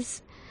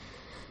workers.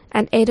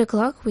 At 8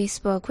 o'clock, we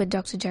spoke with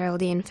Dr.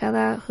 Geraldine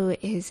Feller, who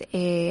is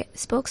a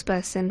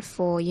spokesperson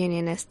for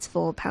Unionists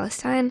for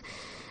Palestine.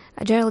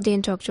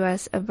 Geraldine talked to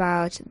us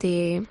about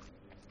the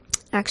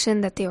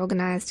action that they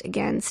organised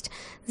against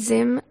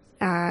Zim,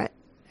 a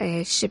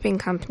shipping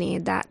company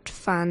that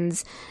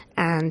funds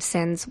and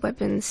sends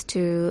weapons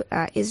to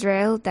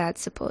Israel that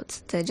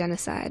supports the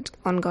genocide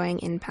ongoing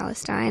in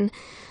Palestine.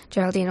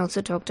 Geraldine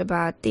also talked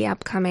about the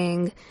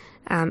upcoming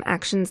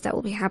actions that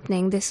will be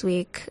happening this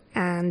week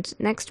and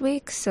next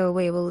week, so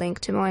we will link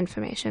to more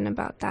information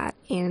about that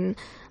in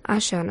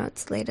our show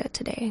notes later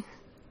today.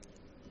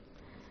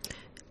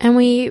 And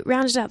we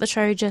rounded out the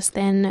show just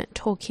then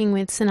talking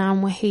with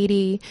Sanam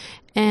Wahidi,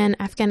 an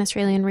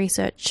Afghan-Australian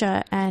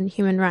researcher and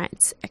human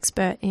rights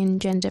expert in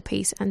gender,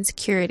 peace and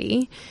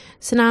security.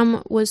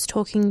 Sanam was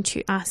talking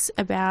to us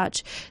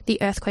about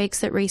the earthquakes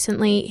that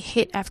recently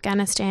hit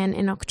Afghanistan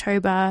in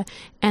October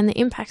and the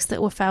impacts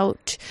that were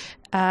felt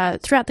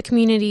throughout the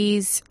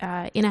communities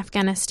in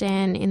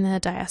Afghanistan, in the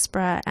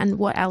diaspora, and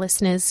what our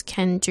listeners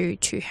can do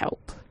to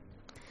help.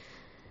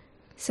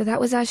 So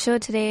that was our show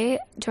today.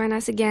 Join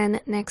us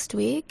again next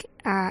week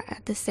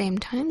at the same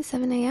time,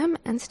 7 a.m.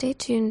 And stay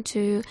tuned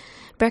to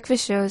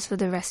breakfast shows for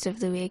the rest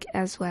of the week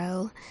as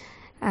well.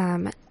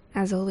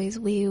 As always,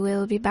 we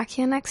will be back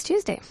here next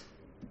Tuesday.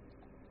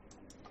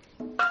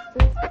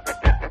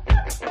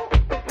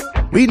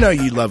 We know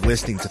you love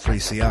listening to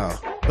 3CR,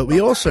 but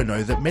we also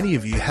know that many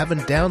of you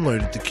haven't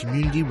downloaded the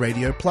Community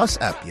Radio Plus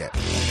app yet.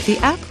 The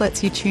app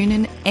lets you tune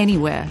in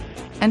anywhere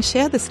and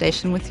share the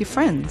station with your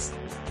friends.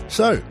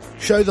 So,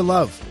 show the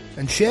love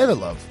and share the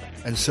love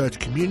and search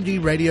Community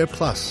Radio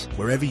Plus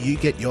wherever you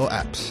get your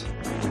apps.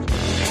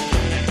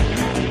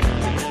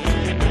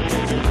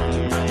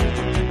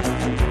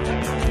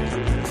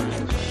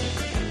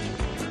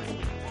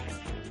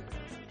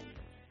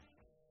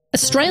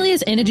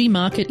 Australia's energy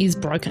market is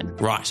broken.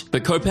 Right,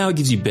 but CoPower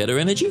gives you better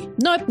energy?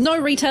 Nope, no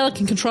retailer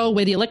can control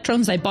where the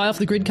electrons they buy off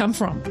the grid come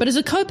from. But as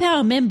a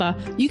CoPower member,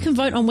 you can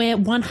vote on where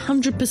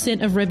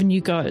 100% of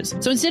revenue goes.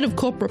 So instead of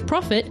corporate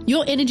profit,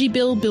 your energy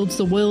bill builds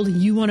the world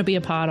you want to be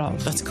a part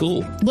of. That's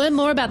cool. Learn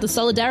more about the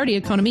solidarity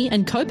economy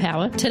and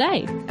CoPower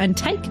today and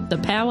take the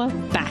power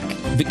back.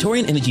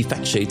 Victorian energy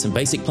fact sheets and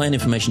basic plan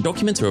information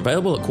documents are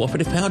available at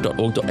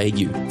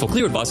cooperativepower.org.au. For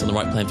clear advice on the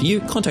right plan for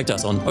you, contact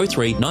us on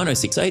 03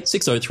 9068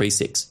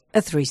 6036. A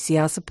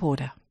 3CR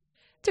supporter.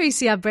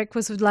 3CR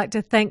Breakfast would like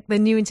to thank the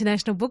New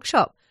International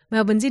Bookshop,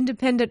 Melbourne's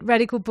independent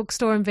radical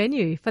bookstore and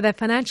venue, for their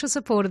financial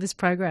support of this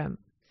program.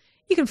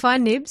 You can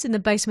find Nibs in the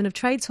basement of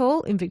Trades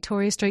Hall in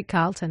Victoria Street,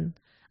 Carlton.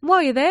 And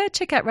while you're there,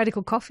 check out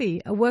Radical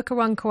Coffee, a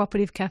worker-run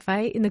cooperative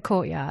cafe in the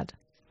courtyard.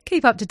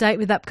 Keep up to date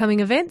with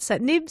upcoming events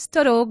at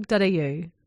nibs.org.au.